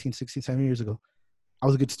 15, 16, 17 years ago. I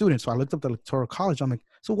was a good student, so I looked up the Electoral College. I'm like,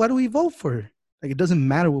 so what do we vote for? Like, it doesn't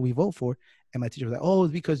matter what we vote for. And my teacher was like, oh,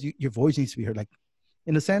 it's because your voice needs to be heard. Like,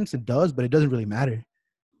 in a sense, it does, but it doesn't really matter.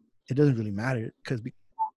 It doesn't really matter because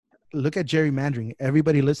look at gerrymandering.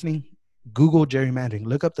 Everybody listening, Google gerrymandering.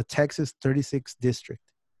 Look up the Texas 36th district.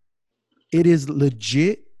 It is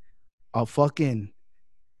legit a fucking,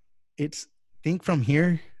 think from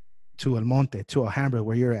here to El Monte, to Alhambra,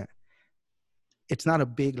 where you're at. It's not a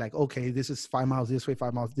big, like, okay, this is 5 miles this way,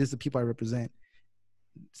 5 miles. This is the people I represent.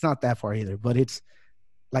 It's not that far either, but it's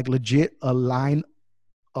like legit a line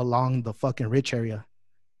along the fucking rich area.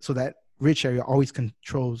 So that rich area always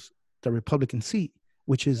controls the Republican seat,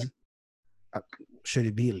 which is, should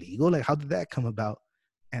it be illegal? Like, how did that come about?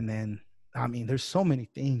 And then, I mean, there's so many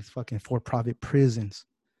things, fucking for-profit prisons.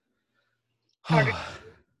 One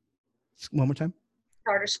more time.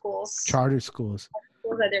 Charter schools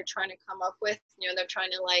that they're trying to come up with. They're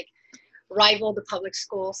trying to like rival the public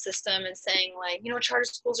school system and saying like, charter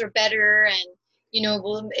schools are better and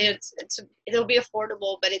it'll be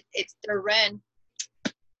affordable, but they're run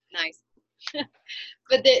nice.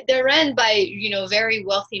 But they're run by very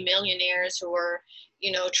wealthy millionaires who are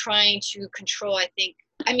trying to control.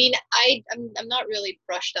 I'm not really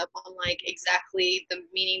brushed up on like exactly the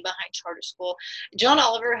meaning behind charter school. John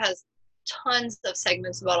Oliver has tons of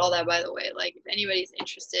segments about all that, by the way. Like, if anybody's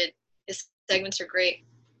interested, his segments are great.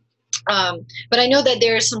 But I know that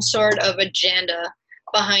there is some sort of agenda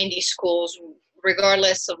behind these schools,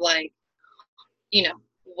 regardless of like,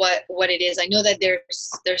 what it is. I know that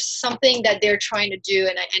there's something that they're trying to do,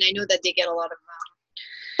 and I know that they get a lot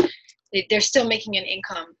of they're still making an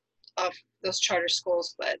income of those charter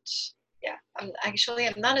schools, but yeah, I'm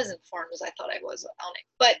not as informed as I thought I was on it,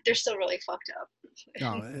 but they're still really fucked up.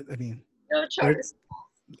 No, I mean, no charter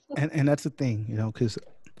schools. and that's the thing, because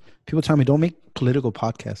people tell me don't make political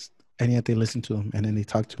podcasts, and yet they listen to them and then they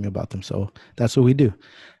talk to me about them. So that's what we do.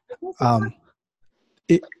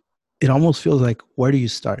 It almost feels like, where do you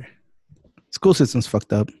start? School system's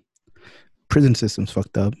fucked up. Prison system's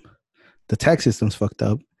fucked up. The tax system's fucked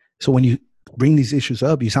up. So when you bring these issues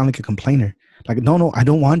up, you sound like a complainer. Like, no, I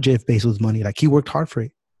don't want Jeff Bezos' money. Like, he worked hard for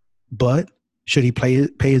it. But should he pay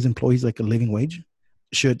his employees like a living wage?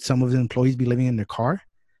 Should some of his employees be living in their car?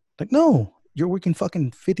 Like, no, you're working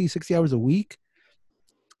fucking 50, 60 hours a week.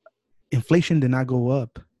 Inflation did not go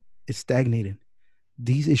up. It stagnated.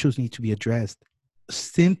 These issues need to be addressed.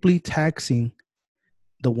 Simply taxing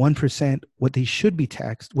the 1%, what they should be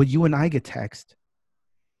taxed, what you and I get taxed,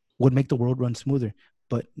 would make the world run smoother.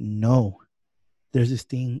 But no, there's this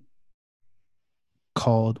thing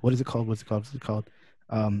called, what is it called?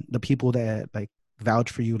 The people that like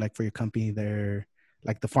vouch for you, like for your company, they're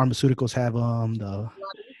like the pharmaceuticals have them, the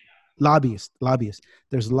lobbyists.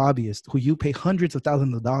 There's lobbyists who you pay hundreds of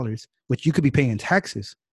thousands of dollars, which you could be paying in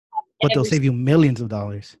taxes, but they'll save you millions of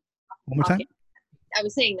dollars. One more time. I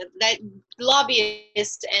was saying that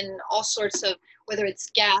lobbyists and all sorts of, whether it's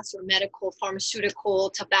gas or medical, pharmaceutical,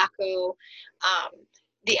 tobacco,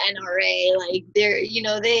 the NRA, like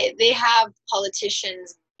they have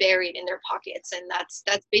politicians buried in their pockets, and that's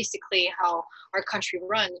basically how our country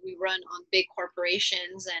runs. We run on big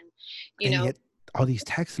corporations, and yet all these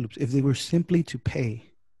tax loops, if they were simply to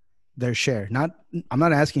pay their share, I'm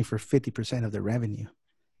not asking for 50% of their revenue,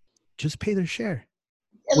 just pay their share.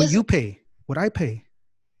 What you pay, what I pay.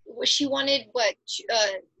 She wanted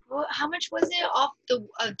how much was it off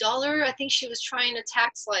a dollar? I think she was trying to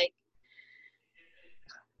tax like,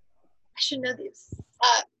 I should know this.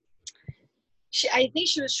 I think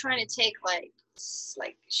she was trying to take like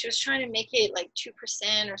she was trying to make it like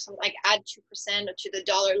 2% or something, like add 2% to the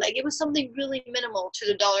dollar. Like, it was something really minimal to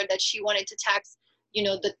the dollar that she wanted to tax,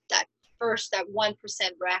 that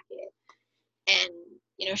 1% bracket. And,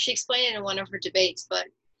 she explained it in one of her debates, but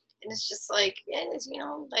it's just like,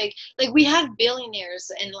 like we have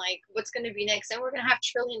billionaires, and like, what's going to be next? And we're going to have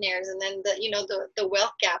trillionaires. And then the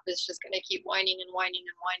wealth gap is just going to keep whining and whining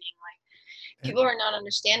and whining. Like, people are not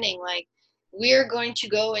understanding, like, we're going to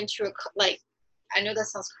go into I know that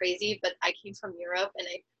sounds crazy, but I came from Europe, and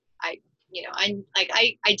I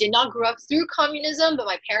did not grow up through communism, but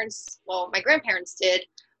my grandparents did.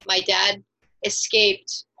 My dad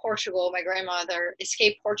escaped Portugal. My grandmother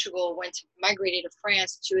escaped Portugal, migrated to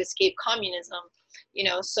France to escape communism.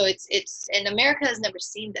 So and America has never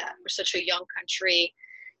seen that. We're such a young country.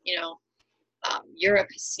 Europe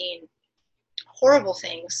has seen horrible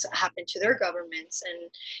things happen to their governments. And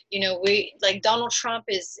we like Donald Trump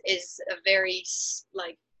is a very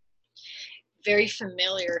like very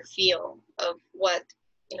familiar feel of what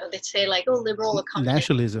they say, like, oh, liberal or communist.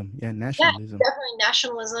 Nationalism. Yeah, Yeah, nationalism. definitely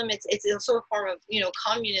nationalism. It's also a form of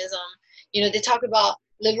communism. They talk about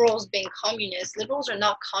liberals being communists. Liberals are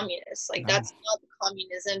not communists. Like, No. that's not the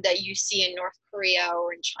communism that you see in North Korea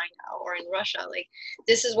or in China or in Russia. Like,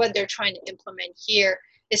 this is what they're trying to implement here,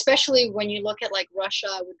 especially when you look at like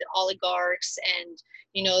Russia with the oligarchs and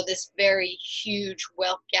this very huge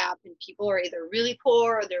wealth gap, and people are either really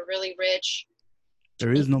poor or they're really rich.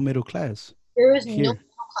 There is no middle class There is no here. middle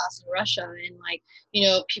class in Russia, and like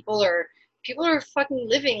people are fucking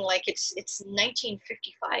living like it's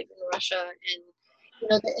 1955 in Russia, and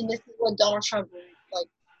and this is what Donald Trump like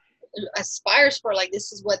aspires for. Like,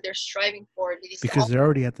 this is what they're striving for. Because they're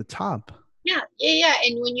already at the top. Yeah.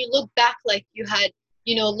 And when you look back, like, you had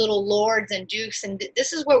little lords and dukes, and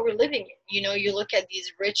this is what we're living in. You look at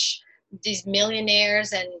these rich, these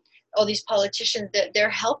millionaires, and all these politicians that they're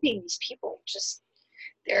helping these people. Just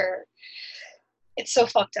they're it's so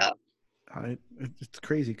fucked up. It's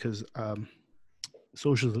crazy because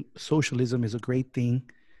socialism is a great thing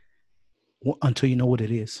until you know what it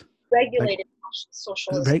is. Like Regulated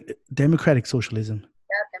socialism. democratic socialism.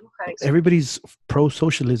 Yeah, democratic. Everybody's pro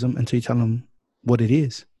socialism until you tell them what it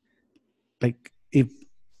is. Like, if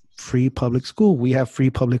free public school, we have free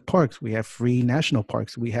public parks, we have free national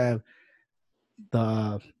parks, we have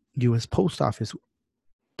the U.S. Post Office,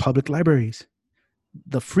 public libraries,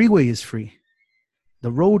 the freeway is free,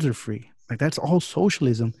 the roads are free. Like, that's all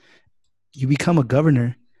socialism. You become a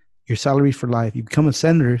governor, your salary for life. You become a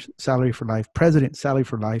senator, salary for life. President, salary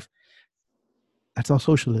for life. That's all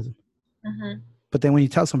socialism. Mm-hmm. But then when you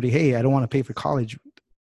tell somebody, hey, I don't want to pay for college.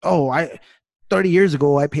 Oh, 30 years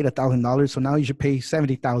ago, I paid $1,000. So now you should pay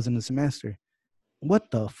 $70,000 a semester. What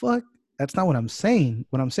the fuck? That's not what I'm saying.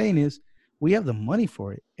 What I'm saying is we have the money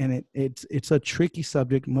for it. And it's a tricky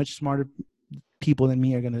subject. Much smarter people than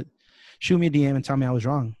me are going to shoot me a DM and tell me I was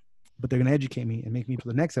wrong. But they're going to educate me and make me for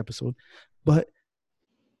the next episode. But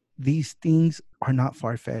these things are not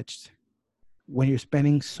far-fetched. When you're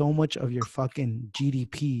spending so much of your fucking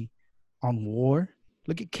GDP on war,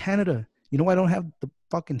 look at Canada. You know why I don't have the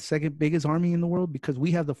fucking second biggest army in the world? Because we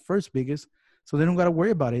have the first biggest, so they don't got to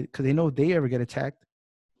worry about it, because they know if they ever get attacked,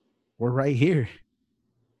 we're right here.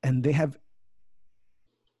 And they have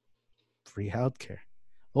free healthcare.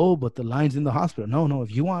 Oh, but the lines in the hospital. No.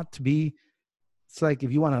 If you want to be, it's like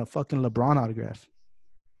if you want a fucking LeBron autograph,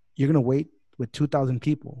 you're going to wait with 2,000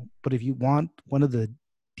 people. But if you want one of the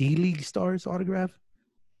D-League stars autograph,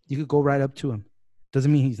 you could go right up to him.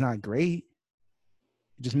 Doesn't mean he's not great.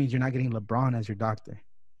 It just means you're not getting LeBron as your doctor,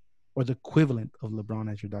 or the equivalent of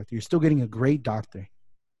LeBron as your doctor. You're still getting a great doctor.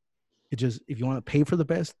 It just, if you want to pay for the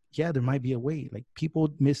best, yeah, there might be a way. Like,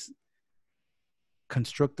 people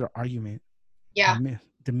misconstruct their argument. Yeah.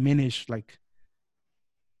 Diminish, like,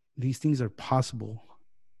 these things are possible.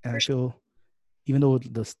 And I feel, even though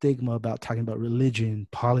the stigma about talking about religion,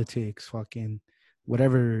 politics, fucking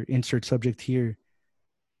whatever, insert subject here,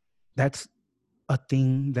 that's a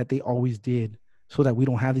thing that they always did so that we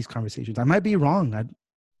don't have these conversations. I might be wrong. I'd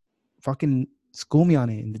fucking school me on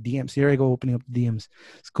it in the DMs. Here I go, opening up the DMs.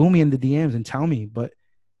 School me in the DMs and tell me. But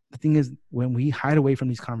the thing is, when we hide away from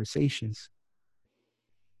these conversations,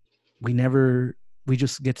 we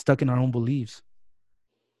just get stuck in our own beliefs.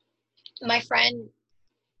 My friend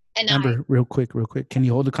and Amber, real quick. Can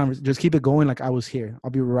you hold the conversation? Just keep it going like I was here.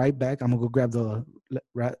 I'll be right back. I'm going to go grab the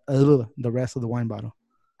rest of the wine bottle.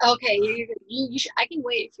 Okay, you should, I can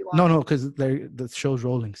wait if you want. No, because the show's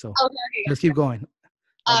rolling. So okay, let's keep going.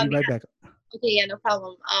 I'll be right back. Okay, yeah, no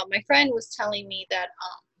problem. My friend was telling me that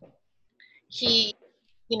he,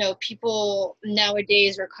 people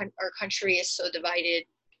nowadays, our country is so divided,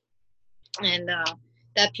 and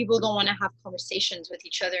that people don't want to have conversations with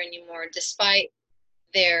each other anymore, despite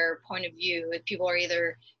their point of view. If people are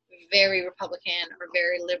either very Republican or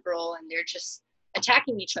very liberal, and they're just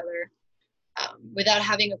attacking each other. Without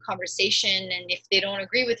having a conversation, and if they don't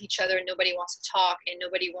agree with each other, nobody wants to talk, and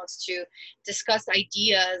nobody wants to discuss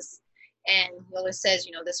ideas. And he always says,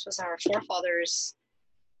 this was our forefathers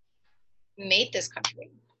made this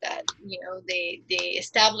country, that they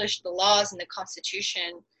established the laws and the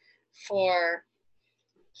Constitution for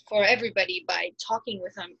everybody by talking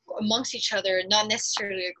with them amongst each other, not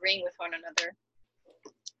necessarily agreeing with one another.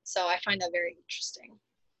 So I find that very interesting.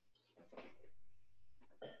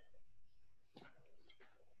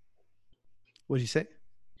 What did you say?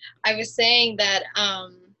 I was saying that,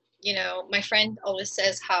 my friend always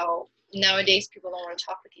says how nowadays people don't want to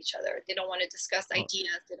talk with each other. They don't want to discuss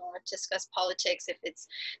ideas. They don't want to discuss politics if it's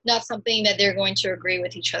not something that they're going to agree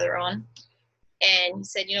with each other on. And he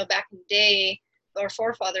said, back in the day, our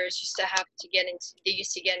forefathers used to have to they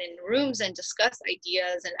used to get in rooms and discuss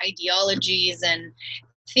ideas and ideologies and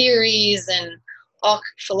theories and all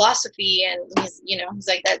philosophy. And he's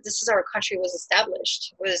like that. This is how our country was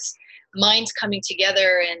established, was minds coming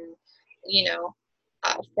together and,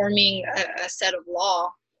 forming a set of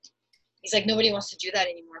law. He's like, nobody wants to do that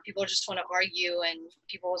anymore. People just want to argue, and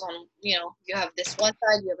people was on, you have this one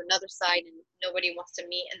side, you have another side, and nobody wants to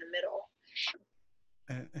meet in the middle.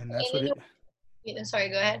 And that's what it. Sorry,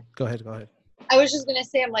 go ahead. Go ahead. I was just gonna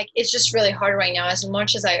say, I'm like, it's just really hard right now. As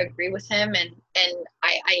much as I agree with him, and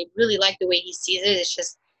I really like the way he sees it.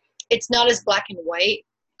 It's not as black and white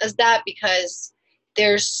as that, because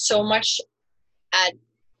there's so much at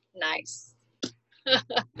nice.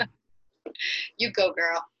 You go,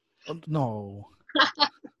 girl. No.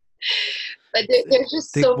 But there's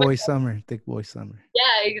just thick so boy much. Summer. Thick boy summer.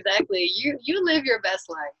 Yeah, exactly. You live your best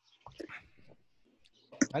life.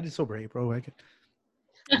 I did so brave, bro. I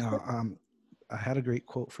had a great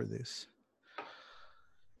quote for this.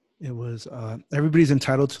 It was, everybody's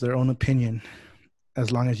entitled to their own opinion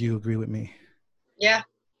as long as you agree with me. Yeah.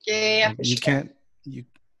 Like, you can't.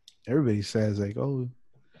 Everybody says like, oh,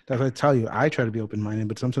 that's what I tell you. I try to be open-minded,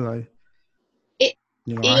 but sometimes I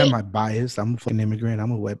have my bias. I'm a fucking immigrant.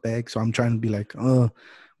 I'm a wetbag, so I'm trying to be like, oh,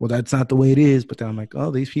 well, that's not the way it is. But then I'm like,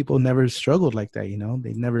 oh, these people never struggled like that.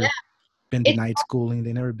 They've never been denied schooling.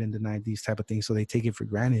 They've never been denied these type of things, so they take it for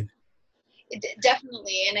granted.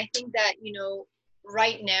 Definitely. And I think that,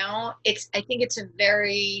 right now, I think it's a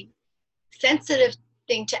very sensitive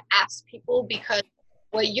thing to ask people, because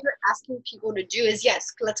what you're asking people to do is,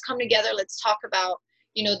 yes, let's come together. Let's talk about,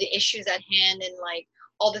 the issues at hand, and like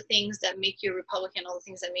all the things that make you a Republican, all the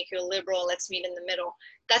things that make you a liberal. Let's meet in the middle.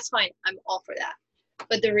 That's fine. I'm all for that.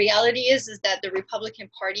 But the reality is that the Republican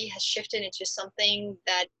Party has shifted into something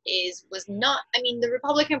that was not. I mean, the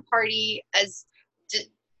Republican Party has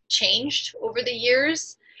changed over the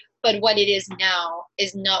years, but what it is now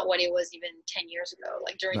is not what it was even 10 years ago.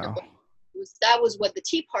 Like during the that was what the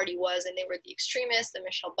Tea Party was, and they were the extremists, the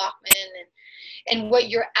Michelle Bachmann, and what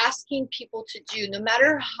you're asking people to do, no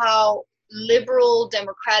matter how liberal,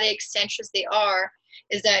 democratic, centrist they are,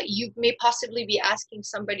 is that you may possibly be asking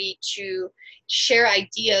somebody to share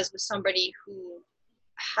ideas with somebody who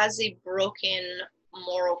has a broken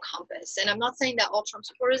moral compass. And I'm not saying that all Trump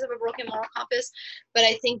supporters have a broken moral compass, but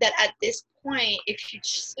I think that at this point, if you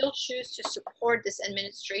still choose to support this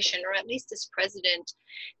administration, or at least this president,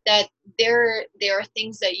 that there are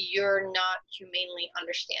things that you're not humanely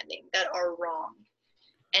understanding that are wrong.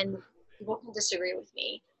 And people can disagree with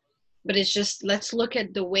me, but it's just, let's look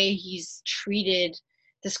at the way he's treated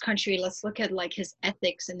this country. Let's look at like his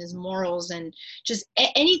ethics and his morals, and just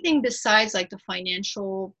anything besides like the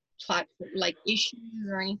financial platform, like issues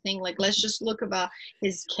or anything. Like, let's just look about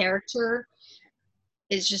his character.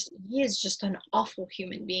 He is just an awful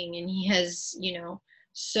human being, and he has,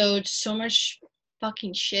 sowed so much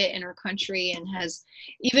fucking shit in our country, and has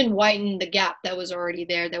even widened the gap that was already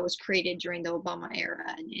there, that was created during the Obama era.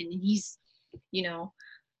 And he's,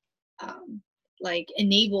 like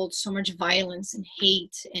enabled so much violence and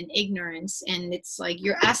hate and ignorance. And it's like,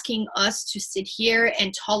 you're asking us to sit here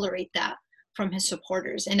and tolerate that from his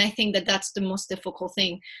supporters. And I think that that's the most difficult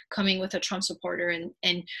thing, coming with a Trump supporter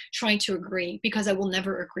and trying to agree, because I will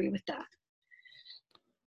never agree with that.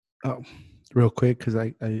 Oh, real quick, because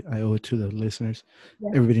I owe it to the listeners. Yeah.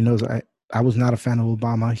 Everybody knows I was not a fan of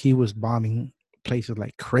Obama. He was bombing places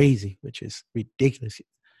like crazy, which is ridiculous.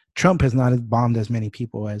 Trump has not bombed as many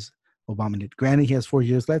people as Obama did. Granted, he has 4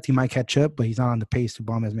 years left. He might catch up, but he's not on the pace to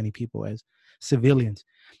bomb as many people as civilians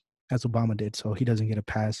as Obama did. So he doesn't get a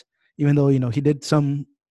pass, even though, he did some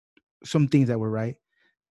things that were right.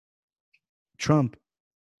 Trump,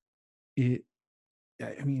 it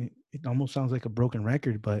almost sounds like a broken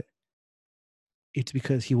record, but it's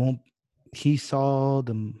because he saw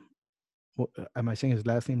the, am I saying his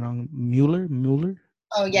last name wrong? Mueller?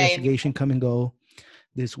 Oh, yeah. Investigation come and go.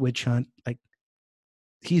 This witch hunt, like,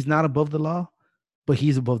 he's not above the law, but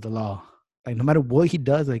he's above the law. Like, no matter what he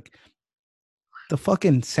does, like, the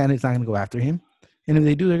fucking Senate's not going to go after him. And if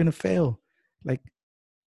they do, they're going to fail. Like,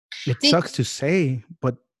 it sucks to say,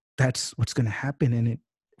 but that's what's going to happen. And it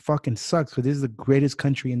fucking sucks, because this is the greatest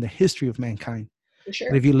country in the history of mankind. For sure.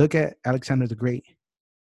 But if you look at Alexander the Great,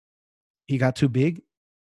 he got too big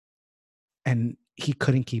and he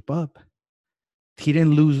couldn't keep up. He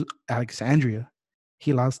didn't lose Alexandria.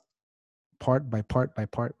 He lost part by part by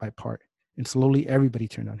part by part. And slowly everybody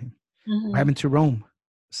turned on him. Mm-hmm. What happened to Rome?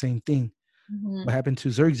 Same thing. Mm-hmm. What happened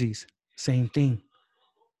to Xerxes? Same thing.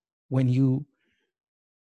 When you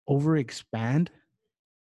overexpand,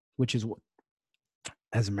 which is what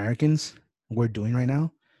as Americans we're doing right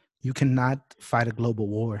now, you cannot fight a global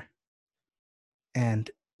war. And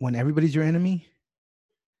when everybody's your enemy,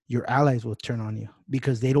 your allies will turn on you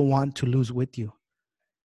because they don't want to lose with you.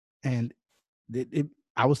 And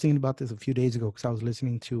I was thinking about this a few days ago because I was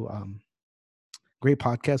listening to great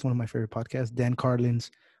podcast, one of my favorite podcasts, Dan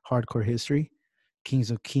Carlin's Hardcore History,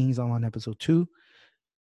 Kings of Kings. I'm on episode 2.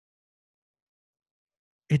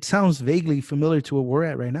 It sounds vaguely familiar to where we're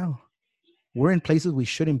at right now. We're in places we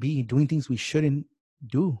shouldn't be, doing things we shouldn't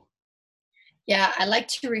do. Yeah, I like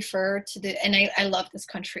to refer to and I love this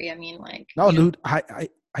country. I mean, like, No, dude,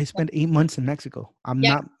 I spent 8 months in Mexico. I'm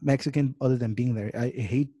yeah, not Mexican other than being there. I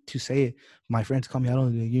hate to say it. My friends call me out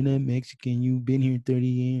on it. You're not Mexican. You've been here 30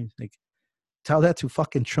 years. Like, tell that to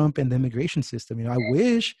fucking Trump and the immigration system. I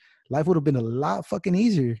wish life would have been a lot fucking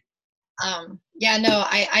easier. Yeah, no,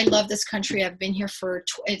 I love this country. I've been here for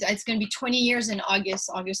it's going to be 20 years in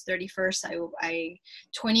August 31st.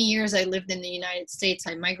 20 years I lived in the United States.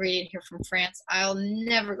 I migrated here from France. I'll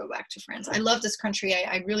never go back to France. I love this country.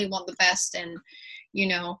 I really want the best. And, you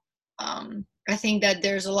know, I think that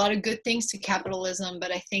there's a lot of good things to capitalism,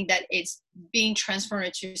 but I think that it's being transformed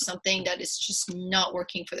into something that is just not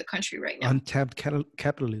working for the country right now. Untapped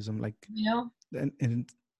capitalism, like, and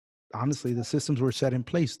honestly, the systems were set in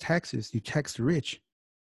place. Taxes, you tax the rich.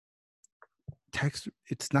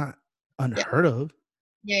 It's not unheard of.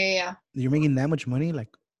 Yeah. You're making that much money, like,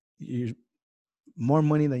 you're more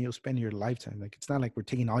money than you'll spend in your lifetime. Like, it's not like we're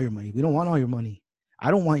taking all your money. We don't want all your money. I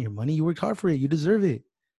don't want your money. You worked hard for it. You deserve it.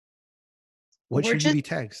 What should you be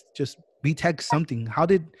taxed? Just be taxed something. How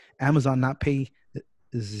did Amazon not pay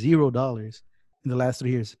 $0 in the last 3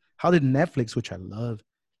 years? How did Netflix, which I love,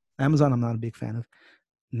 Amazon I'm not a big fan of,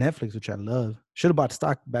 Netflix, which I love, should have bought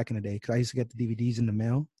stock back in the day because I used to get the DVDs in the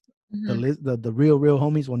mail. Mm-hmm. The real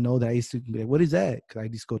homies will know that I used to be like, what is that? Because I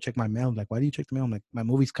just go check my mail. I'm like, why do you check the mail? I'm like, my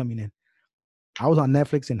movie's coming in. I was on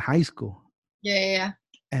Netflix in high school. Yeah.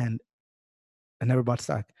 And I never bought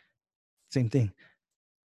stock. Same thing.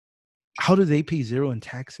 How do they pay zero in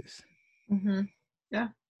taxes? Mm-hmm. Yeah.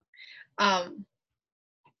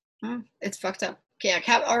 It's fucked up. Yeah,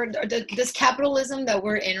 this capitalism that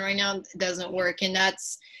we're in right now doesn't work, and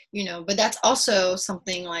that's, but that's also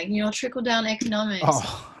something like, trickle down economics.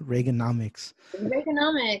 Oh, Reaganomics.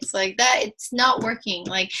 Reaganomics, like that, it's not working.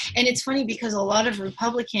 Like, and it's funny because a lot of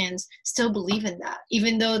Republicans still believe in that,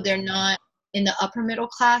 even though they're not in the upper middle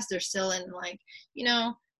class. They're still in, like,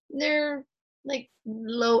 they're like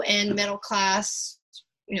low end middle class,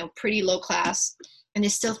 pretty low class. And they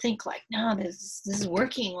still think like, no, this is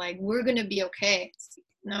working. Like, we're gonna be okay.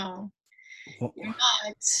 No, you're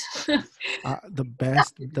not. The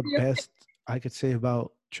best I could say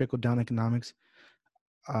about trickle down economics.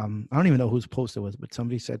 I don't even know whose post it was, but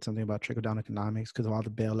somebody said something about trickle down economics because of all the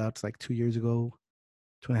bailouts, like 2 years ago,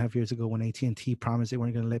 2.5 years ago, when AT&T promised they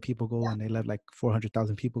weren't going to let people go, and they let like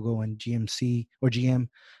 400,000 people go, and GM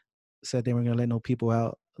said they weren't going to let no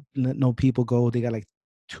people go. They got like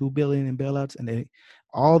 $2 billion in bailouts, and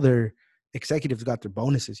all their executives got their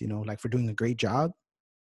bonuses, like for doing a great job,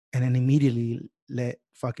 and then immediately let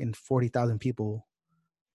fucking 40,000 people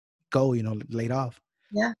go, laid off.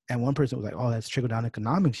 Yeah. And one person was like, oh, that's trickle down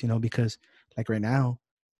economics, because like right now,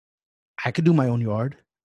 I could do my own yard,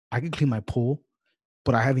 I could clean my pool,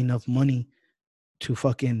 but I have enough money to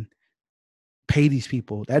fucking pay these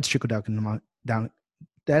people. That's trickle down.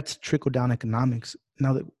 That's trickle down economics.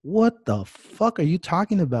 Now, what the fuck are you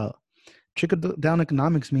talking about? Trickle down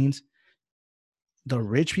economics means the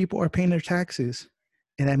rich people are paying their taxes,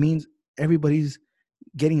 and that means everybody's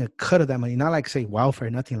getting a cut of that money. Not like, say, welfare,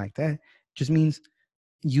 nothing like that. It just means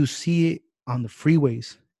you see it on the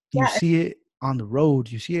freeways, you see it on the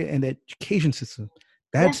roads, you see it in the education system.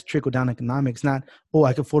 That's trickle down economics. Not, oh,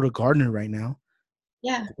 I can afford a gardener right now.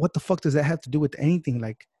 Yeah. What the fuck does that have to do with anything?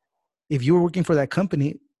 Like, if you were working for that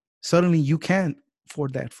company, suddenly you can't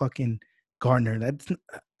afford that fucking gardener. That's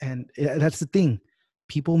the thing.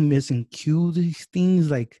 People miscue these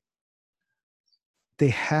things. Like, they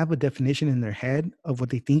have a definition in their head of what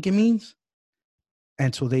they think it means,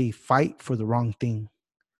 and so they fight for the wrong thing.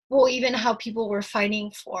 Well, even how people were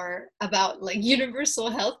fighting about like universal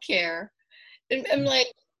health care. And I'm like,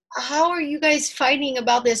 how are you guys fighting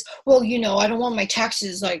about this? Well, I don't want my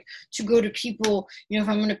taxes like to go to people, if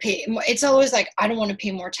I'm going to pay. It's always like, I don't want to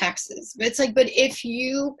pay more taxes. But it's like, but if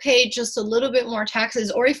you pay just a little bit more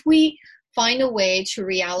taxes, or if we find a way to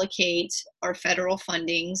reallocate our federal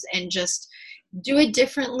fundings and just do it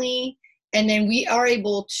differently, and then we are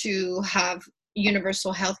able to have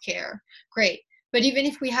universal health care, great. But even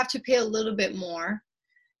if we have to pay a little bit more,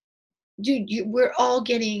 dude, we're all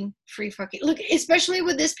getting free fucking, look, especially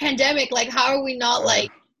with this pandemic, like how are we not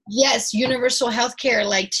like, yes, universal health care,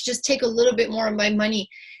 like to just take a little bit more of my money.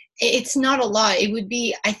 It's not a lot. It would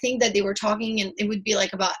be, I think that they were talking, and it would be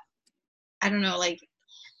like about, I don't know, like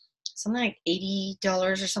something like $80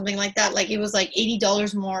 or something like that. Like it was like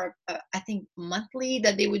 $80 more, I think monthly,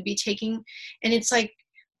 that they would be taking. And it's like,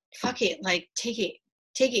 fuck it, like take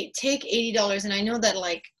 $80. And I know that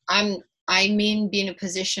like I may be in a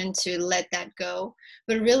position to let that go,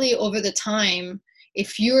 but really over the time,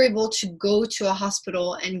 if you're able to go to a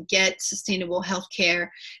hospital and get sustainable health care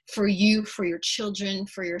for you, for your children,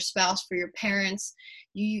 for your spouse, for your parents,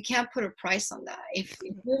 you can't put a price on that. If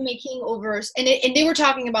you're making over, and they were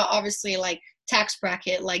talking about obviously like tax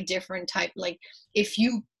bracket, like different type, like if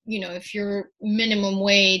if you're minimum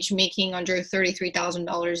wage making under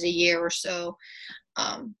 $33,000 a year or so,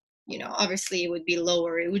 obviously it would be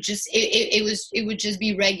lower. It would just, it would just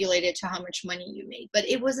be regulated to how much money you made, but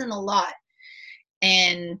it wasn't a lot.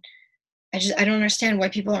 And I don't understand why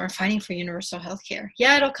people aren't fighting for universal health care.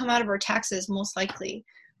 Yeah, it'll come out of our taxes most likely,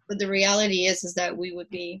 but the reality is that we would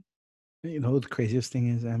be. The craziest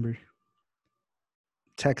thing is, Amber,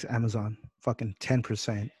 tax Amazon fucking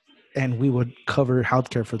 10%, and we would cover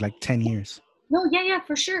healthcare for like 10 years. No, yeah,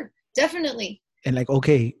 for sure, definitely. And like,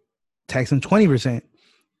 okay, tax them 20%.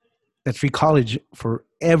 That's free college for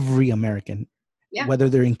every American, whether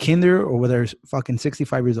they're in kinder or whether they're fucking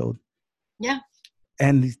 65 years old. Yeah.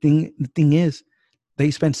 And the thing is, they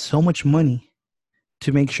spend so much money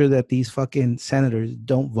to make sure that these fucking senators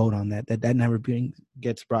don't vote on that never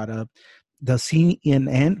gets brought up. The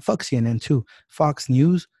CNN, fuck CNN too, Fox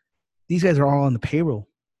News, these guys are all on the payroll.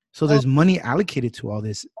 So there's money allocated to all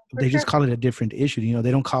this. They just call it a different issue. They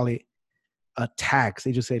don't call it a tax.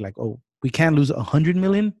 They just say like, oh, we can't lose 100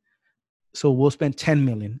 million, so we'll spend 10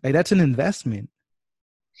 million. Like that's an investment.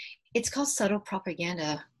 It's called subtle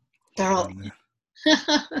propaganda. They're all.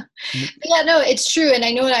 Yeah, no, it's true. And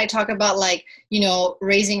I know that I talk about like,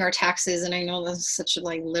 raising our taxes, and I know that's such a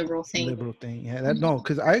like liberal thing. Yeah, no,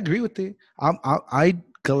 because I agree with it. I'd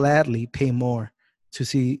gladly pay more to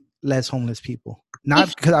see less homeless people.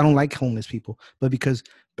 Not because I don't like homeless people, but because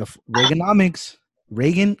the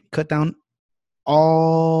Reagan cut down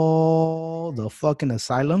all the fucking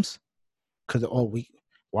asylums. Because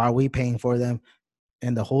why are we paying for them?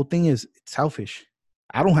 And the whole thing is selfish.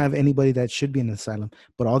 I don't have anybody that should be in an asylum,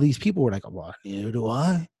 but all these people were like, well, neither do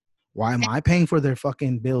I. Why am I paying for their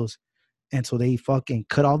fucking bills? And so they fucking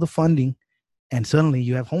cut all the funding, and suddenly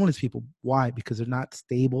you have homeless people. Why? Because they're not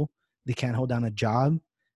stable. They can't hold down a job.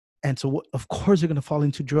 And so, of course, they're going to fall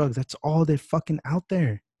into drugs. That's all they're fucking out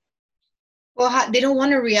there. Well, they don't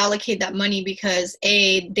want to reallocate that money because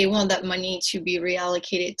they want that money to be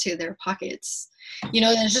reallocated to their pockets.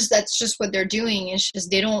 That's just what they're doing. It's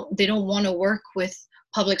just they don't want to work with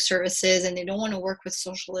public services, and they don't want to work with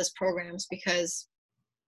socialist programs because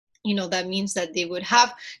that means that they would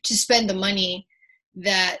have to spend the money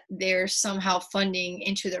that they're somehow funding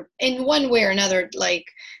in one way or another, like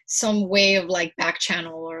some way of like back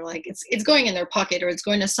channel, or like it's going in their pocket, or it's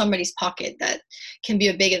going to somebody's pocket that can be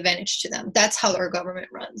a big advantage to them. That's how our government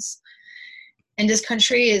runs. And this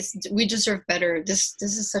country we deserve better. This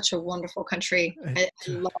is such a wonderful country. I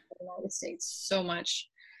love the United States so much.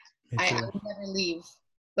 I would never leave,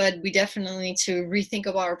 but we definitely need to rethink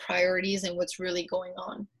about our priorities and what's really going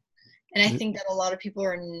on. And I think that a lot of people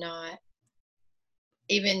are not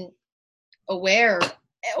even aware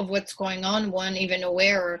of what's going on, even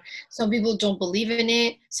aware. Some people don't believe in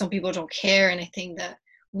it, some people don't care, and I think that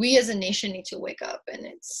we as a nation need to wake up, and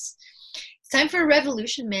it's time for a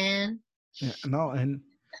revolution, man. Yeah, no, and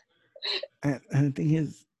the thing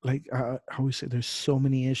is, like I always say, there's so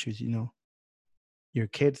many issues. Your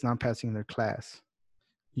kid's not passing their class,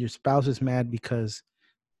 your spouse is mad because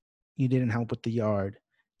you didn't help with the yard,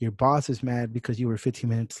 your boss is mad because you were 15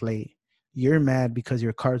 minutes late, you're mad because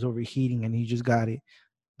your car's overheating and you just got it.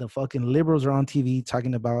 The fucking liberals are on TV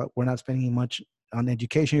talking about we're not spending much on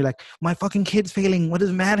education. You're like, my fucking kid's failing. What does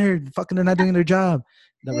it matter? Fucking, they're not doing their job.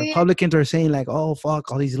 The Republicans are saying like, oh,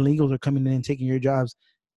 fuck, all these illegals are coming in and taking your jobs.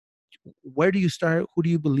 Where do you start? Who do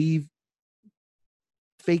you believe?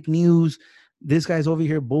 Fake news. This guy's over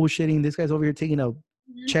here bullshitting. This guy's over here taking a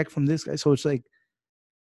check from this guy. So it's like,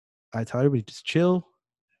 I tell everybody, just chill.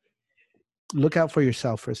 Look out for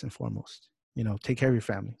yourself first and foremost. Take care of your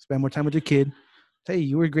family. Spend more time with your kid. Hey,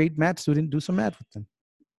 you were a great math student. Do some math with them.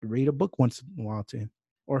 Read a book once in a while to him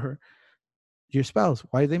or her. Your spouse,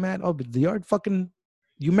 why are they mad? Oh, but the yard fucking,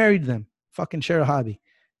 you married them. Fucking share a hobby.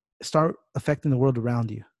 Start affecting the world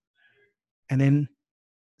around you. and then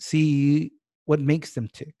see what makes them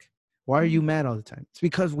tick. Why are you mad all the time? It's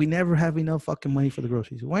because we never have enough fucking money for the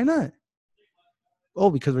groceries. Why not?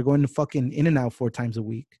 Oh, because we're going to fucking In-N-Out 4 times a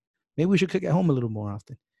week. Maybe we should cook at home a little more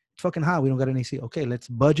often. It's fucking hot. We don't got an AC. Okay, let's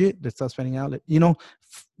budget. Let's stop spending out.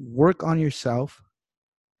 Work on yourself.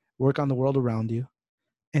 Work on the world around you,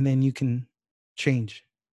 and then you can change.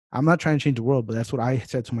 I'm not trying to change the world, but that's what I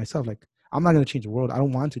said to myself. Like, I'm not going to change the world. I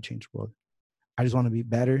don't want to change the world. I just want to be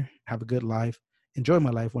better, have a good life, enjoy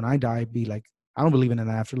my life. When I die, be like, I don't believe in an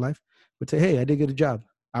afterlife, but say, hey, I did get a job.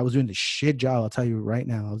 I was doing the shit job. I'll tell you right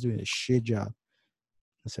now, I was doing a shit job.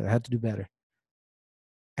 I said, I had to do better.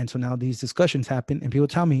 And so now these discussions happen, and people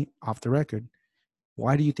tell me off the record,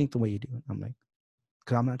 why do you think the way you do? I'm like,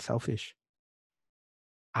 because I'm not selfish.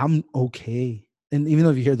 I'm okay. And even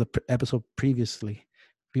though if you hear the episode previously,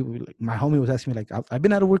 people like, my homie was asking me, like, I've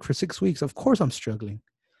been out of work for 6 weeks. Of course I'm struggling.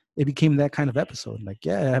 It became that kind of episode. Like,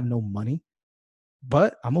 yeah, I have no money,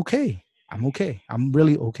 but I'm okay. I'm okay. I'm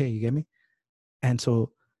really okay. You get me? And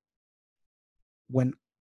so when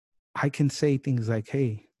I can say things like,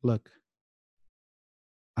 hey, look,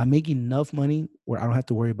 I'm making enough money where I don't have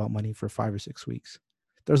to worry about money for 5 or 6 weeks.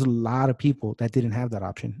 There's a lot of people that didn't have that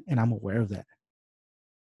option, and I'm aware of that,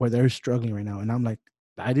 where they're struggling right now. And I'm like,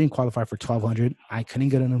 I didn't qualify for 1,200. I couldn't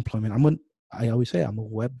get unemployment. I always say I'm a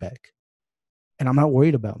wetback, and I'm not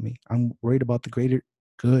worried about me. I'm worried about the greater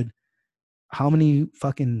good. How many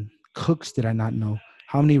fucking cooks did I not know?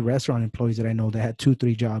 How many restaurant employees did I know that had 2,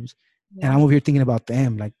 3 jobs? Yeah. And I'm over here thinking about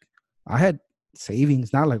them. Like, I had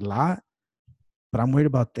savings, not like a lot, but I'm worried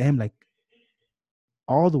about them. Like,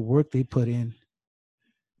 all the work they put in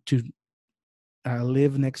to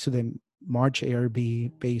live next to the March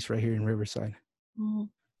ARB base right here in Riverside. Mm-hmm.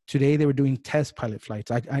 Today they were doing test pilot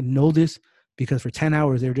flights. I know this because for 10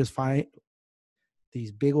 hours they were just flying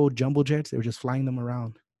these big old jumbo jets. They were just flying them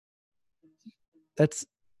around.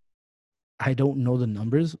 I don't know the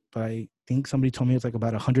numbers, but I think somebody told me it's like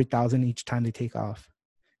about 100,000 each time they take off.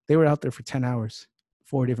 They were out there for 10 hours,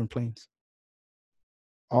 4 different planes.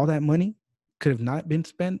 All that money could have not been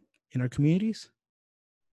spent in our communities.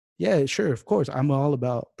 Yeah, sure, of course. I'm all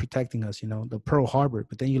about protecting us, the Pearl Harbor.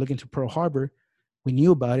 But then you look into Pearl Harbor, we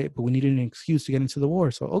knew about it, but we needed an excuse to get into the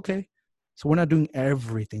war. So, okay. So we're not doing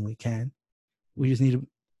everything we can. We just need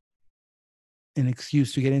an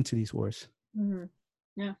excuse to get into these wars. Mm-hmm.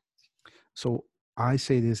 Yeah. So I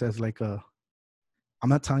say this as like I'm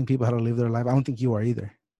not telling people how to live their life. I don't think you are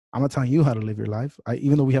either. I'm not telling you how to live your life.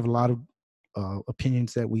 Even though we have a lot of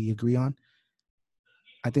opinions that we agree on,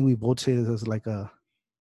 I think we both say this as like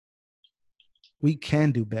we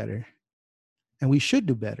can do better and we should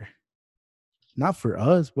do better. Not for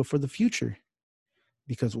us, but for the future.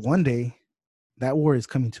 Because one day that war is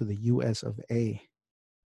coming to the US of A.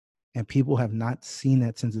 And people have not seen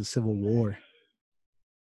that since the Civil War,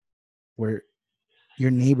 where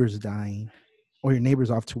your neighbor's dying or your neighbor's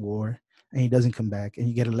off to war and he doesn't come back and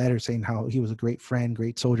you get a letter saying how he was a great friend,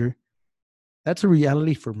 great soldier. That's a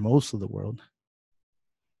reality for most of the world.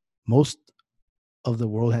 Most of the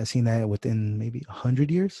world has seen that within maybe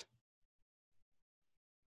 100 years.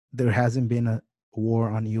 There hasn't been a war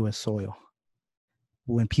on U.S. soil.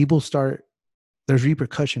 When people start, there's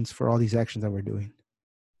repercussions for all these actions that we're doing.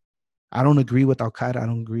 I don't agree with Al-Qaeda. I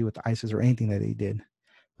don't agree with ISIS or anything that they did.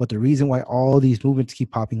 But the reason why all these movements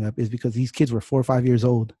keep popping up is because these kids were 4 or 5 years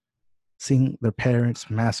old, seeing their parents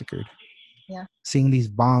massacred. Yeah. Seeing these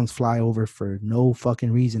bombs fly over for no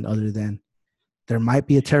fucking reason other than there might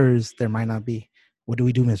be a terrorist, there might not be. What do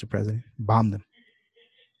we do, Mr. President? Bomb them.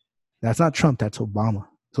 That's not Trump, that's Obama.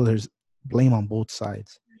 So there's blame on both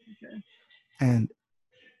sides. Okay. And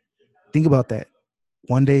think about that.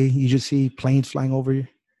 One day you just see planes flying over you.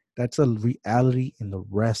 That's a reality in the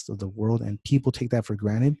rest of the world, and people take that for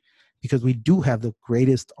granted because we do have the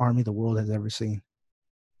greatest army the world has ever seen.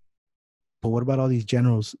 But what about all these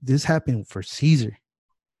generals? This happened for Caesar,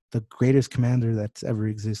 the greatest commander that's ever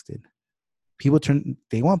existed. People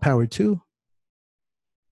they want power too.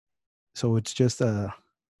 So it's just not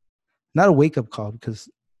a wake-up call because,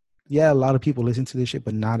 yeah, a lot of people listen to this shit,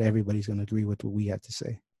 but not everybody's going to agree with what we have to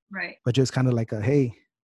say. Right. But just kind of like hey,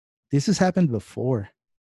 this has happened before.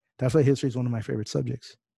 That's why history is one of my favorite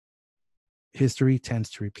subjects. History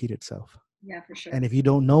tends to repeat itself. Yeah, for sure. And if you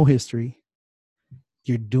don't know history,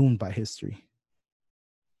 you're doomed by history.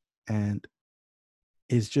 And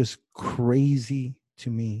it's just crazy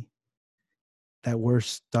to me that we're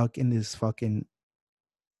stuck in this fucking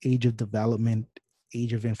age of development,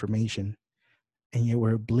 age of information, and yet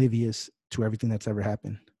we're oblivious to everything that's ever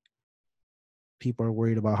happened. People are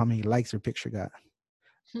worried about how many likes their picture got,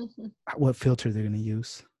 what filter they're going to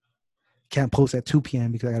use. can't post at 2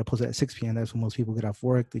 p.m. because I got to post it at 6 p.m. That's when most people get off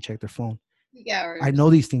work. They check their phone. Yeah. I know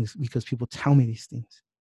these things because people tell me these things.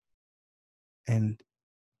 And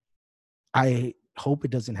I hope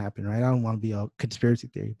it doesn't happen, right? I don't want to be a conspiracy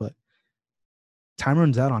theory, but time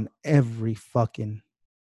runs out on every fucking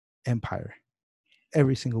empire.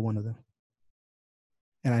 Every single one of them.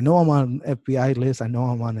 And I know I'm on an FBI list. I know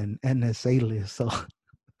I'm on an NSA list. So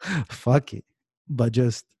fuck it. But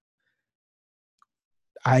just,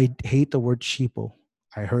 I hate the word sheeple.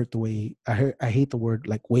 I hate the word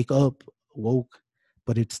like wake up, woke,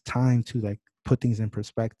 but it's time to like put things in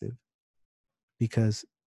perspective because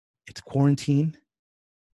it's quarantine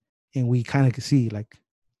and we kind of can see like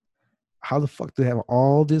how the fuck do they have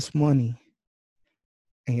all this money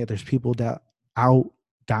and yet there's people that out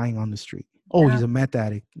dying on the street. Oh, he's a meth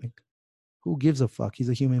addict. Like, who gives a fuck? He's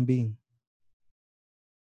a human being.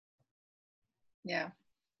 Yeah.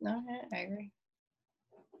 No, I agree.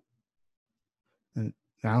 And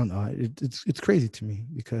I don't know. It's crazy to me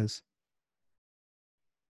because.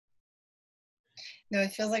 No,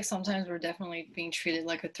 it feels like sometimes we're definitely being treated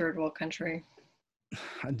like a third world country.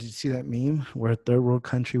 Did you see that meme? We're a third world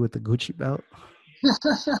country with the Gucci belt.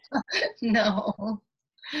 No.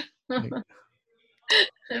 Like,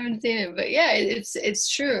 I haven't seen it, but yeah,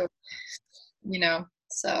 it's true. You know,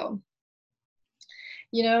 so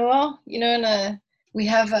well, and we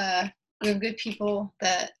have good people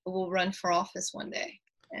that will run for office one day,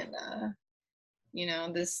 and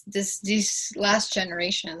these last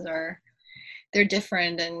generations they're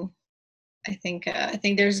different, and I think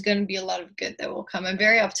there's going to be a lot of good that will come. I'm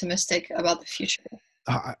very optimistic about the future.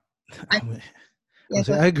 I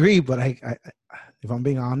agree, but I, if I'm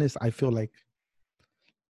being honest, I feel like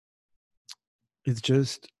it's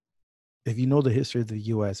just, if you know the history of the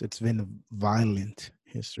U.S., it's been a violent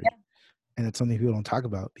history, and it's something people don't talk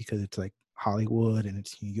about because it's like Hollywood and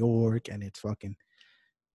it's New York and it's fucking.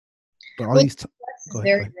 But all these.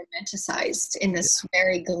 Very romanticized in this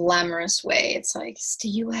very glamorous way. It's like, it's the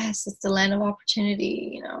US, it's the land of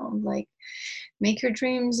opportunity, like make your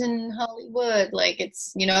dreams in Hollywood. Like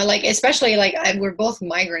it's, like, especially like we're both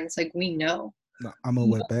migrants, like we know. No, I'm a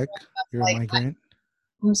wetback. You're a migrant.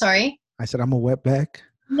 I'm sorry? I said I'm a wetback.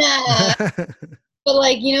 Nah. But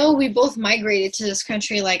like, we both migrated to this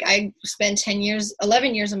country. Like I spent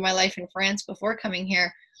 11 years of my life in France before coming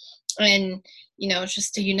here. And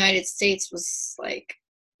just the United States was like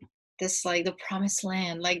this, like the promised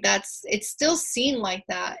land. Like it's still seen like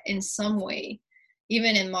that in some way.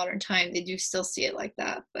 Even in modern time, they do still see it like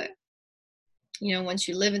that. But once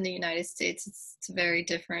you live in the United States, it's very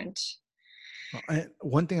different.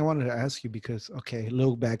 One thing I wanted to ask you, because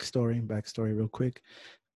little backstory real quick.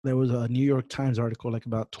 There was a New York Times article like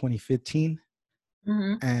about 2015,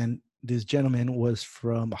 and this gentleman was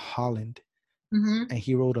from Holland. And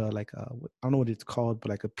he wrote I don't know what it's called, but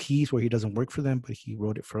like a piece where he doesn't work for them, but he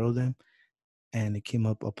wrote it for them. And it came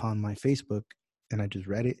up upon my Facebook, and I just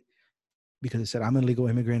read it because it said, I'm an illegal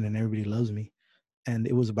immigrant and everybody loves me. And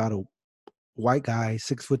it was about a white guy,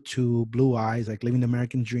 6'2", blue eyes, like living the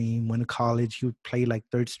American dream, went to college. He would play like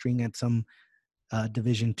third string at some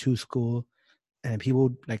Division II school. And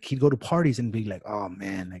people, like, he'd go to parties and be like, oh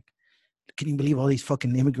man, like, can you believe all these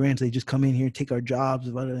fucking immigrants? They just come in here, take our jobs.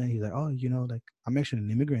 And he's like, oh, like, I'm actually an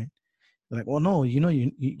immigrant. They're like, well, no,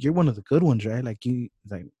 you're one of the good ones, right? Like,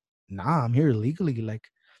 like, nah, I'm here illegally. Like,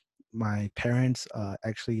 my parents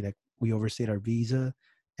actually, like, we overstayed our visa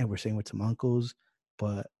and we're staying with some uncles.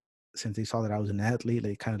 But since they saw that I was an athlete,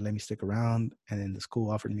 they kind of let me stick around. And then the school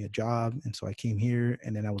offered me a job. And so I came here,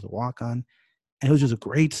 and then I was a walk-on. And it was just a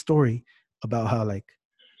great story about how, like,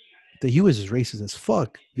 the U.S. is racist as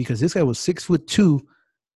fuck because this guy was 6'2",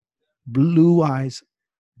 blue eyes,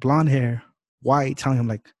 blonde hair, white, telling him,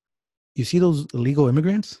 like, you see those illegal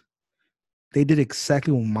immigrants? They did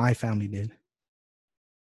exactly what my family did.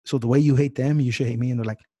 So the way you hate them, you should hate me. And they're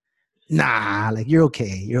like, nah, like, you're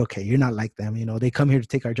okay. You're okay. You're not like them. They come here to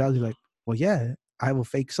take our jobs. You're like, well, yeah, I have a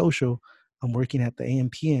fake social. I'm working at the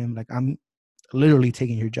AM/PM. Like, I'm literally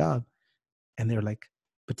taking your job. And they're like,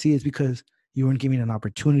 but see, it's because you weren't given an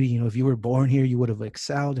opportunity. If you were born here, you would have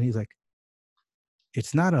excelled. And he's like,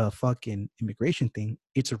 it's not a fucking immigration thing.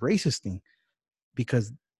 It's a racist thing.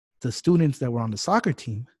 Because the students that were on the soccer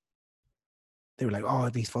team, they were like, oh,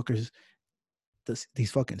 these fuckers,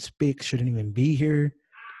 these fucking spics shouldn't even be here.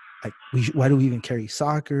 Like, why do we even carry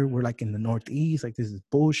soccer? We're like in the Northeast. Like, this is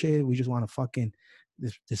bullshit. We just want to fucking,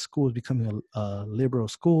 this school is becoming a liberal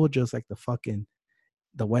school, just like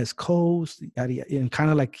the West Coast. And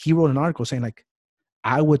kind of like, he wrote an article saying, like,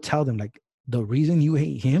 I would tell them, like, the reason you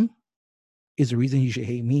hate him is the reason you should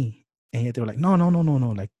hate me. And yet they were like, no.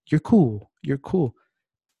 Like, you're cool. You're cool.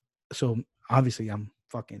 so obviously I'm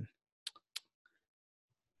fucking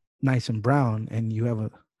nice and brown, and you have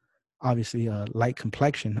a obviously a light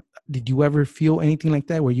complexion. Did you ever feel anything like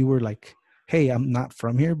that where you were like, hey, I'm not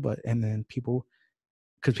from here, but and then people,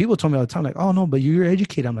 because people told me all the time, like, oh no, but you're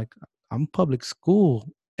educated. I'm like, I'm public school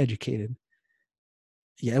educated.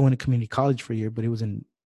 Yeah, I went to community college for a year, but it wasn't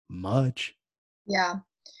much. Yeah.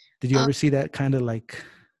 Did you ever see that kind of like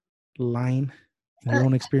line in your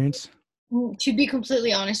own experience? To be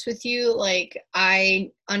completely honest with you, like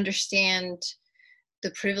I understand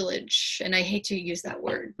the privilege, and I hate to use that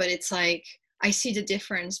word, but it's like I see the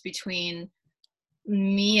difference between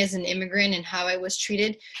me as an immigrant and how I was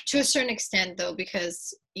treated to a certain extent, though,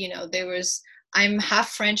 because I'm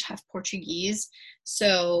half French, half Portuguese.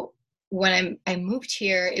 So when I moved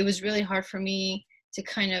here, it was really hard for me to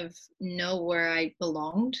kind of know where I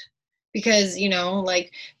belonged, because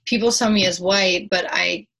like people saw me as white, but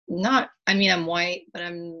I'm white, but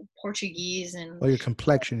I'm Portuguese, Well, your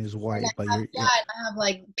complexion is white, but you're yeah. I have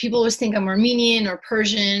like people always think I'm Armenian or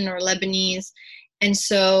Persian or Lebanese, and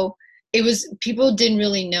so it was people didn't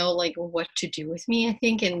really know like what to do with me, I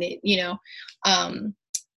think, and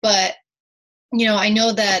but I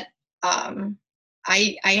know that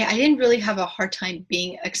I didn't really have a hard time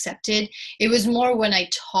being accepted. It was more when I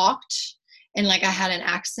talked and like I had an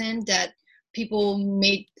accent that people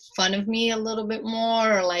made fun of me a little bit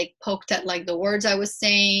more, or like poked at like the words I was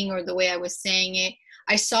saying or the way I was saying it.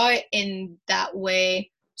 I saw it in that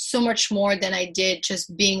way so much more than I did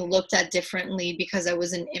just being looked at differently because I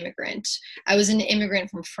was an immigrant. I was an immigrant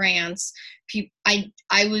from France.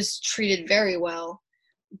 I was treated very well,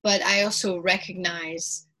 but I also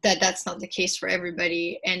recognize that that's not the case for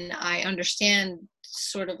everybody, and I understand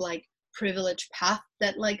sort of like privileged path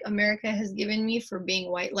that like America has given me for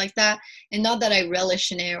being white like that. And not that I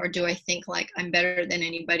relish in it or do I think like I'm better than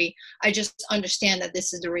anybody. I just understand that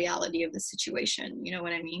this is the reality of the situation. You know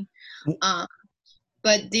what I mean?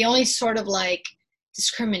 But the only sort of like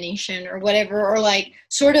discrimination or whatever, or like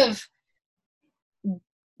sort of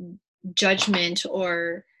judgment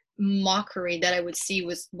or mockery that I would see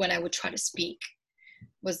was when I would try to speak.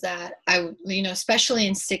 Was that especially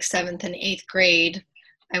in 6th, 7th, and 8th grade,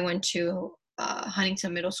 I went to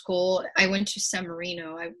Huntington Middle School. I went to San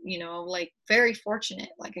Marino. Like very fortunate,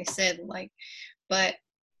 like I said, like, but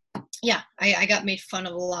yeah, I got made fun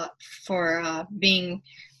of a lot for being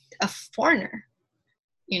a foreigner,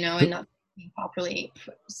 and not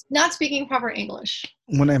speaking proper English.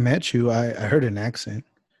 When I met you, I heard an accent.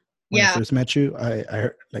 When I first met you, I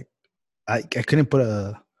heard like I couldn't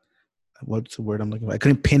put what's the word I'm looking for? I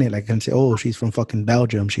couldn't pin it. Like I couldn't say, oh, she's from fucking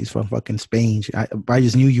Belgium. She's from fucking Spain. I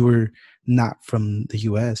just knew you were not from the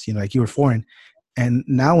US, like you were foreign. And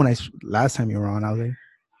now last time you were on, I was like,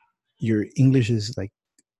 your English is like,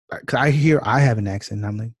 cause I have an accent. And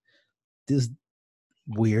I'm like, this is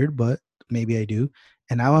weird, but maybe I do.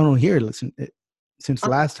 And now I don't hear it since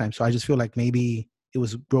last time. So I just feel like maybe it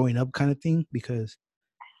was growing up kind of thing, because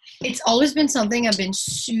it's always been something I've been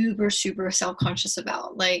super, super self-conscious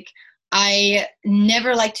about. Like I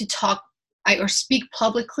never like to talk or speak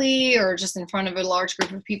publicly or just in front of a large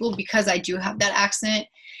group of people because I do have that accent.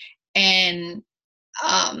 And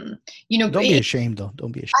don't be ashamed though.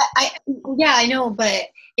 Don't be ashamed. Yeah, I know, but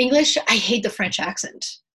English, I hate the French accent.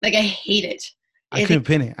 Like I hate it. I couldn't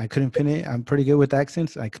pin it. I'm pretty good with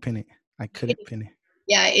accents. I could pin it. I couldn't pin it.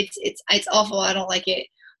 Yeah, it's awful. I don't like it.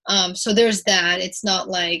 So there's that. It's not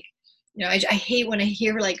like, I hate when I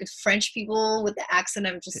hear like French people with the accent.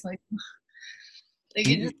 I'm just like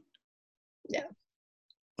yeah.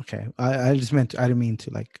 Okay. I just meant, I didn't mean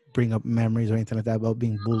to like bring up memories or anything like that about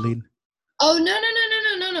being bullied. Oh,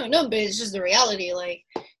 no, but it's just the reality, like,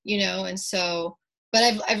 and so, but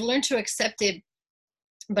I've learned to accept it,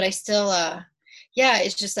 but I still,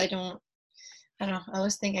 it's just, I don't, I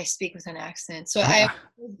always think I speak with an accent. So I'm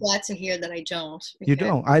glad to hear that I don't. You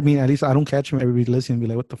don't. I mean, at least I don't catch him. Everybody listening and be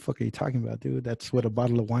like, what the fuck are you talking about, dude? That's what a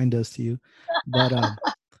bottle of wine does to you. But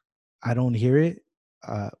I don't hear it.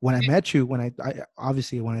 When I met you, when I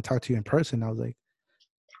obviously when I talked to you in person, I was like,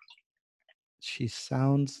 she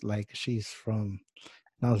sounds like she's from,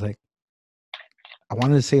 and I was like, I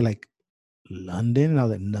wanted to say like London. And I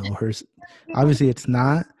was like, no, hers obviously it's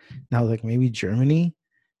not. And I was like, maybe Germany.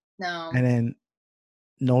 No. And then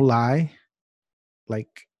no lie,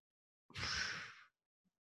 like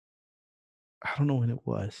I don't know when it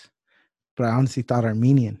was, but I honestly thought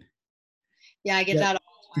Armenian. Yeah, I get that all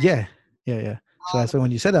the time. Yeah. So that's why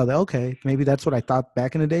when you said that, I was like, okay, maybe that's what I thought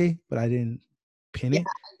back in the day, but I didn't pin it.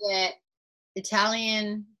 I get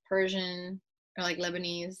Italian, Persian, or like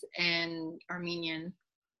Lebanese and Armenian.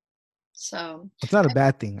 So it's not a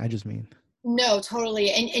bad thing. I just mean No,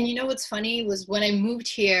 totally. And you know what's funny was when I moved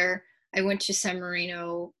here, I went to San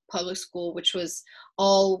Marino public school, which was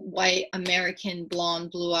all white American,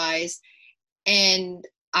 blonde, blue eyes, and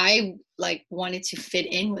I like wanted to fit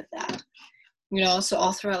in with that. So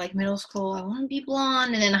all throughout like middle school, I want to be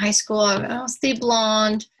blonde, and then high school, I'll stay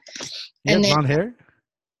blonde. You And had then, blonde hair?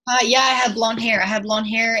 yeah, I had blonde hair. I had blonde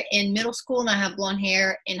hair in middle school, and I had blonde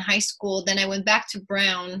hair in high school. Then I went back to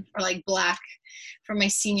brown or like black for my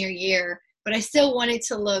senior year, but I still wanted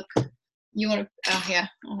to look. You want to? Oh yeah,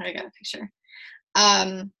 I got a picture.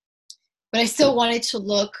 But I still wanted to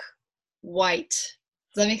look white.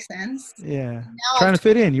 Does that make sense? Yeah. Now Trying to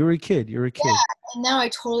fit in. You were a kid. You were a kid. and now I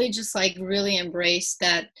totally just like really embrace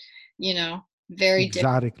that, very different.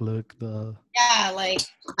 Exotic look. The Yeah, like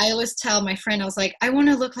I always tell my friend, I was like, I want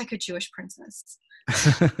to look like a Jewish princess.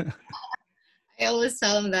 I always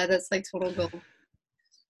tell them that. That's like total goal.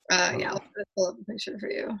 Yeah, I'll pull up a picture for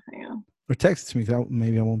you. Hang on. Or text it to me, 'cause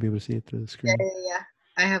maybe I won't be able to see it through the screen. Yeah.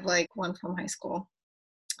 I have like one from high school.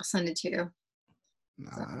 I'll send it to you.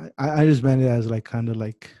 I just meant it as like kind of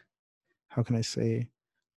like, how can I say,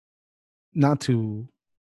 not to,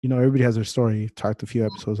 everybody has their story. Talked a few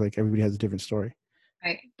episodes, like everybody has a different story.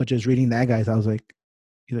 Right. But just reading that guy's, I was like,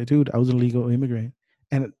 dude, I was a legal immigrant.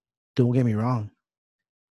 And don't get me wrong,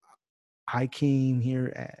 I came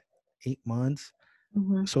here at 8 months.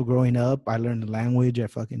 Mm-hmm. So growing up, I learned the language.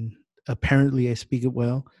 Apparently I speak it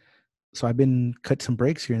well. So I've been cut some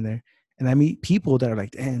breaks here and there. And I meet people that are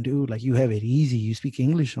like, damn, dude, like you have it easy. You speak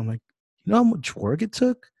English. I'm like, you know how much work it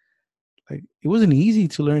took? Like it wasn't easy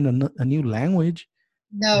to learn a new language.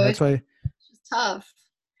 No, and that's why it's tough.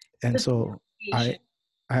 And so I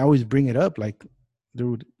always bring it up, like,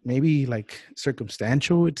 dude, maybe like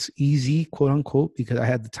circumstantial, it's easy, quote unquote, because I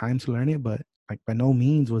had the time to learn it, but like by no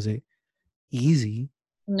means was it easy.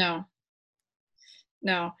 No.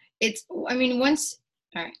 It's, I mean, once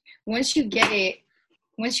you get it,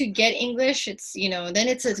 once you get English, it's, then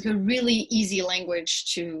it's a really easy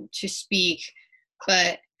language to speak,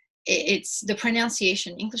 but it's the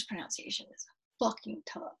pronunciation. English pronunciation is fucking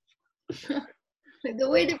tough. Like the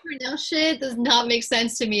way they pronounce shit does not make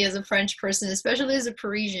sense to me as a French person, especially as a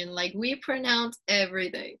Parisian. Like we pronounce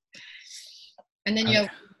everything, and then you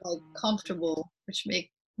have like comfortable, which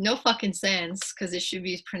make no fucking sense because it should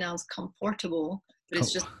be pronounced comfortable, but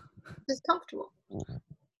it's just comfortable.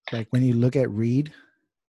 Like when you look at read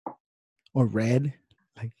or read,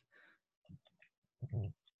 like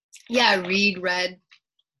read, read,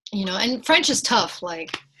 and French is tough.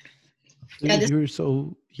 Like, dude, you were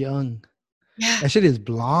so young. Yeah, that shit is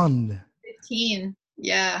blonde. 15.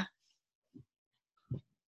 Yeah.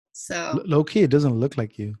 So low key, it doesn't look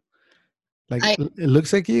like you. Like it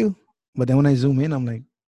looks like you, but then when I zoom in, I'm like,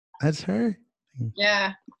 that's her.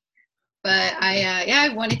 Yeah, but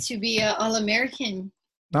I wanted to be all American.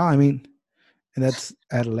 No, I mean, and that's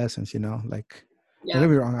adolescence, like. Yeah. Don't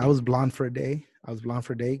get me wrong. I was blonde for a day.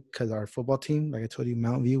 Because our football team, like I told you,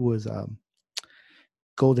 Mountain View was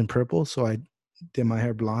gold and purple. So I did my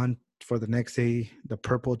hair blonde for the next day, the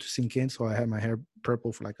purple to sink in. So I had my hair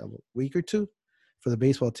purple for like a week or two for the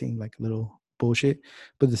baseball team, like a little bullshit.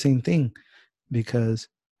 But the same thing, because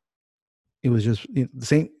it was just the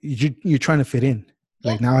same. You're trying to fit in.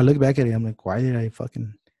 Like now I look back at it, I'm like, why did I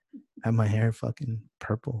fucking have my hair fucking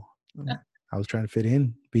purple? I was trying to fit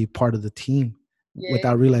in, be part of the team.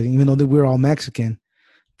 Without realizing, even though that we're all Mexican,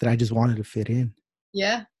 that I just wanted to fit in.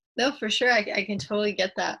 Yeah, no, for sure. I can totally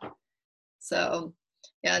get that. So,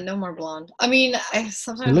 yeah, no more blonde. I mean,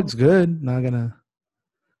 sometimes it looks good. Not gonna.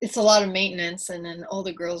 It's a lot of maintenance, and then all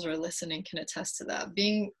the girls who are listening can attest to that.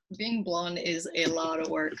 Being blonde is a lot of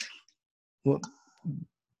work. Well,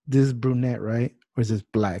 this is brunette, right? Or is this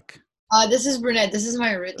black? This is brunette. This is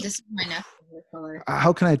my natural color.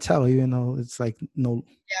 How can I tell? Even though it's like no.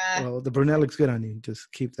 Yeah. Well, the brunette looks good on you. Just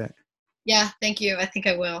keep that. Yeah, thank you. I think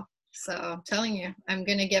I will. So I'm telling you, I'm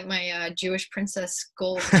gonna get my Jewish princess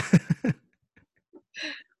gold.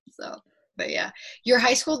 So, but yeah, your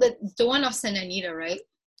high school, the one off Santa Anita, right?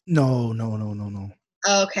 No.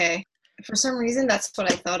 Okay. For some reason, that's what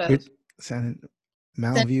I thought of.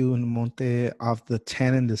 Mountain View and Monte off the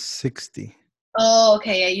 10 and the 60. Oh,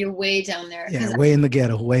 okay. Yeah, you're way down there. Yeah, way in the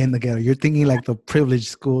ghetto. You're thinking like the privileged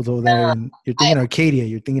schools over there, and you're thinking Arcadia.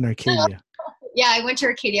 Yeah, I went to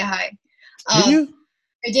Arcadia High. Did you?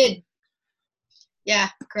 I did. Yeah,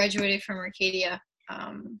 graduated from Arcadia.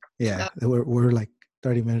 Yeah, we're like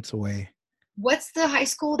 30 minutes away. What's the high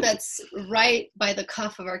school that's right by the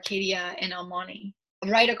cuff of Arcadia and El Monte?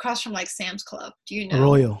 Right across from like Sam's Club. Do you know?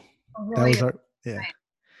 Arroyo. That was our Right.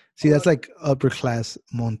 See, that's like upper class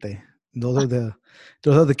Monte. Those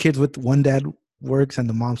are the kids with one dad works and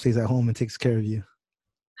the mom stays at home and takes care of you.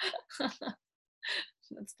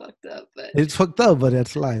 That's fucked up, but It's fucked up, but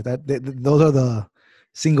that's life. Those are the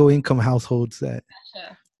single income households that.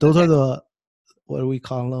 yeah. Those Okay. are the, what do we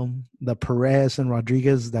call them? The Perez and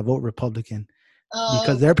Rodriguez that vote Republican Oh,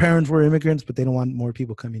 because their parents were immigrants, but they don't want more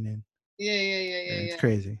people coming in. And it's yeah.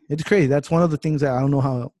 crazy. It's crazy. That's one of the things that I don't know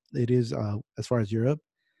how it is as far as Europe,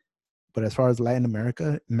 but as far as Latin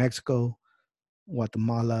America, Mexico,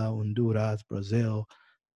 Guatemala, Honduras, Brazil,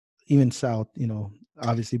 even South,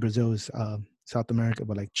 obviously Brazil is South America,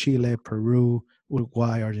 but like Chile, Peru,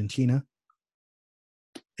 Uruguay, Argentina,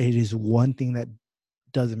 it is one thing that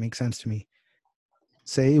doesn't make sense to me.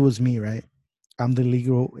 Say it was me, right? I'm the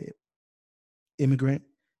legal immigrant,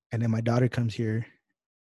 and then my daughter comes here,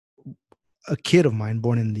 a kid of mine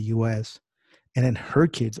born in the US, and then her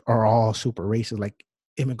kids are all super racist. Like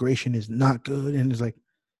immigration is not good. And it's like,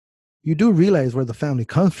 you do realize where the family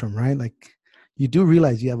comes from, right? Like you do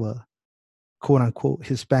realize you have a quote unquote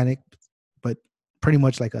Hispanic, but pretty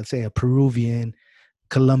much like I'd say a Peruvian,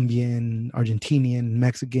 Colombian, Argentinian,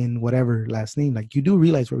 Mexican, whatever last name. Like you do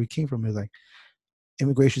realize where we came from. It's like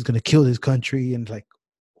immigration is going to kill this country. And like,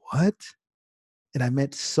 what? And I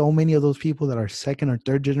met so many of those people that are second or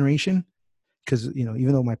third generation because,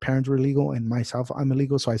 even though my parents were illegal and myself, I'm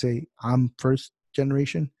illegal. So I say I'm first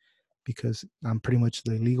generation because I'm pretty much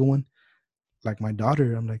the illegal one. Like my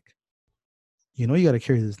daughter, I'm like, you got to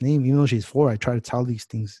carry this name. Even though she's 4, I try to tell these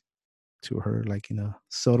things to her, like in a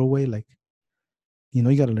subtle way, like, you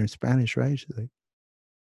got to learn Spanish, right? She's like,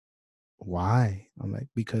 why? I'm like,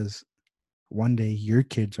 because one day your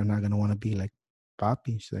kids are not going to want to be like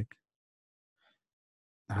Papi. She's like,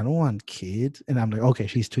 I don't want kids. And I'm like, okay,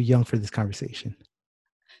 she's too young for this conversation.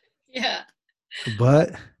 Yeah.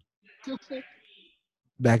 But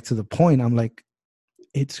back to the point, I'm like,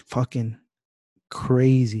 it's fucking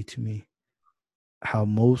crazy to me how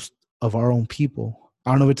most of our own people,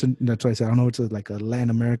 I don't know if that's why I said, I don't know if it's like a Latin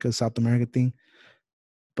America, South America thing,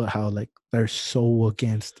 but how like they're so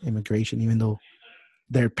against immigration, even though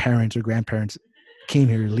their parents or grandparents came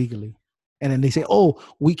here illegally. And then they say, oh,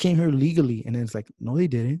 we came here legally. And then it's like, no, they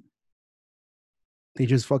didn't. They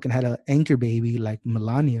just fucking had an anchor baby like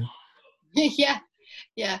Melania. Yeah.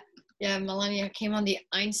 Melania came on the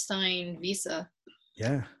Einstein visa.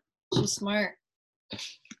 Yeah. She's smart.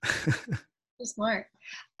 She's smart.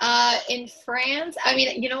 In France, I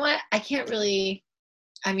mean, you know what? I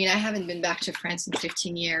haven't been back to France in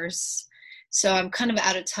 15 years. So I'm kind of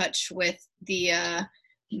out of touch with the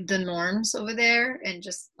norms over there and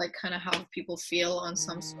just like kind of how people feel on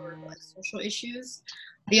some sort of like social issues.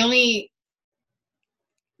 The only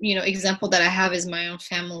example that I have is my own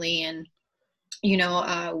family, and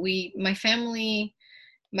my family,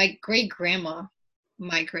 my great grandma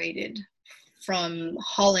migrated from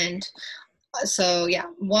Holland. So yeah,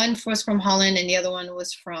 one was from Holland and the other one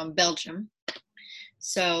was from Belgium.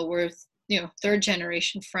 So we're third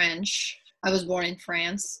generation French. I was born in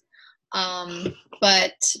France.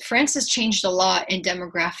 But France has changed a lot in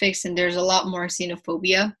demographics, and there's a lot more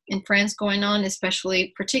xenophobia in France going on,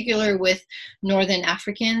 especially particular with Northern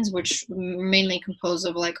Africans, which mainly composed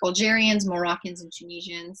of like Algerians, Moroccans, and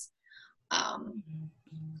Tunisians.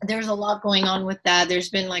 There's a lot going on with that. There's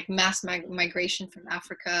been like mass migration from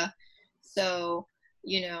Africa. So,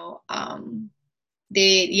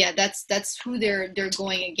 that's who they're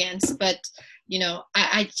going against. But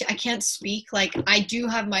I can't speak. Like I do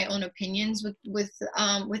have my own opinions with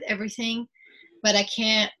everything, but I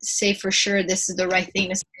can't say for sure this is the right thing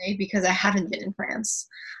to say because I haven't been in France.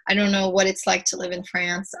 I don't know what it's like to live in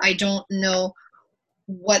France. I don't know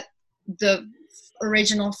what the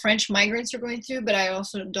original French migrants are going through, but I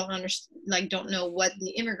also don't know what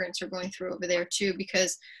the immigrants are going through over there too,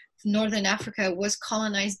 because Northern Africa was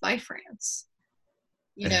colonized by France.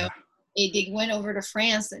 They went over to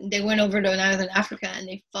France and they went over to Northern Africa and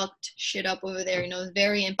they fucked shit up over there. It's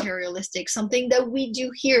very imperialistic, something that we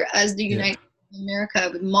do here as the United States of America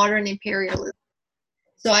with modern imperialism.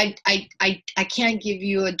 So I can't give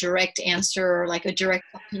you a direct answer or like a direct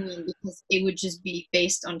opinion because it would just be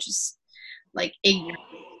based on just like ignorance.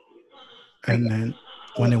 And then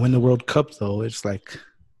when they win the World Cup, though, it's like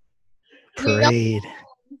parade.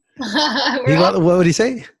 What would he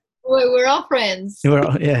say? We're all friends.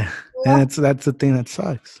 Yeah, and that's the thing that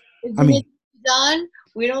sucks. I mean, done.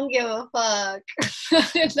 We don't give a fuck.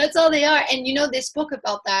 That's all they are. And they spoke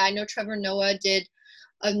about that. I know Trevor Noah did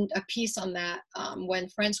a piece on that when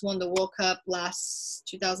France won the World Cup last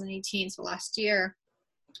 2018, so last year.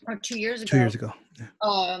 or 2 years 2 years ago. ago.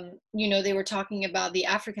 Yeah. You know, they were talking about the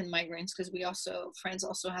African migrants, because France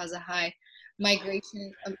also has a high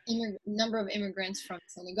migration of number of immigrants from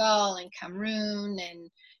Senegal and Cameroon, and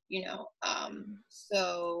you know,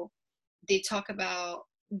 so they talk about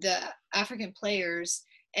the African players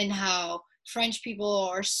and how French people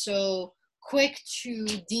are so quick to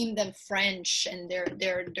deem them French, and they're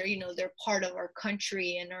you know, they're part of our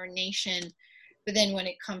country and our nation, but then when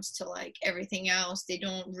it comes to like everything else, they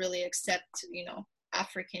don't really accept, you know,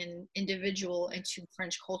 African individual into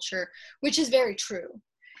French culture, which is very true,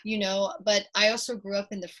 you know. But I also grew up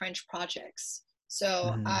in the French projects,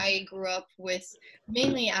 so I grew up with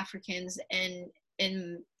mainly Africans and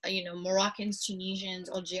you know, Moroccans, Tunisians,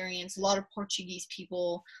 Algerians, a lot of Portuguese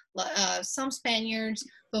people, some Spaniards,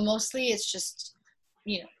 but mostly it's just,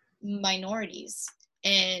 you know, minorities.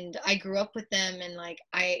 And I grew up with them, and like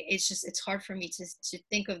it's hard for me to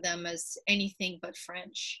think of them as anything but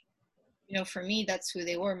French. You know, for me, that's who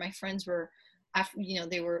they were. My friends were, you know,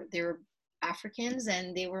 they were Africans,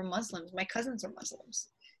 and they were Muslims. My cousins are Muslims.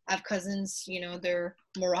 I have cousins, you know, they're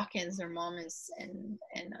Moroccans. Their mom is, and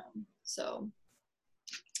so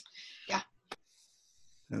yeah.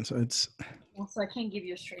 And so it's. So I can't give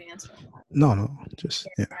you a straight answer on that. No, just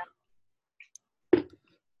yeah.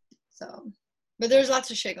 So, but there's lots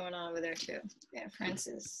of shit going on over there too. Yeah, France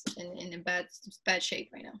is in a bad shape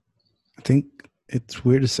right now. I think it's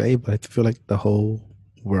weird to say, but I feel like the whole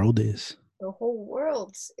world is. The whole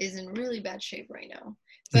world is in really bad shape right now.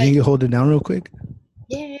 But, you think you hold it down real quick?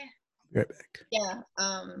 Yeah. Be right back. Yeah.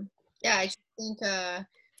 Yeah, I think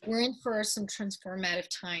we're in for some transformative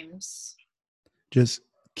times. Just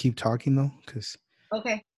keep talking though, because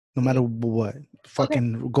okay. No matter what,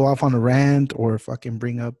 fucking go off on a rant or fucking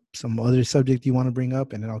bring up some other subject you want to bring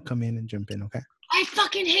up, and then I'll come in and jump in. Okay. I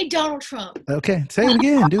fucking hate Donald Trump. Okay, say it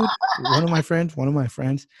again, dude. One of my friends,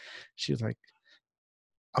 she was like,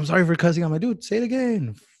 "I'm sorry for cussing on my dude. Say it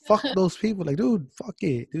again. Fuck those people." Like, dude, fuck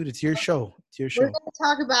it, dude. It's your show. It's your show. We're gonna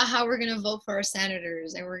talk about how we're gonna vote for our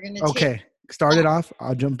senators, and we're gonna start it off.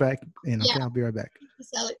 I'll jump back in. Okay, Yeah. I'll be right back.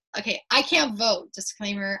 Okay, I can't vote.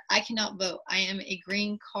 Disclaimer: I cannot vote. I am a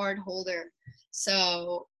green card holder,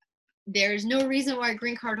 so there's no reason why a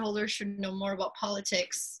green card holder should know more about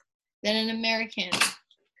politics than an American.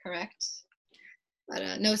 Correct?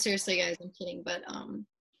 But no, seriously, guys, I'm kidding. But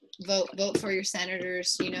vote for your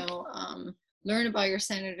senators. You know, learn about your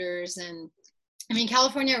senators, and I mean,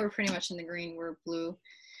 California, we're pretty much in the green. We're blue.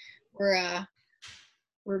 We're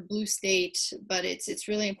a blue state, but it's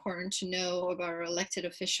really important to know about our elected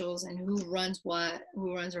officials and who runs what,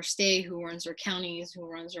 who runs our state, who runs our counties, who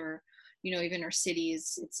runs our, you know, even our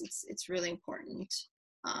cities. It's really important.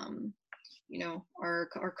 You know,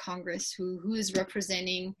 our Congress, who is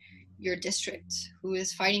representing your district, who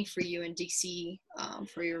is fighting for you in DC,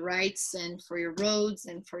 for your rights and for your roads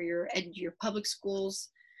and for your public schools.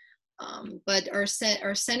 But our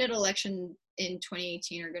Senate election in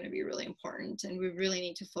 2018 are going to be really important, and we really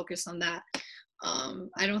need to focus on that.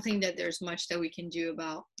 I don't think that there's much that we can do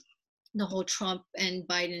about the whole Trump and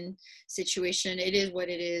Biden situation. It is what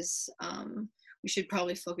it is. We should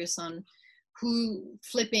probably focus on who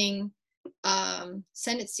flipping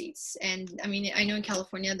Senate seats. And I mean, I know in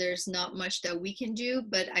California there's not much that we can do,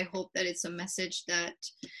 but I hope that it's a message that,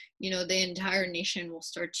 you know, the entire nation will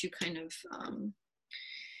start to kind of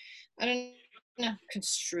I don't know,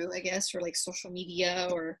 construe, I guess, or like social media,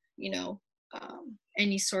 or, you know,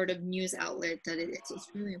 any sort of news outlet, that it's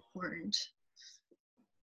really important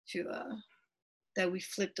to that we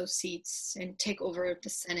flip those seats and take over the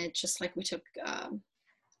Senate, just like we took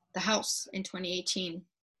the House in 2018.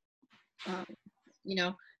 You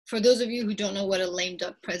know, for those of you who don't know what a lame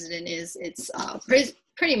duck president is, it's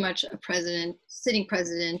pretty much a sitting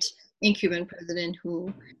president, incumbent president,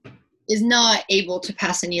 who is not able to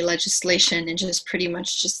pass any legislation and just pretty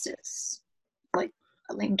much just is like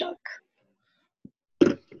a lame duck.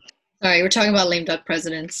 Sorry, we're talking about lame duck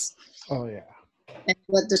presidents. Oh, yeah. And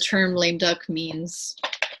what the term lame duck means.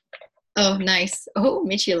 Oh, nice. Oh,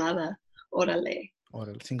 michelada. Orale.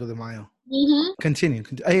 Cinco de Mayo. Mm-hmm. Continue.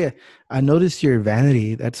 Oh, yeah. I noticed your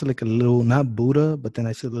vanity. That's like a little, not Buddha, but then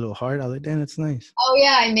I see a little heart. I was like, damn, that's nice. Oh,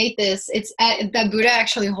 yeah, I made this. It's that Buddha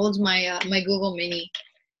actually holds my my Google Mini.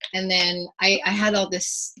 And then I had all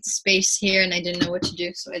this space here, and I didn't know what to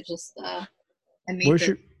do, so I just I made.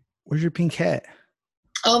 Where's your pink hat?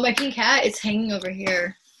 Oh, my pink hat, it's hanging over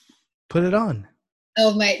here. Put it on.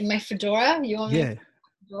 Oh, my fedora? You want me? Yeah.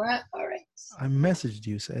 Fedora? All right. I messaged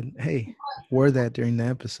you, said, hey, wear that during the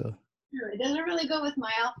episode. It doesn't really go with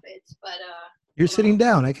my outfits, but you're sitting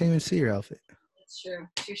down. I can't even see your outfit. That's true.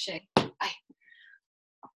 Touche.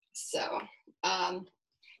 So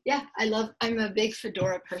Yeah, I'm a big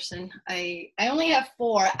fedora person. I only have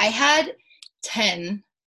 4. I had 10,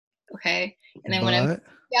 okay? And then when I moved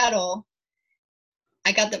to Seattle,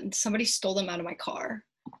 I got them, somebody stole them out of my car.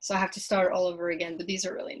 So I have to start all over again, but these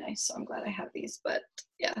are really nice, so I'm glad I have these. But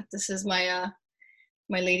yeah, this is my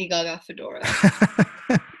my Lady Gaga fedora.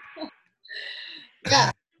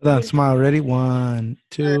 Yeah. Hold on, smile. Ready? 1,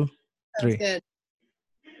 2, Sounds 3. good.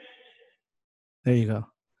 There you go.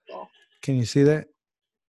 Cool. Can you see that?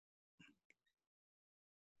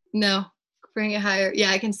 No, bring it higher.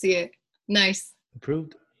 Yeah, I can see it. Nice.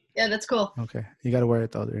 Approved? Yeah, that's cool. Okay. You got to wear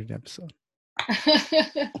it the other episode.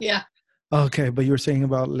 Yeah. Okay, but you were saying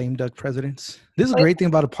about lame duck presidents. This is a great thing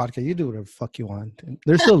about a podcast. You do whatever the fuck you want. And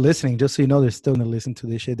they're still listening, just so you know, they're still going to listen to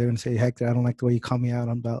this shit. They're going to say, Hector, I don't like the way you call me out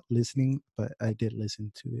about listening, but I did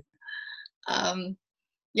listen to it.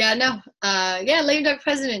 Yeah, no. Yeah, lame duck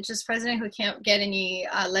president, just president who can't get any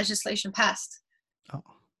legislation passed.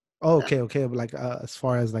 Oh, okay, okay. But like as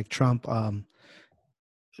far as like Trump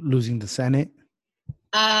losing the Senate.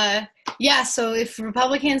 Yeah, so if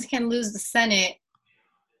Republicans can lose the Senate,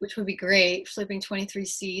 which would be great, flipping 23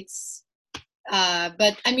 seats.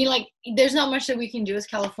 But I mean, like, there's not much that we can do as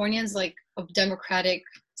Californians. Like, a Democratic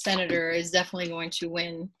senator is definitely going to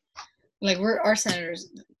win. Like, our senators,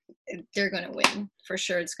 they're going to win for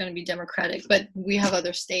sure. It's going to be Democratic. But we have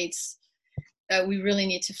other states that we really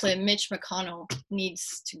need to flip. Mitch McConnell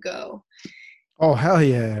needs to go. Oh, hell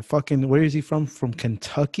yeah. Fucking, where is he from? From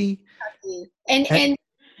Kentucky? And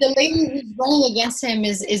the lady who's running against him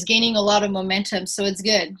is gaining a lot of momentum. So it's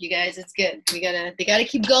good, you guys. It's good. They gotta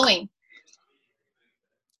keep going.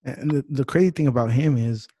 And the crazy thing about him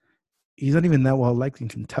is he's not even that well liked in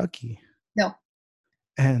Kentucky. No.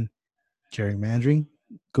 And gerrymandering,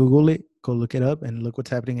 Google it, go look it up, and look what's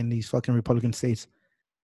happening in these fucking Republican states.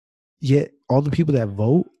 Yet all the people that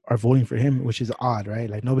vote are voting for him, which is odd, right?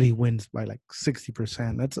 Like nobody wins by like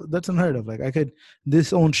 60%. That's unheard of. Like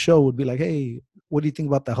this own show would be like, hey, what do you think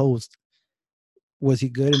about the host? Was he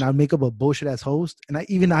good? And I'd make up a bullshit ass host, and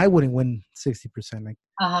I wouldn't win 60%. Like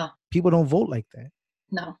people don't vote like that.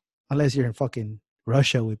 No. Unless you're in fucking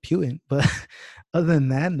Russia with Putin. But other than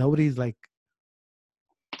that, nobody's like.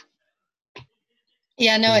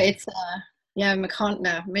 Yeah, no, it's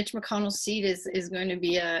Mitch McConnell's seat is going to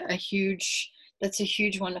be a huge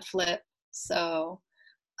one to flip. So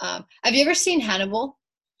have you ever seen Hannibal?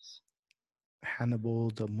 Hannibal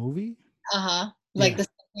the movie? Like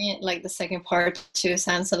the second part to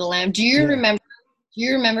Silence of the Lamb. Do you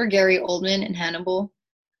remember Gary Oldman in Hannibal?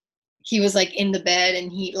 He was like in the bed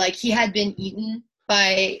and he had been eaten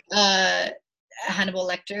by Hannibal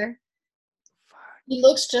Lecter. He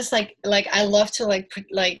looks just like I love to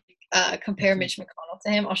compare Mitch McConnell to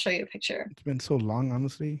him. I'll show you a picture. It's been so long,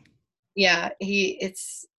 honestly. Yeah,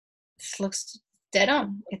 this looks dead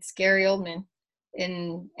on. It's Gary Oldman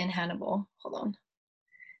in Hannibal. Hold on.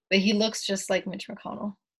 But he looks just like Mitch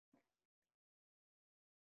McConnell.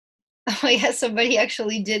 Oh yeah, somebody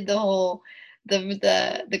actually did the whole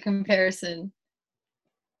the comparison.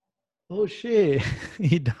 Oh shit,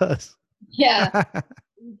 he does. Yeah,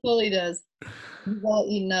 he totally does. He's all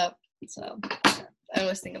eaten up. So I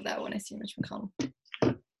always think of that when I see Mitch McConnell.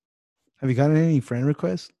 Have you gotten any friend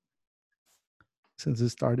requests since it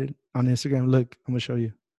started on Instagram? Look, I'm gonna show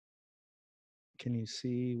you. Can you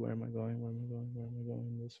see where am I going? Where am I going? Where am I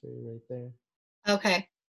going? This way, right there. Okay.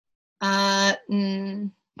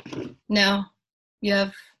 No. You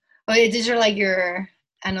have. Oh, these are like your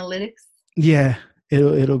analytics. Yeah,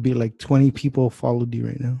 it'll be like 20 people followed you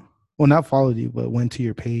right now. Well, not followed you, but went to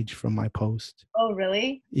your page from my post. Oh,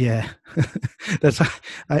 really? Yeah, that's why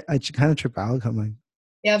I kind of trip out. I'm like,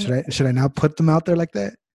 yeah. Should I now put them out there like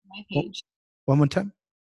that? My page. One more time.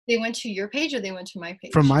 They went to your page or they went to my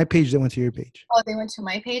page? From my page, they went to your page. Oh, they went to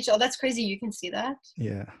my page. Oh, that's crazy. You can see that.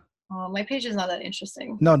 Yeah. My page is not that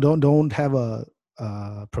interesting. No, don't have a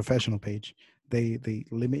professional page. They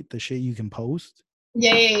limit the shit you can post.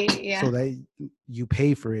 Yeah. So that you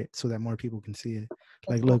pay for it, so that more people can see it.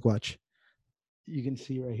 Like, look, watch. You can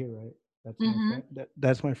see right here, right? That's my friend.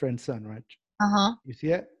 That's my friend's son, right? You see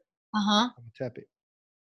it? I'm gonna tap it.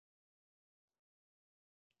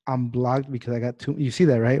 I'm blocked because I got too. You see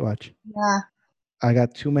that, right? Watch. Yeah. I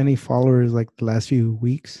got too many followers like the last few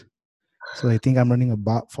weeks, so they think I'm running a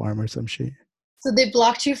bot farm or some shit. So they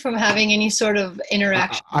blocked you from having any sort of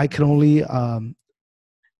interaction. I can only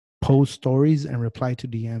post stories and reply to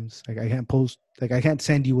DMs. Like I can't post. Like I can't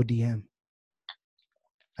send you a DM.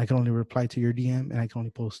 I can only reply to your DM, and I can only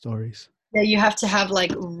post stories. Yeah, you have to have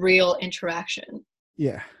like real interaction.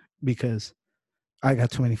 Yeah, because I got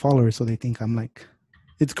too many followers, so they think I'm like.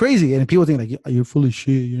 It's crazy, and people think like you're full of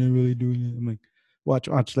shit. You're not really doing it. I'm like, Watch.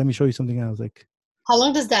 Let me show you something else. Like, how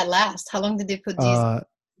long does that last? How long did they put these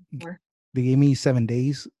for? They gave me 7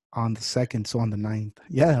 days on the 2nd, so on the 9th.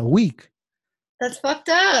 Yeah, a week. That's fucked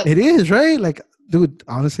up. It is, right? Like, dude,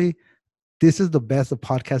 honestly, this is the best the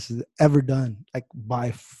podcast has ever done. Like,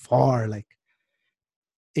 by far. Like,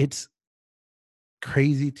 it's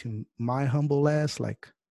crazy to my humble ass. Like,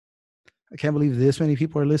 I can't believe this many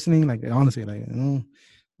people are listening. Like, honestly, like, I'm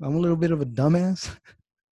a little bit of a dumbass.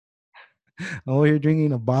 I'm over here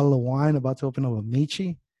drinking a bottle of wine, about to open up a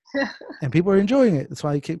Michi, and people are enjoying it. That's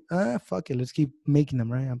why I keep, fuck it, let's keep making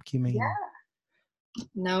them, right? I'm keep making them.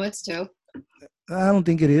 No, it's dope. I don't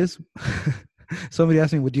think it is. Somebody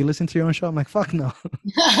asked me, would you listen to your own show? I'm like, fuck no.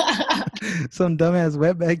 Some dumbass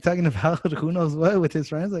wetbag talking about who knows what with his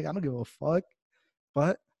friends. Like, I don't give a fuck.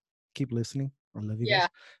 But keep listening. I love you guys.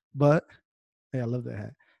 But hey, I love that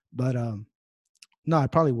hat. But no, I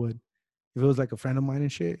probably would. If it was like a friend of mine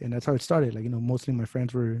and shit. And that's how it started. Like, mostly my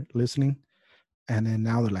friends were listening. And then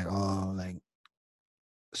now they're like, oh, like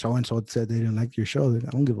so and so said they didn't like your show. Like,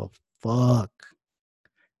 I don't give a fuck.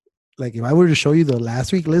 Like, if I were to show you the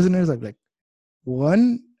last week listeners, I'd be like,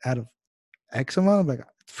 one out of X amount. I'm like,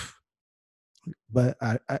 but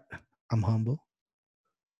I'm humble.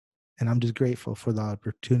 And I'm just grateful for the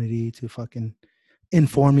opportunity to fucking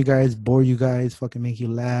inform you guys, bore you guys, fucking make you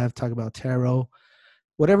laugh, talk about tarot,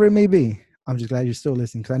 whatever it may be. I'm just glad you're still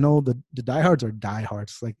listening, because I know the diehards are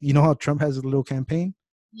diehards. Like, you know how Trump has a little campaign?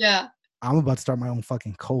 Yeah. I'm about to start my own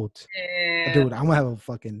fucking cult. Yeah. Dude, I'm going to have a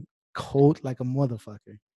fucking cult like a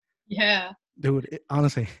motherfucker. Yeah. Dude,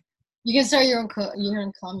 honestly. You can start your own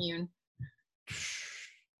commune.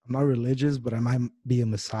 I'm not religious, but I might be a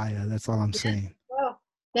messiah. That's all I'm saying. Well,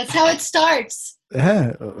 that's how it starts.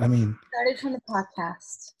 Yeah, I mean, started from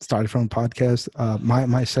the podcast.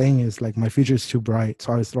 My saying is like, my future is too bright,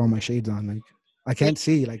 so I was throwing my shades on. Like, I can't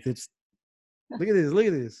see. Like, it's look at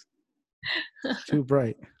this. It's too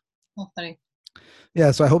bright. Oh, funny.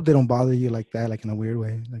 Yeah, so I hope they don't bother you like that, like in a weird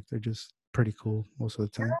way. Like, they're just pretty cool most of the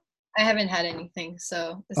time. I haven't had anything,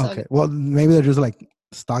 so it's okay. Well, maybe they're just like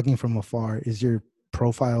stalking from afar. Is your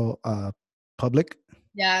profile public?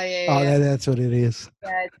 Yeah. Oh, that's what it is.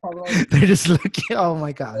 Yeah, it's public. They're just looking. Oh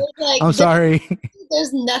my god. Like, I'm sorry.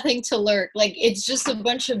 There's nothing to lurk. Like, it's just a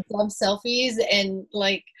bunch of dumb selfies and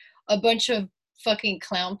like a bunch of fucking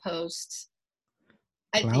clown posts.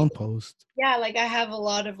 Clown post. Yeah, like I have a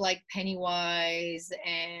lot of like Pennywise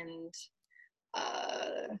and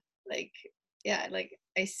like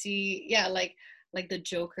I see like the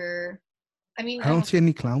Joker. I mean, I don't see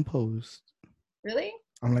any clown posts. Really?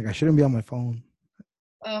 I'm like, I shouldn't be on my phone.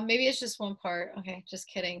 Oh, maybe it's just one part. Okay, just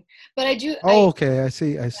kidding. But I do. Oh, okay. I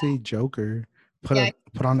see Joker put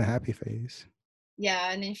on a happy face.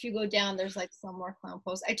 Yeah, and if you go down, there's like some more clown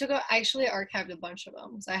posts. I actually archived a bunch of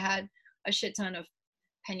them. So I had a shit ton of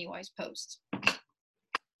Pennywise posts.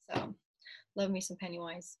 So, love me some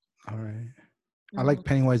Pennywise. All right. Mm-hmm. I like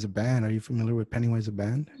Pennywise the band. Are you familiar with Pennywise the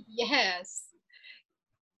band? Yes.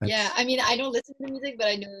 Yeah, I mean, I don't listen to music, but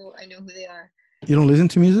I know who they are. You don't listen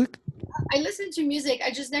to music? I listen to music. I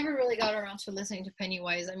just never really got around to listening to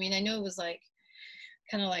Pennywise. I mean, I know it was like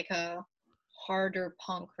kind of like a harder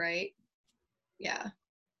punk, right? Yeah.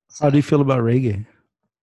 So. How do you feel about reggae?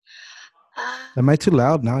 Am I too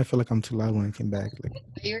loud? Now I feel like I'm too loud when I came back. Like,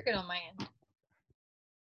 you're good on my end.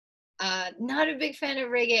 Not a big fan of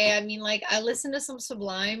reggae. I mean, like, I listen to some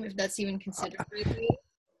Sublime, if that's even considered reggae.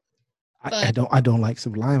 I don't like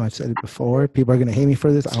Sublime. I've said it before. People are gonna hate me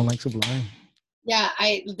for this. I don't like Sublime. Yeah,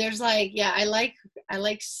 I like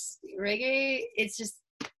reggae. It's just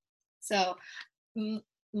so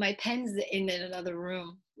my pen's in another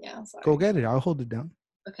room. Yeah, sorry. Go get it. I'll hold it down.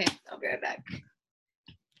 Okay, I'll be right back.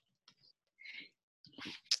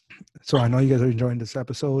 So I know you guys are enjoying this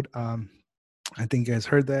episode. I think you guys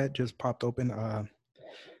heard that. Just popped open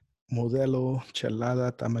Modelo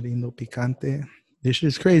Chelada Tamarindo Picante. This shit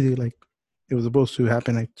is crazy. Like, it was supposed to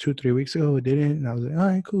happen like 2-3 weeks ago. It didn't. And I was like, all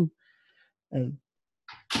right, cool. And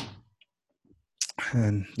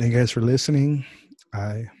thank you guys for listening.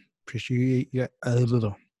 I appreciate you. I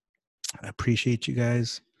appreciate you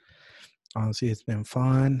guys. Honestly, it's been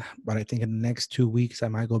fun. But I think in the next 2 weeks, I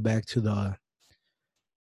might go back to the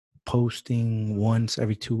posting once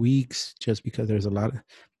every 2 weeks, just because there's a lot of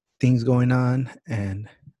things going on. And,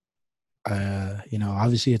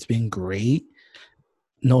 obviously it's been great.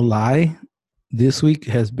 No lie. This week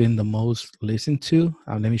has been the most listened to.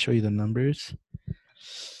 Let me show you the numbers.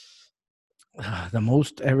 The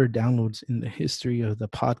most ever downloads in the history of the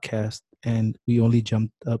podcast, and we only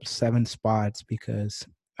jumped up 7 spots because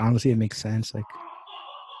honestly it makes sense. Like,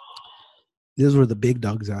 this is where the big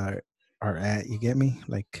dogs are. are at. You get me?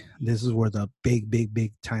 Like this is where the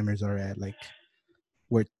big timers are at. Like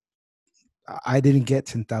where I didn't get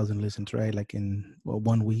 10,000 listens, right? Like in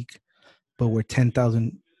 1 week, but where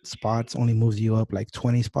 10,000 spots only moves you up like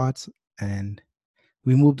 20 spots, and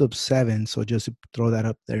we moved up seven. So just to throw that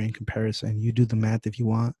up there in comparison, you do the math if you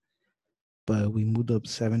want. But we moved up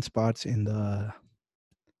 7 spots in a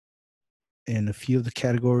few of the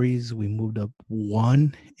categories. We moved up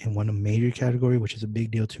one in one of major category, which is a big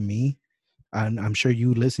deal to me. I'm sure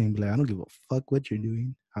you listening, be like, I don't give a fuck what you're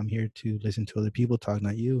doing. I'm here to listen to other people talk,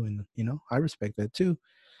 not you. And I respect that too.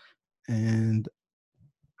 And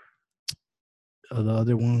the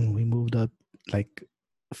other one, we moved up like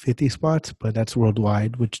 50 spots, but that's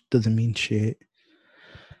worldwide, which doesn't mean shit.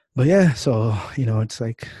 But yeah, so it's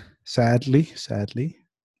like sadly,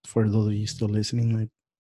 for those of you still listening, like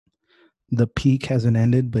the peak hasn't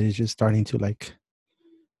ended, but it's just starting to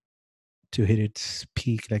hit its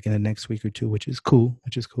peak like in the next week or two, which is cool.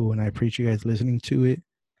 And I appreciate you guys listening to it.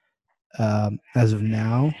 As of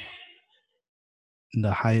now,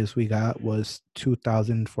 the highest we got was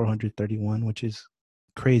 2,431, which is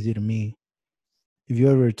crazy to me. If you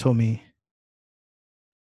ever told me,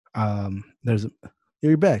 there's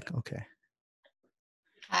you're back. Okay.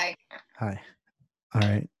 Hi. All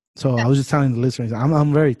right. So I was just telling the listeners,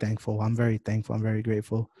 I'm very thankful. I'm very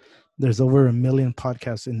grateful. There's over 1 million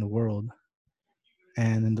podcasts in the world.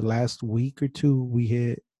 And in the last week or two, we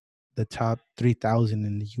hit the top 3,000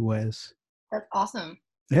 in the US. That's awesome.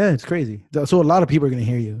 Yeah, it's crazy. So a lot of people are going to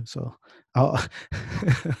hear you. So I'll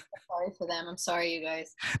sorry for them. I'm sorry, you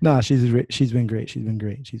guys. No, she's been great. She's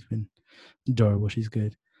been adorable. She's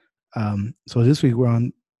good. So this week we're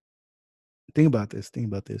on. Think about this.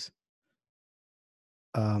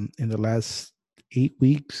 In the last 8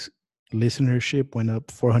 weeks, listenership went up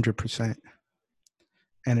 400%,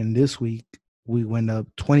 and in this week we went up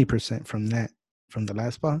 20% from the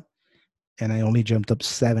last spot, and I only jumped up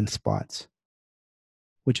 7 spots,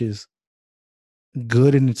 which is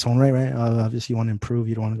good in its own right. Right? Obviously, you want to improve.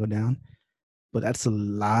 You don't want to go down, but that's a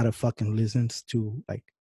lot of fucking listens to like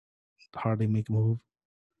hardly make a move.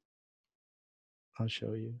 I'll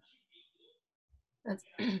show you. That's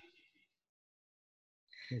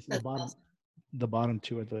Awesome. The bottom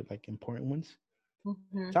two are the like important ones.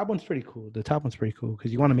 Mm-hmm. Top one's pretty cool. The top one's pretty cool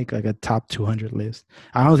because you want to make like a top 200 list.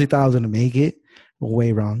 I honestly thought I was gonna make it, but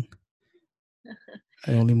way wrong.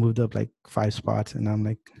 I only moved up like 5 spots, and I'm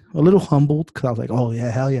like a little humbled because I was like, oh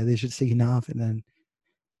yeah, hell yeah, they should see enough. And then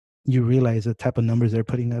you realize the type of numbers they're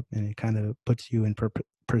putting up, and it kind of puts you in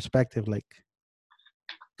perspective. Like,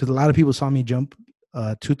 because a lot of people saw me jump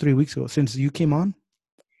 2-3 weeks ago. Since you came on,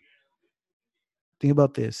 think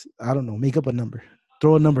about this. I don't know. Make up a number.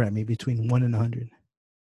 Throw a number at me between 1 and 100.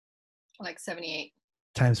 Like 78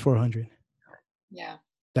 times 400. Yeah.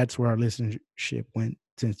 That's where our listenership went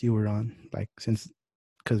since you were on. Like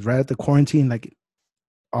because right at the quarantine, like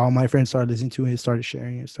all my friends started listening to it, started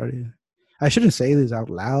sharing it, I shouldn't say this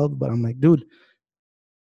out loud, but I'm like, dude,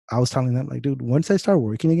 I was telling them, like, dude, once I start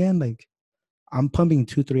working again, like I'm pumping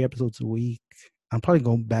 2-3 episodes a week. I'm probably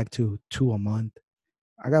going back to 2 a month.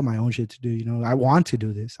 I got my own shit to do, I want to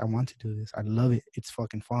do this. I love it. It's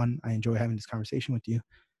fucking fun. I enjoy having this conversation with you. At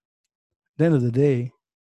the end of the day,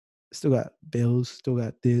 still got bills, still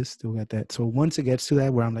got this, still got that. So once it gets to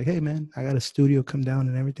that where I'm like, hey man, I got a studio come down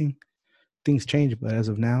and everything, things change. But as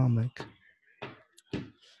of now, I'm like,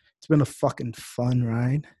 it's been a fucking fun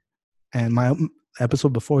ride. And my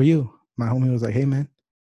episode before you, my homie was like, hey man,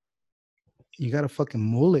 you got a fucking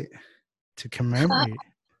mullet to commemorate.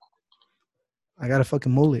 I got a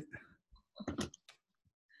fucking mullet.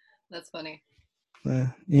 That's funny.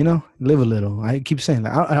 Live a little. I keep saying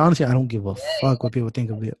that. I honestly, I don't give a fuck what people think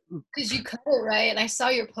of it. Because you cut it, right? And I saw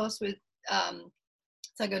your post with,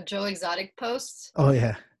 it's like a Joe Exotic post. Oh,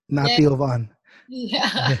 yeah. Not Theo Von.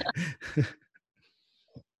 Yeah.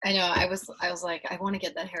 I know. I was like, I want to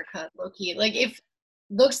get that haircut, low key. Like, if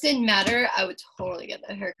looks didn't matter, I would totally get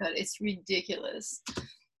that haircut. It's ridiculous.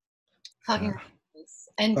 Fucking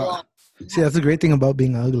and blonde. See, that's the great thing about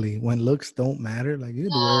being ugly. When looks don't matter, like you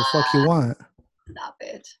can do whatever the fuck you want.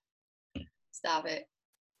 Stop it.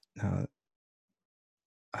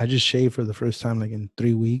 I just shaved for the first time like in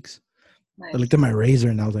 3 weeks. Nice. I looked at my razor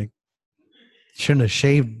and I was like, shouldn't have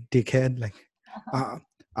shaved, dickhead. Like,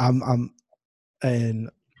 I'm,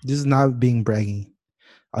 and this is not being bragging.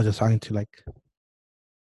 I was just talking to like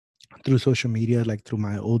through social media, like through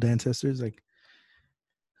my old ancestors, like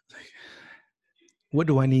what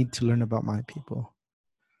do I need to learn about my people?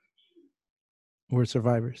 We're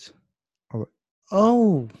survivors.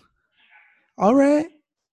 Oh, all right.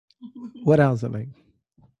 What else? Like,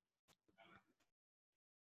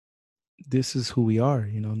 this is who we are,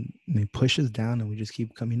 you know. And they push us down, and we just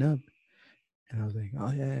keep coming up. And I was like,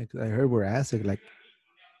 oh yeah, because I heard we're Aztec. Like,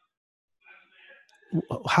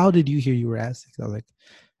 how did you hear you were Aztec? I was like,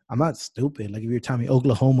 I'm not stupid. Like, if you're telling me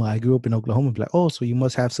Oklahoma, I grew up in Oklahoma. I'd be like, oh, so you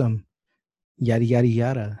must have some yada yada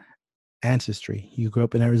yada ancestry. You grew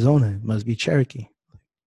up in Arizona. It must be Cherokee.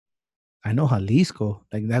 I know Jalisco.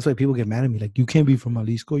 Like, that's why people get mad at me. Like, you can't be from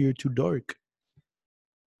Jalisco. You're too dark.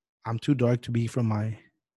 I'm too dark to be from my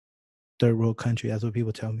third world country. That's what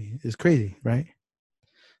people tell me. It's crazy, right?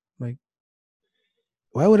 Like,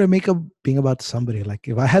 why would I make up being about somebody? Like,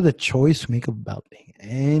 if I had the choice to make up about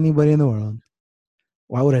anybody in the world,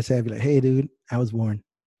 why would I say? I'd be like, hey, dude, I was born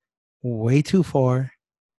way too far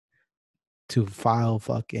to file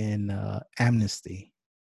fucking amnesty.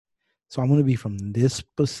 So I'm going to be from this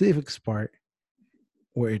specific part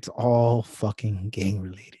where it's all fucking gang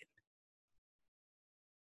related.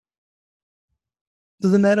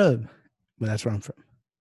 Doesn't that up? But that's where I'm from.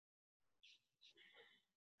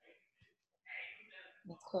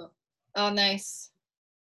 That's cool. Oh, nice.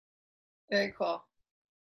 Very cool.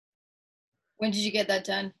 When did you get that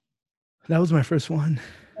done? That was my first one.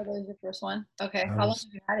 Oh, that was your first one? Okay. How long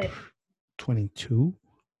have you had it? 22.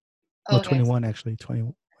 Oh, No, okay. 21 actually.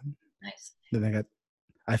 21. Nice. Then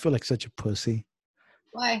I feel like such a pussy.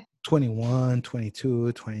 Why? 21,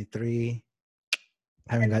 22, 23.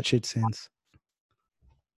 Haven't got shit since.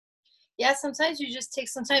 Yeah, sometimes you just take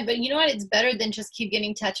some time. But you know what? It's better than just keep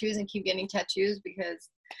getting tattoos and keep getting tattoos because,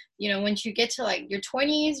 once you get to like your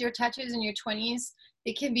 20s, your tattoos in your 20s,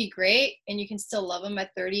 it can be great and you can still love them at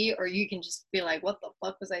 30, or you can just be like, what the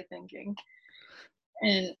fuck was I thinking?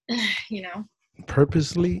 And,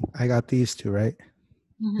 Purposely, I got these two, right?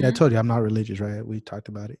 Yeah, I told you I'm not religious, right? We talked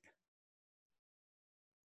about it.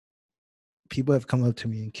 People have come up to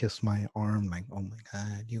me and kissed my arm, like, "Oh my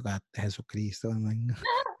God, you got Jesucristo." I'm like,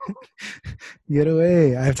 "Get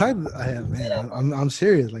away!" I'm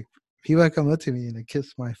serious. Like, people have come up to me and they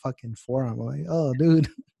kiss my fucking forearm. I'm like, "Oh, dude."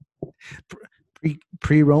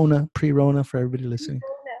 Pre-Rona for everybody listening.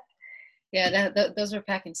 Yeah, those were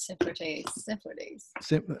back in simpler days.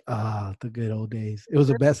 The good old days. It was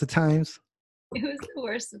the best of times. It was the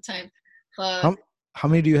worst of times. How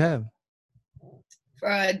many do you have?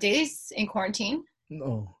 Days in quarantine?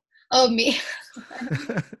 No. Oh, me.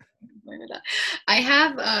 I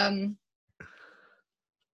have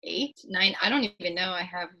 8, 9. I don't even know. I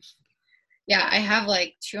have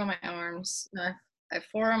like 2 on my arms. I have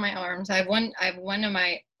 4 on my arms. I have one on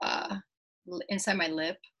my inside my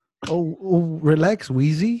lip. Oh, relax,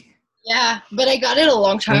 Wheezy. Yeah, but I got it a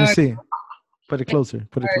long time ago. Let me see. Put it closer.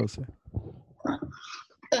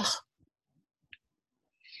 Ugh.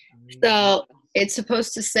 So it's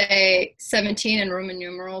supposed to say 17 in Roman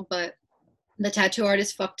numeral, but the tattoo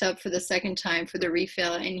artist fucked up for the second time for the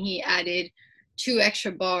refill, and he added 2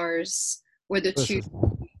 extra bars where the 2.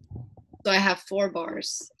 So I have 4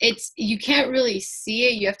 bars. You can't really see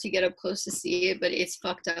it. You have to get up close to see it, but it's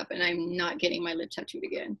fucked up, and I'm not getting my lip tattooed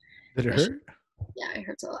again. Did it hurt? Yeah, it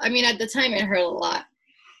hurts a lot. I mean, at the time, it hurt a lot.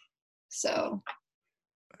 So,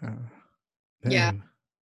 yeah.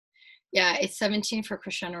 Yeah, it's 17 for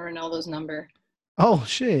Cristiano Ronaldo's number. Oh,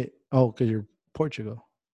 shit. Oh, because you're Portugal.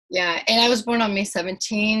 Yeah, and I was born on May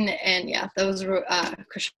 17, and yeah, that was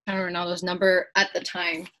Cristiano Ronaldo's number at the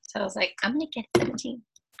time. So I was like, I'm going to get 17.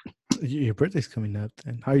 Your birthday's coming up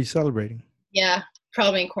then. How are you celebrating? Yeah,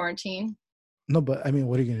 probably in quarantine. No, but I mean,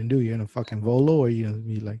 what are you going to do? You're going to fucking Volo, or are you going to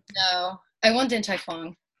be like... No, I want Din Tai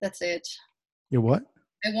Fung. That's it. You're what?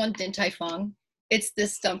 I want Din Tai Fung. It's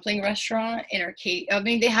this dumpling restaurant in Arcade. I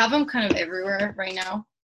mean, they have them kind of everywhere right now.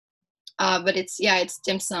 But it's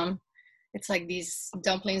dim sum. It's like these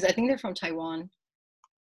dumplings. I think they're from Taiwan.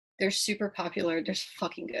 They're super popular. They're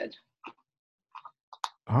fucking good.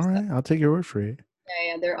 All right, I'll take your word for it.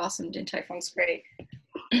 Yeah, they're awesome. Din Tai Fung's great.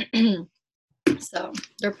 So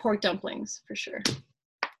they're pork dumplings for sure.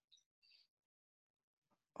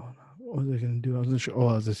 Oh, no. What was I gonna do? I was going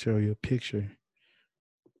to show you a picture.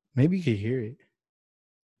 Maybe you could hear it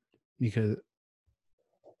because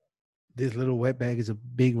this little wet bag is a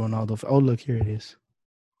big Ronaldo. Oh, look, here it is.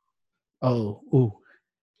 Oh, ooh.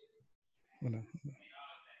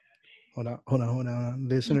 Hold on.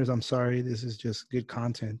 Listeners, I'm sorry. This is just good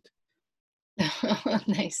content.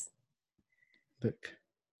 Nice. Look.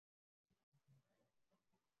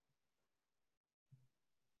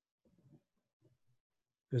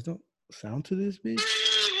 There's no sound to this, bitch.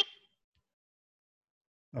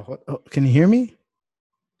 Oh, can you hear me?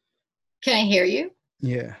 Can I hear you?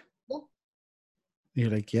 Yeah.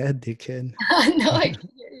 You're like, yeah, dickhead. No, I can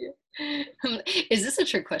hear you. Is this a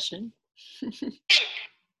trick question?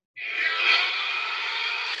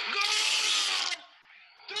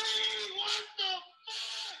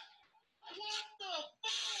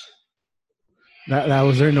 That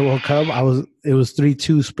was during the World Cup. It was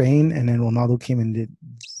 3-2 Spain, and then Ronaldo came and did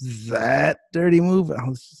that dirty move. I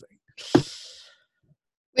was just like,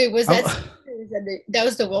 Wait, was that I, that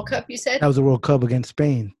was the World Cup you said? that was the World Cup against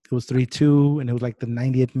Spain. It was 3-2, and it was like the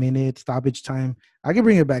 90th minute stoppage time. I can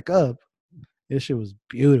bring it back up. This shit was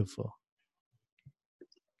beautiful.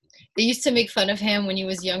 They used to make fun of him when he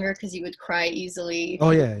was younger because he would cry easily.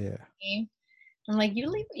 Oh yeah, yeah. I'm like, you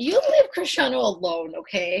leave Cristiano alone,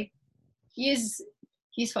 okay? He's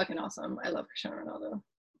fucking awesome. I love Cristiano Ronaldo.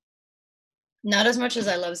 Not as much as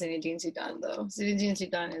I love Zinedine Zidane though. Zinedine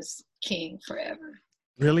Zidane is king forever.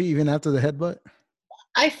 Really, even after the headbutt?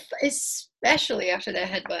 Especially after that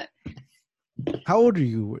headbutt. How old are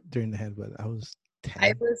you during the headbutt? I was 10.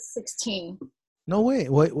 I was 16. No way.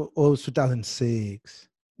 What was 2006?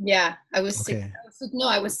 Yeah, I was Okay.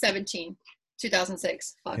 I was 17.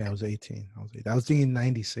 2006. Fuck. Yeah, I was 18. I was thinking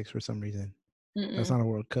 96 for some reason. Mm-mm. That's not a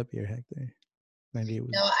World Cup year, heck there. 98 was.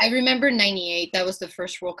 No, I remember 98. That was the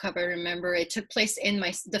first World Cup I remember. It took place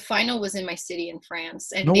the final was in my city in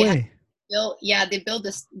France. And No way. They built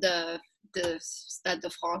the Stade de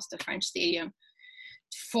France, the French stadium,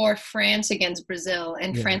 for France against Brazil,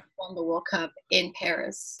 and France won the World Cup in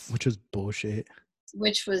Paris. Which was bullshit.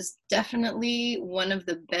 Which was definitely one of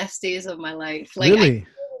the best days of my life. Like, really? I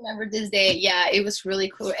remember this day. Yeah, it was really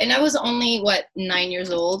cool. And I was only 9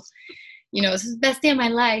 years old. You know, it was the best day of my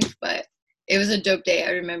life, but it was a dope day.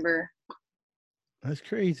 I remember. That's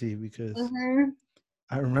crazy because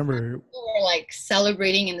I remember people were like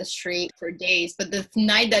celebrating in the street for days, but the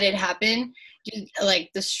night that it happened, like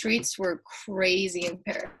the streets were crazy in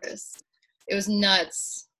Paris. It was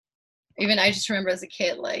nuts. Even I just remember as a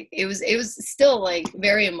kid, like it was still like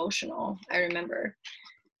very emotional. I remember,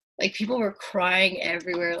 like people were crying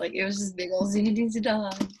everywhere. Like it was just big old Zinedine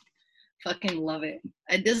Zidane. Fucking love it.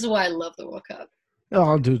 This is why I love the World Cup.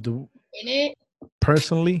 Oh, dude, in it.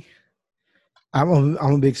 Personally, I'm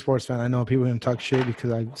a big sports fan. I know people are gonna talk shit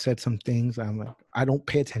because I said some things. I'm like, I don't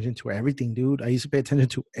pay attention to everything, dude. I used to pay attention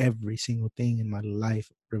to every single thing in my life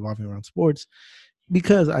revolving around sports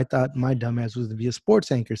because I thought my dumbass was to be a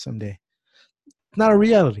sports anchor someday. It's not a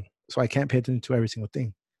reality, so I can't pay attention to every single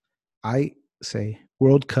thing. I say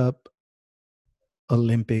World Cup,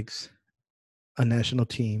 Olympics, a national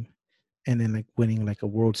team, and then like winning like a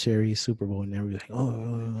World Series, Super Bowl, and everybody's like,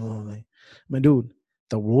 oh, like, my dude,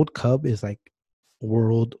 the World Cup is like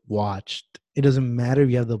world watched. It doesn't matter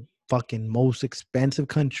if you have the fucking most expensive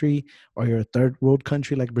country or you're a third world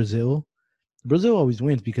country like Brazil. Brazil always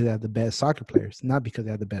wins because they have the best soccer players, not because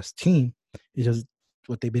they have the best team. It's just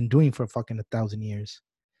what they've been doing for fucking 1,000 years.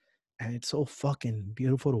 And it's so fucking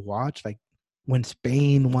beautiful to watch. Like when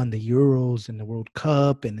Spain won the Euros and the World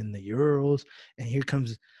Cup and then the Euros, and here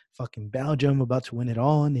comes fucking Belgium about to win it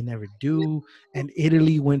all, and they never do. And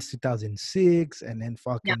Italy wins 2006, and then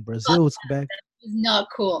fucking Brazil's back. That was not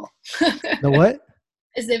cool. The what?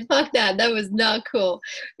 I said, fuck that. That was not cool.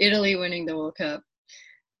 Italy winning the World Cup.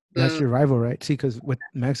 That's your rival, right? See, because with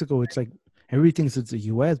Mexico, it's like everything's the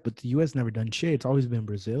U.S., but the U.S. never done shit. It's always been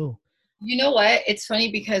Brazil. You know what? It's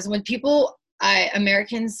funny because when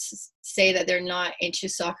Americans say that they're not into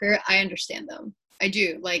soccer, I understand them. I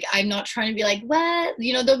do. Like, I'm not trying to be like, what?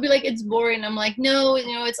 You know, they'll be like, it's boring. I'm like, no,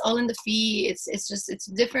 you know, it's all in the feet. It's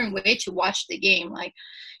a different way to watch the game. Like,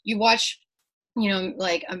 you watch, you know,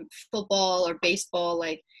 like football or baseball,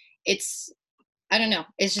 like I don't know.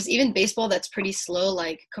 It's just even baseball that's pretty slow,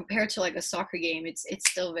 like compared to like a soccer game, it's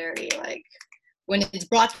still very like when it's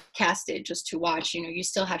broadcasted just to watch, you know, you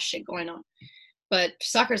still have shit going on. But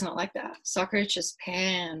soccer is not like that. Soccer just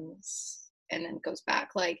pans and then goes back.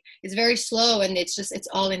 Like it's very slow and it's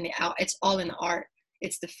all in it's all in the art.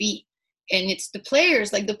 It's the feet. And it's the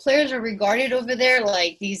players. Like the players are regarded over there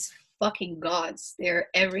like these fucking gods. They're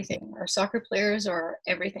everything. Our soccer players are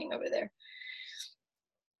everything over there.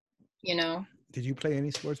 You know. Did you play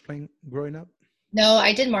any sports growing up? No,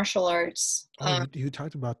 I did martial arts. Oh, you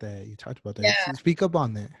talked about that. Yeah. Speak up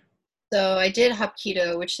on that. So I did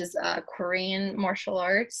Hapkido, which is Korean martial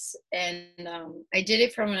arts. And I did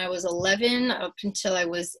it from when I was 11 up until I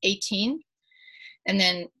was 18. And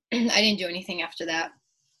then I didn't do anything after that.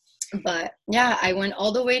 But yeah, I went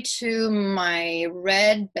all the way to my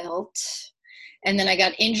red belt. And then I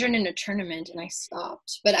got injured in a tournament and I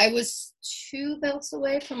stopped. But I was 2 belts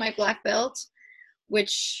away from my black belt,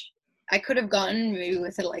 which I could have gotten maybe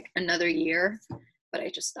within like another year, but I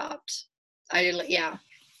just stopped.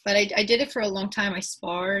 But I did it for a long time. I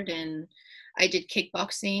sparred and I did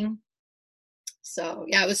kickboxing. So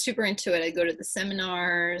yeah, I was super into it. I go to the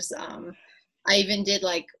seminars. I even did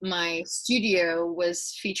like my studio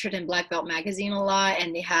was featured in Black Belt magazine a lot,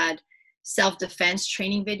 and they had self-defense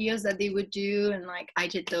training videos that they would do, and like I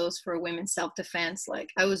did those for women's self-defense. Like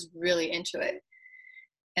I was really into it.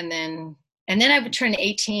 And then I would turn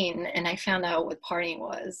 18 and I found out what partying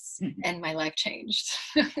was, and my life changed.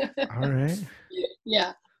 All right.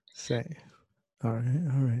 Yeah. Say. All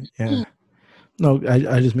right. Yeah. No,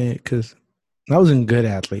 I just made it because I wasn't a good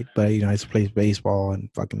athlete, but I used to play baseball and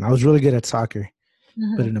fucking. I was really good at soccer,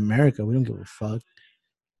 but in America we don't give a fuck.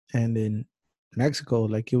 And in Mexico,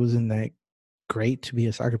 like it wasn't that great to be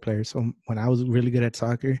a soccer player. So when I was really good at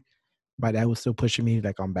soccer, my dad was still pushing me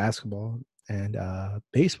like on basketball and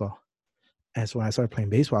baseball. And so when I started playing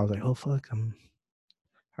baseball, I was like, oh fuck,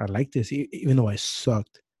 I like this, even though I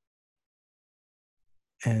sucked.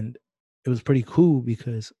 And it was pretty cool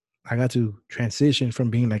because I got to transition from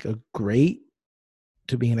being like a great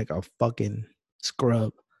to being like a fucking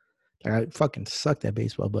scrub. Like I fucking sucked at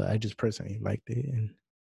baseball, but I just personally liked it, and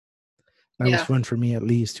that was fun for me at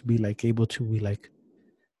least to be like able to be like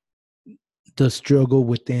the struggle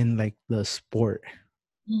within like the sport.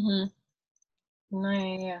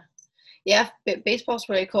 Yeah, baseball's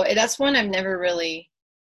really cool. That's one I've never really,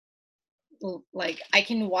 like, I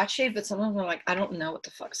can watch it, but sometimes I'm like, I don't know what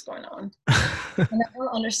the fuck's going on. And I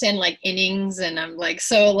don't understand like innings, and I'm like,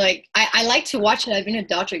 so like I like to watch it. I've been to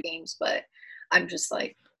Dodger games, but I'm just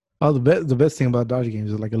like, oh, the best thing about Dodger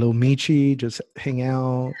games is like a little Michi, just hang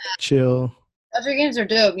out, chill. Dodger games are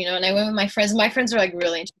dope, and I went with my friends. My friends are like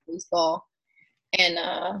really into baseball,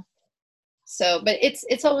 and so, but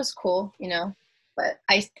it's always cool, but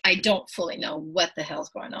I don't fully know what the hell's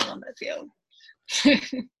going on that field.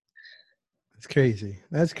 It's crazy.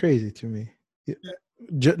 That's crazy to me.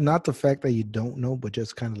 Not the fact that you don't know, but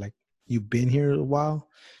just kind of like you've been here a while.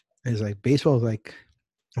 It's like baseball is like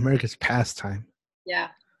America's pastime. Yeah.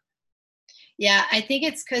 I think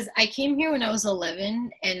it's because I came here when I was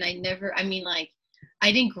 11, and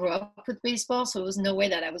I didn't grow up with baseball, so it was no way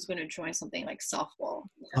that I was going to join something like softball.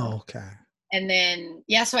 Oh, okay. And then,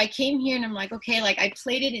 so I came here and I'm like, okay, like I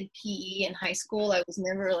played it in PE in high school. I was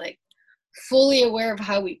never like fully aware of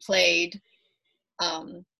how we played.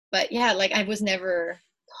 But yeah, like I was never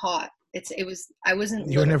taught. I wasn't.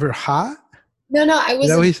 You were never hot? No, I wasn't. Is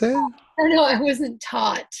that what he said? No, I wasn't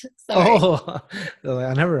taught. Sorry. Oh,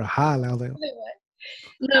 I never hot. I was like,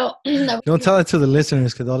 no. Don't tell it to the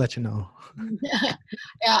listeners because they'll let you know.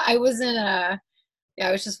 Yeah, I wasn't. I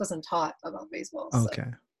just wasn't taught about baseball. Okay.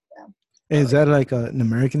 So, yeah. Is that like an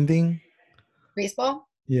American thing? Baseball?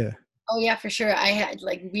 Yeah. Oh yeah, for sure.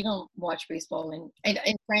 We don't watch baseball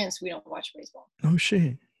in France. We don't watch baseball. Oh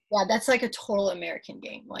shit. Yeah, that's like a total American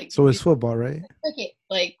game. Like, so it's football, right? Cricket.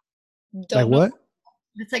 Like, don't like what?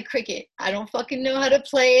 It's like cricket. I don't fucking know how to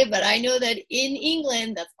play it, but I know that in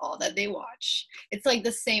England, that's all that they watch. It's like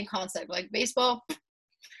the same concept. Like baseball,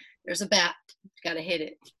 there's a bat. Got to hit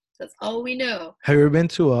it. That's all we know. Have you ever been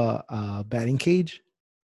to a batting cage?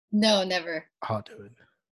 No, never. Oh, dude.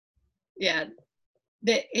 Yeah.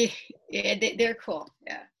 They're cool.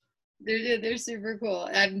 Yeah. They're super cool.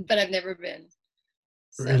 But I've never been.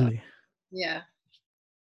 So, really? Yeah.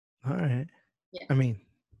 All right. Yeah. I mean,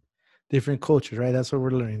 different cultures, right? That's what we're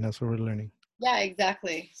learning. Yeah,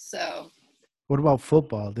 exactly. So. What about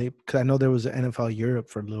football? Because I know there was an NFL Europe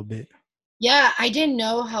for a little bit. Yeah, I didn't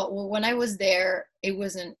know when I was there, it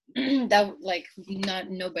wasn't that like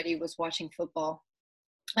nobody was watching football,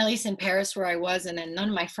 at least in Paris where I was. And then none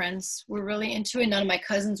of my friends were really into it. None of my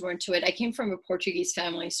cousins were into it. I came from a Portuguese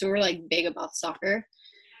family, so we're like big about soccer.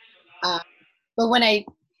 But when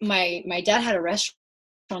my dad had a restaurant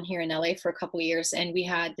here in LA for a couple of years, and we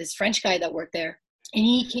had this French guy that worked there, and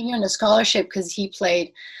he came here on a scholarship because he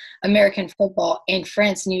played American football in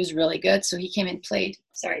France, and he was really good. So he came and played.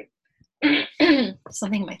 Sorry.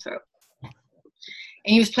 Something in my throat. And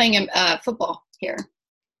he was playing football here.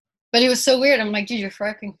 But it was so weird. I'm like, dude, you're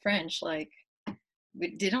fucking French. Like,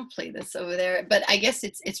 they don't play this over there. But I guess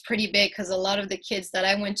it's pretty big because a lot of the kids that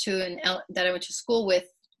I went to that I went to school with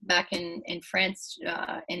back in France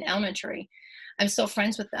in elementary, I'm still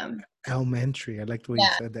friends with them. Elementary. I like the way you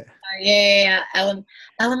said that. Yeah.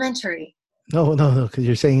 Elementary. No, because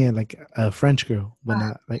you're saying it like a French girl, but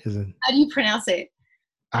not like as in. How do you pronounce it?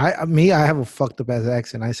 I have a fucked up ass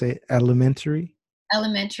accent. I say elementary.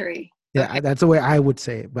 Elementary. Yeah, okay. That's the way I would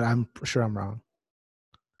say it, but I'm sure I'm wrong.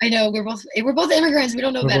 I know we're both immigrants. We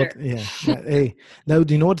don't know better. Yeah. Hey, now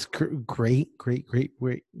do you know what's great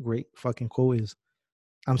fucking cool is?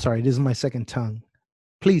 I'm sorry, this is my second tongue.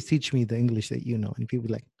 Please teach me the English that you know. And people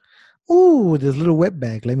be like, "Ooh, this little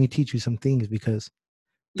wetbag. Let me teach you some things," because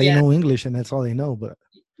they know English and that's all they know. But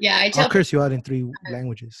yeah, I'll curse you out in 3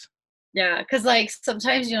 languages. Yeah, because like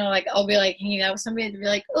sometimes, you know, like I'll be like hanging out with somebody and be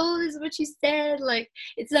like, oh, this is what she said. Like,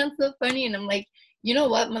 it sounds so funny. And I'm like, you know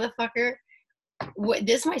what, motherfucker?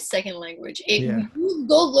 This is my second language. Yeah. You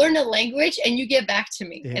go learn a language and you get back to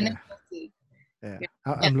me. And then Yeah. we'll see. Yeah. Yeah.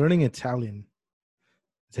 I'm learning Italian.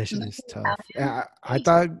 That shit Learning is tough. Italian. I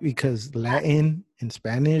thought because Latin and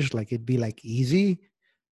Spanish, like it'd be like easy.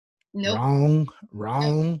 Nope. Wrong. Nope.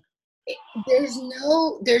 Wrong.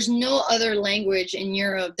 There's no other language in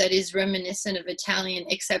Europe that is reminiscent of Italian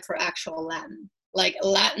except for actual Latin. Like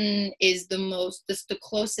Latin is the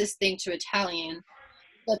closest thing to Italian,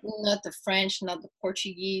 but not the French, not the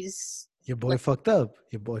Portuguese. Your boy Like, fucked up.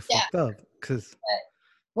 Your boy yeah. fucked up. Cause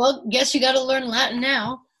Well, guess you got to learn Latin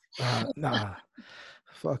now. nah,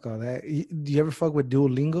 fuck all that. Do you ever fuck with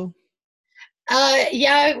Duolingo?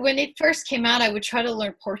 Yeah, when it first came out, I would try to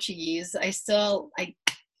learn Portuguese. I feel like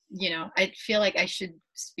I should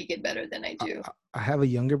speak it better than I do. I have a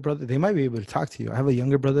younger brother. They might be able to talk to you. I have a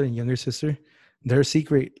younger brother and younger sister. Their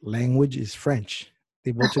secret language is French.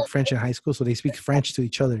 They both took French in high school, so they speak French to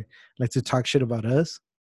each other, like to talk shit about us.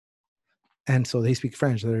 And so they speak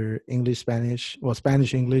French. They're English, Spanish, well,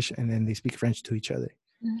 Spanish, English, and then they speak French to each other.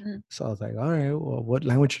 Mm-hmm. So I was like, all right, well, what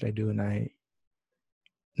language should I do? And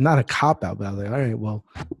not a cop out, but I was like, all right, well,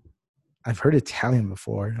 I've heard Italian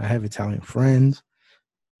before. I have Italian friends.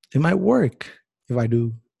 It might work if I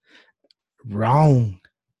do. Wrong.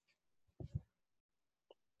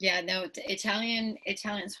 Yeah, no,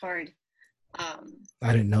 Italian's hard. I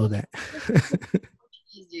didn't know that.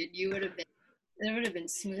 Dude, there would have been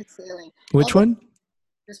smooth sailing. Which one?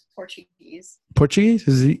 Just Portuguese. Portuguese?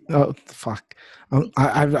 Is he? Oh, fuck.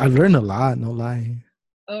 I've learned a lot, no lie.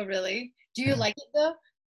 Oh, really? Do you like it though?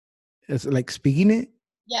 It's like speaking it.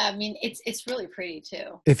 Yeah, I mean, it's really pretty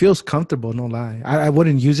too. It feels comfortable, no lie. I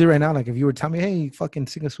wouldn't use it right now. Like if you were telling me, hey, fucking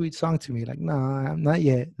sing a sweet song to me, like, nah, not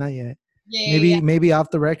yet, not yet. Yeah. Maybe off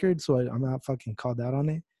the record, so I'm not fucking called out on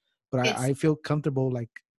it. But I feel comfortable, like,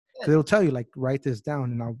 because it'll tell you, like, write this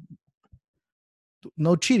down, and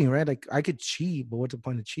no cheating, right? Like I could cheat, but what's the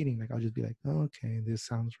point of cheating? Like I'll just be like, oh, okay, this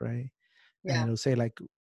sounds right, and Yeah. it'll say like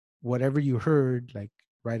whatever you heard, like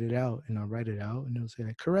write it out, and I'll write it out, and it'll say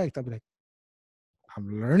like correct. I'll be like,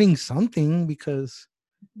 I'm learning something because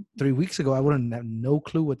 3 weeks ago I wouldn't have no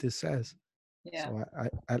clue what this says. Yeah. So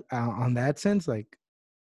I on that sense, like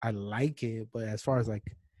I like it, but as far as like,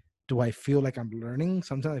 do I feel like I'm learning?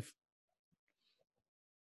 Sometimes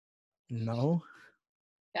no.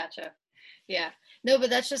 Gotcha. Yeah. No, but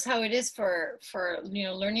that's just how it is for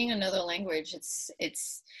learning another language.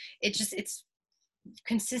 It's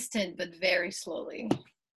consistent but very slowly,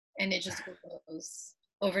 and it just goes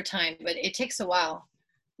over time. But it takes a while.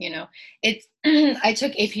 It's I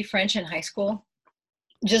took AP French in high school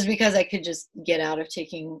just because I could just get out of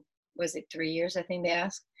taking, was it 3 years, I think they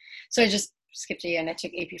asked. So I just skipped a year and I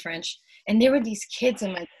took AP French. And there were these kids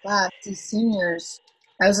in my class, these seniors.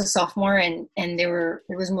 I was a sophomore, and it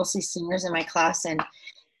was mostly seniors in my class, and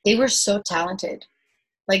they were so talented.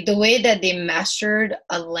 Like the way that they mastered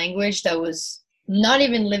a language that was not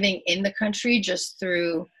even living in the country, just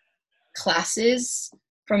through classes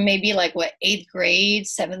from maybe like eighth grade,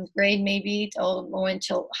 seventh grade, maybe all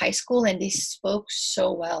until high school, and they spoke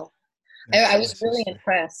so well. I was really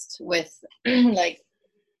impressed with like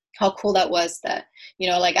how cool that was, that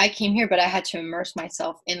like I came here but I had to immerse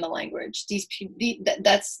myself in the language. These people, they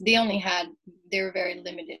were very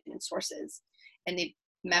limited in sources, and they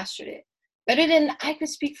mastered it better than I could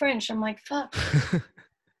speak French. I'm like, fuck.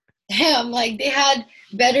 Damn, like they had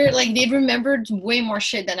better, like they remembered way more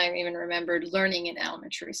shit than I even remembered learning in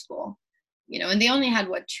elementary school, and they only had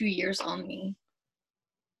 2 years on me.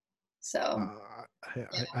 So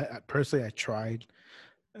I personally, I tried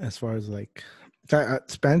as far as like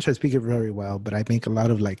Spanish. I speak it very well, but I make a lot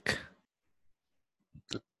of like,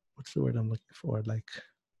 what's the word I'm looking for? Like,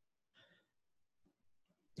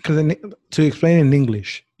 because to explain in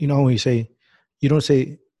English, when you don't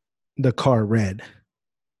say the car red.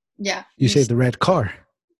 Yeah. You say the red car.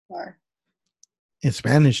 Car. In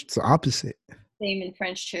Spanish, it's the opposite. Same in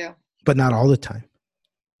French too. But not all the time.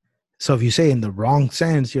 So if you say in the wrong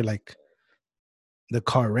sense, you're like, the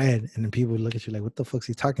car red, and then people look at you like, what the fuck's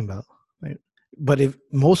he talking about? Right? But if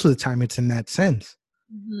most of the time it's in that sense.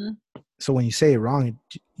 Mm-hmm. So when you say it wrong,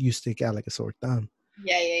 you stick out like a sore thumb.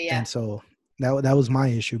 Yeah. And so that was my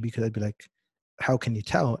issue, because I'd be like, how can you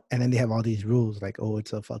tell? And then they have all these rules like, oh,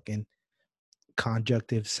 it's a fucking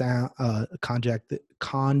conjunctive sound,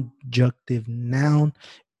 conjunctive noun.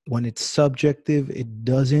 When it's subjective, it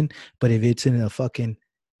doesn't. But if it's in a fucking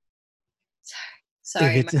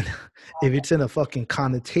if it's in a fucking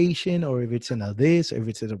connotation, or if it's in a this, or if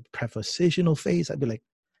it's in a prepositional phase, I'd be like,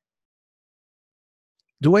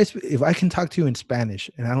 if I can talk to you in Spanish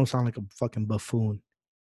and I don't sound like a fucking buffoon,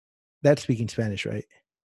 that's speaking Spanish, right?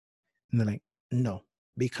 And they're like, no,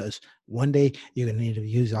 because one day you're gonna need to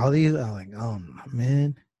use all these. I'm like, oh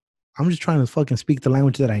man, I'm just trying to fucking speak the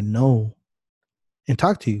language that I know and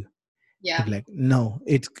talk to you. Yeah. They'd be like, no,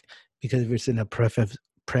 it's because if it's in a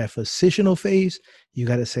prepositional phase, you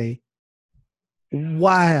got to say,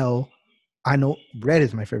 while I know red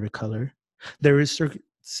is my favorite color, there is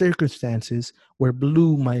circumstances where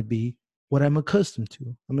blue might be what I'm accustomed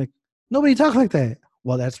to. I'm like, nobody talks like that.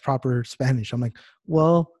 Well, that's proper Spanish. I'm like,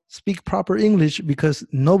 well, speak proper English because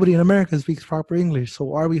nobody in America speaks proper English.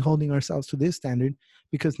 So are we holding ourselves to this standard?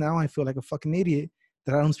 Because now I feel like a fucking idiot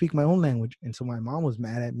that I don't speak my own language. And so my mom was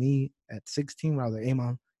mad at me at 16 where I was like, hey,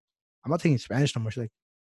 mom, I'm not taking Spanish no more. She's like,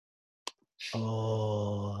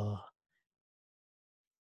 oh,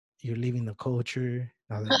 you're leaving the culture.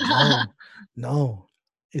 I was like, no.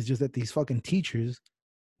 It's just that these fucking teachers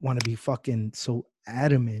want to be fucking so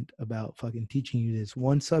adamant about fucking teaching you this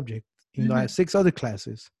one subject, even though I have 6 other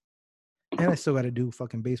classes. And I still got to do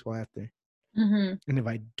fucking baseball after. And if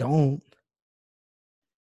I don't,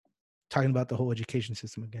 talking about the whole education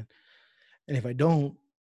system again. And if I don't,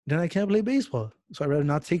 then I can't play baseball. So I'd rather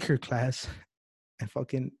not take her class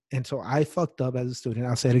and so I fucked up as a student.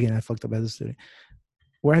 I'll say it again. I fucked up as a student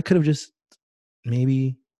where I could have just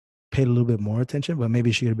maybe paid a little bit more attention, but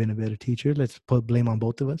maybe she could have been a better teacher. Let's put blame on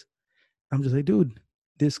both of us. I'm just like, dude,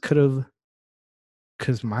 this could have,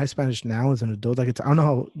 because my Spanish now as an adult, like I don't know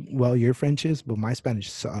how well your French is, but my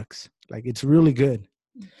Spanish sucks. Like it's really good.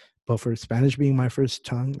 But for Spanish being my first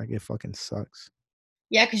tongue, like it fucking sucks.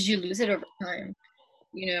 Yeah, because you lose it over time.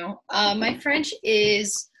 My French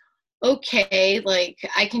is okay. Like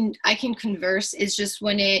I can converse. It's just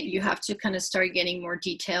when you have to kind of start getting more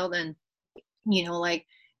detailed and like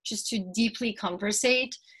just to deeply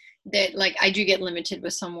conversate, that like I do get limited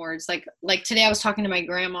with some words. Like today I was talking to my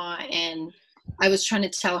grandma and I was trying to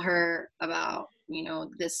tell her about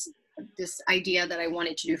this idea that I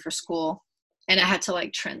wanted to do for school. And I had to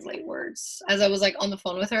like translate words. As I was like on the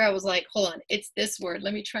phone with her, I was like, hold on, it's this word.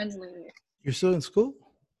 Let me translate it. You're still in school?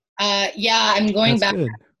 Yeah, I'm going That's back.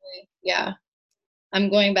 good. Yeah, I'm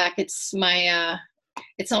going back. It's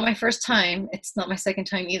it's not my first time. It's not my second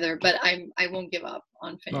time either, but I won't give up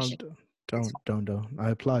on finishing. No, don't.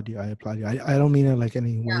 I applaud you. I don't mean it like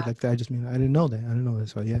any way like that. I just mean I didn't know that.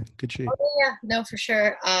 So yeah, good shit. Oh, yeah, no, for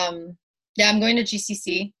sure. Yeah, I'm going to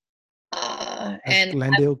GCC. And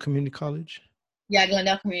Glendale Community College. Yeah,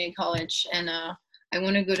 Glendale Community College, and I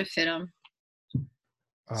want to go to FITM.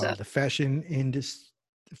 The fashion industry.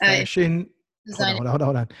 Design. Hold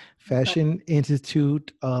on. Fashion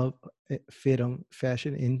Institute of FITM.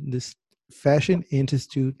 Fashion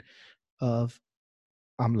Institute of.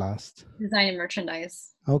 I'm lost. Design and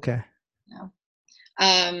merchandise. Okay. Yeah.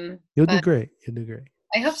 You'll do great.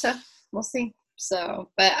 I hope so. We'll see.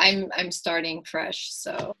 So, but I'm starting fresh,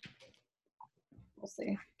 so we'll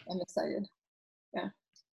see. I'm excited. Yeah.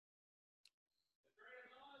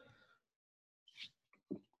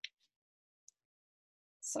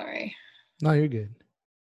 Sorry. No, you're good.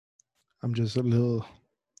 I'm just a little.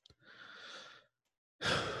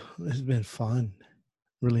 This has been fun.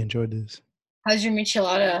 Really enjoyed this. How's your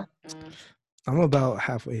michelada? I'm about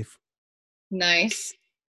halfway. Nice.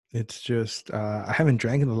 It's just I haven't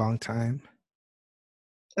drank in a long time.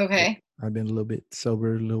 Okay. I've been a little bit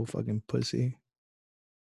sober, a little fucking pussy.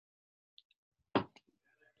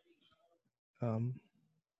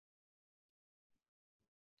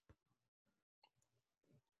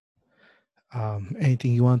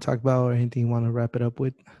 Anything you want to talk about or anything you want to wrap it up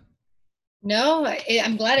with? No,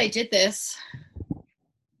 I'm glad I did this.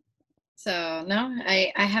 So no,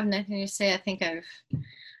 I have nothing to say. I think I've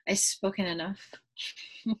spoken enough.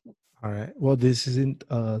 All right. Well, this isn't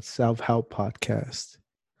a self-help podcast.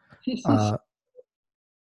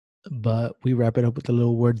 But we wrap it up with a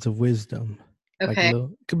little words of wisdom. Okay.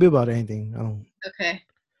 Like could be about anything. Okay.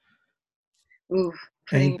 Ooh.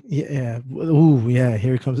 Ooh, yeah.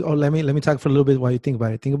 Here it comes. Oh, let me talk for a little bit while you think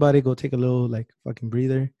about it. Think about it. Go take a little like fucking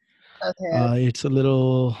breather. Okay. It's a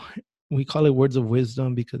little. We call it words of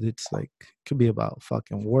wisdom because it's like could be about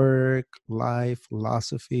fucking work, life,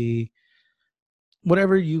 philosophy,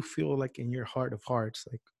 whatever you feel like in your heart of hearts.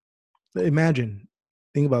 Like, imagine,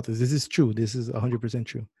 think about this. This is true. This is 100%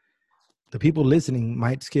 true. The people listening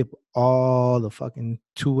might skip all the fucking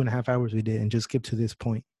 2.5 hours we did and just skip to this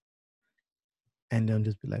point. And they'll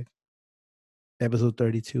just be like, episode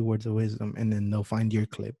 32, words of wisdom. And then they'll find your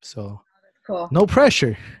clip. So cool. No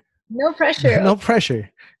pressure. No pressure. No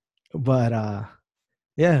pressure. But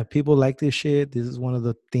yeah, people like this shit. This is one of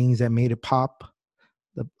the things that made it pop.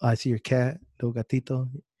 I see your cat, little gatito.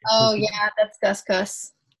 Oh yeah, that's Gus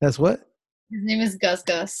Gus. That's what? His name is Gus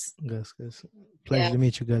Gus. Gus Gus. Yeah. Pleasure to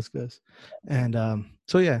meet you, Gus Gus. And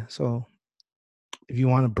so yeah, so if you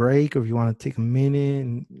want to break or if you want to take a minute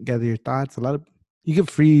and gather your thoughts, you can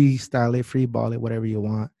freestyle it, free ball it, whatever you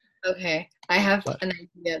want. Okay, I have But an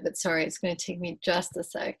idea, but sorry, it's going to take me just a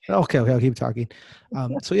sec. okay, I'll keep talking.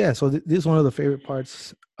 So yeah, so this is one of the favorite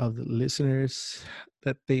parts of the listeners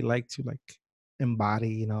that they like to like embody.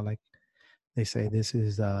 You know, like they say, this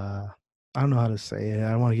is I don't know how to say it.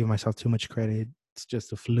 I don't want to give myself too much credit. It's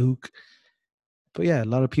just a fluke. But yeah, a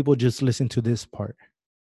lot of people just listen to this part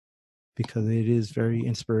because it is very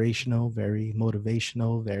inspirational, very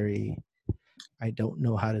motivational, very, I don't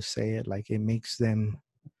know how to say it. Like it makes them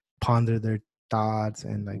ponder their thoughts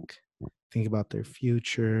and like think about their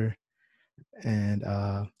future. And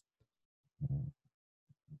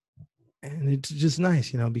it's just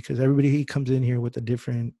nice, you know, because everybody comes in here with a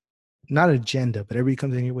different, not agenda, but everybody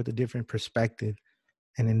comes in here with a different perspective.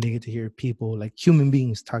 And then they get to hear people like human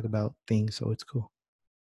beings talk about things. So it's cool.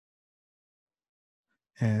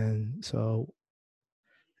 And so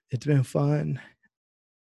it's been fun.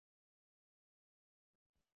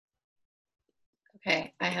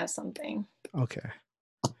 Okay, I have something. Okay.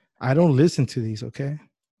 I don't listen to these, okay?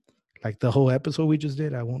 Like the whole episode we just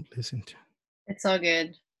did, I won't listen to. It's all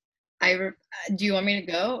good. Do you want me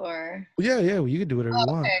to go or? Yeah, well, you can do whatever you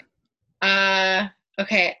want.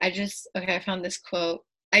 Okay. I found this quote.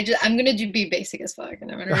 I'm gonna be basic as fuck,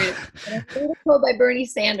 and I'm gonna read it. I'm gonna read a quote by Bernie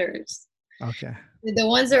Sanders. Okay. The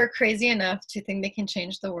ones that are crazy enough to think they can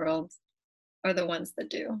change the world are the ones that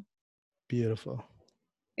do. Beautiful.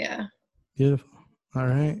 Yeah. Beautiful. All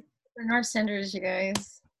right. Bernard Sanders, you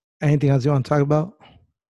guys. Anything else you want to talk about?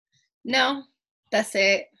 No, that's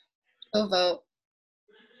it. Go vote.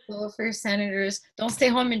 Vote for your senators. Don't stay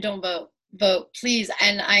home and don't vote. Vote, please.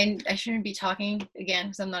 And I shouldn't be talking again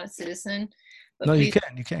because I'm not a citizen. But No, please. you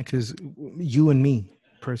can, because you and me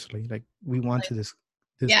personally, like we want to this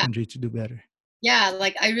country to do better. Yeah,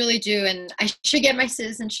 like I really do, and I should get my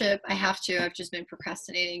citizenship. I have to. I've just been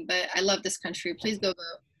procrastinating, but I love this country. Please go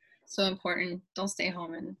vote. So important. Don't stay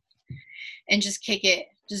home and just kick it.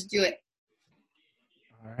 Just do it.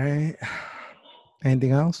 All right.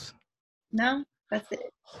 Anything else? No, that's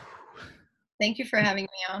it. Thank you for having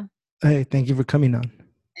me on. Hey, thank you for coming on.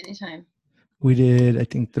 Anytime. We did, I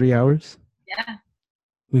think, 3 hours. Yeah.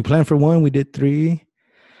 We planned for 1. We did 3.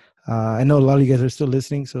 I know a lot of you guys are still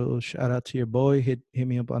listening, so shout out to your boy. Hit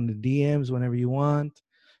me up on the DMs whenever you want.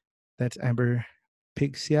 That's Ambre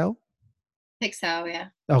Paixao. Paixao, yeah.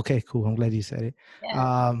 Okay, cool. I'm glad you said it.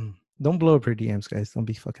 Yeah. Don't blow up your DMs, guys. Don't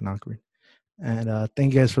be fucking awkward. And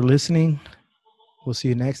thank you guys for listening. We'll see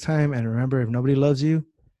you next time. And remember, if nobody loves you,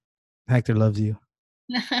 Hector loves you.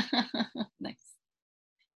 Nice.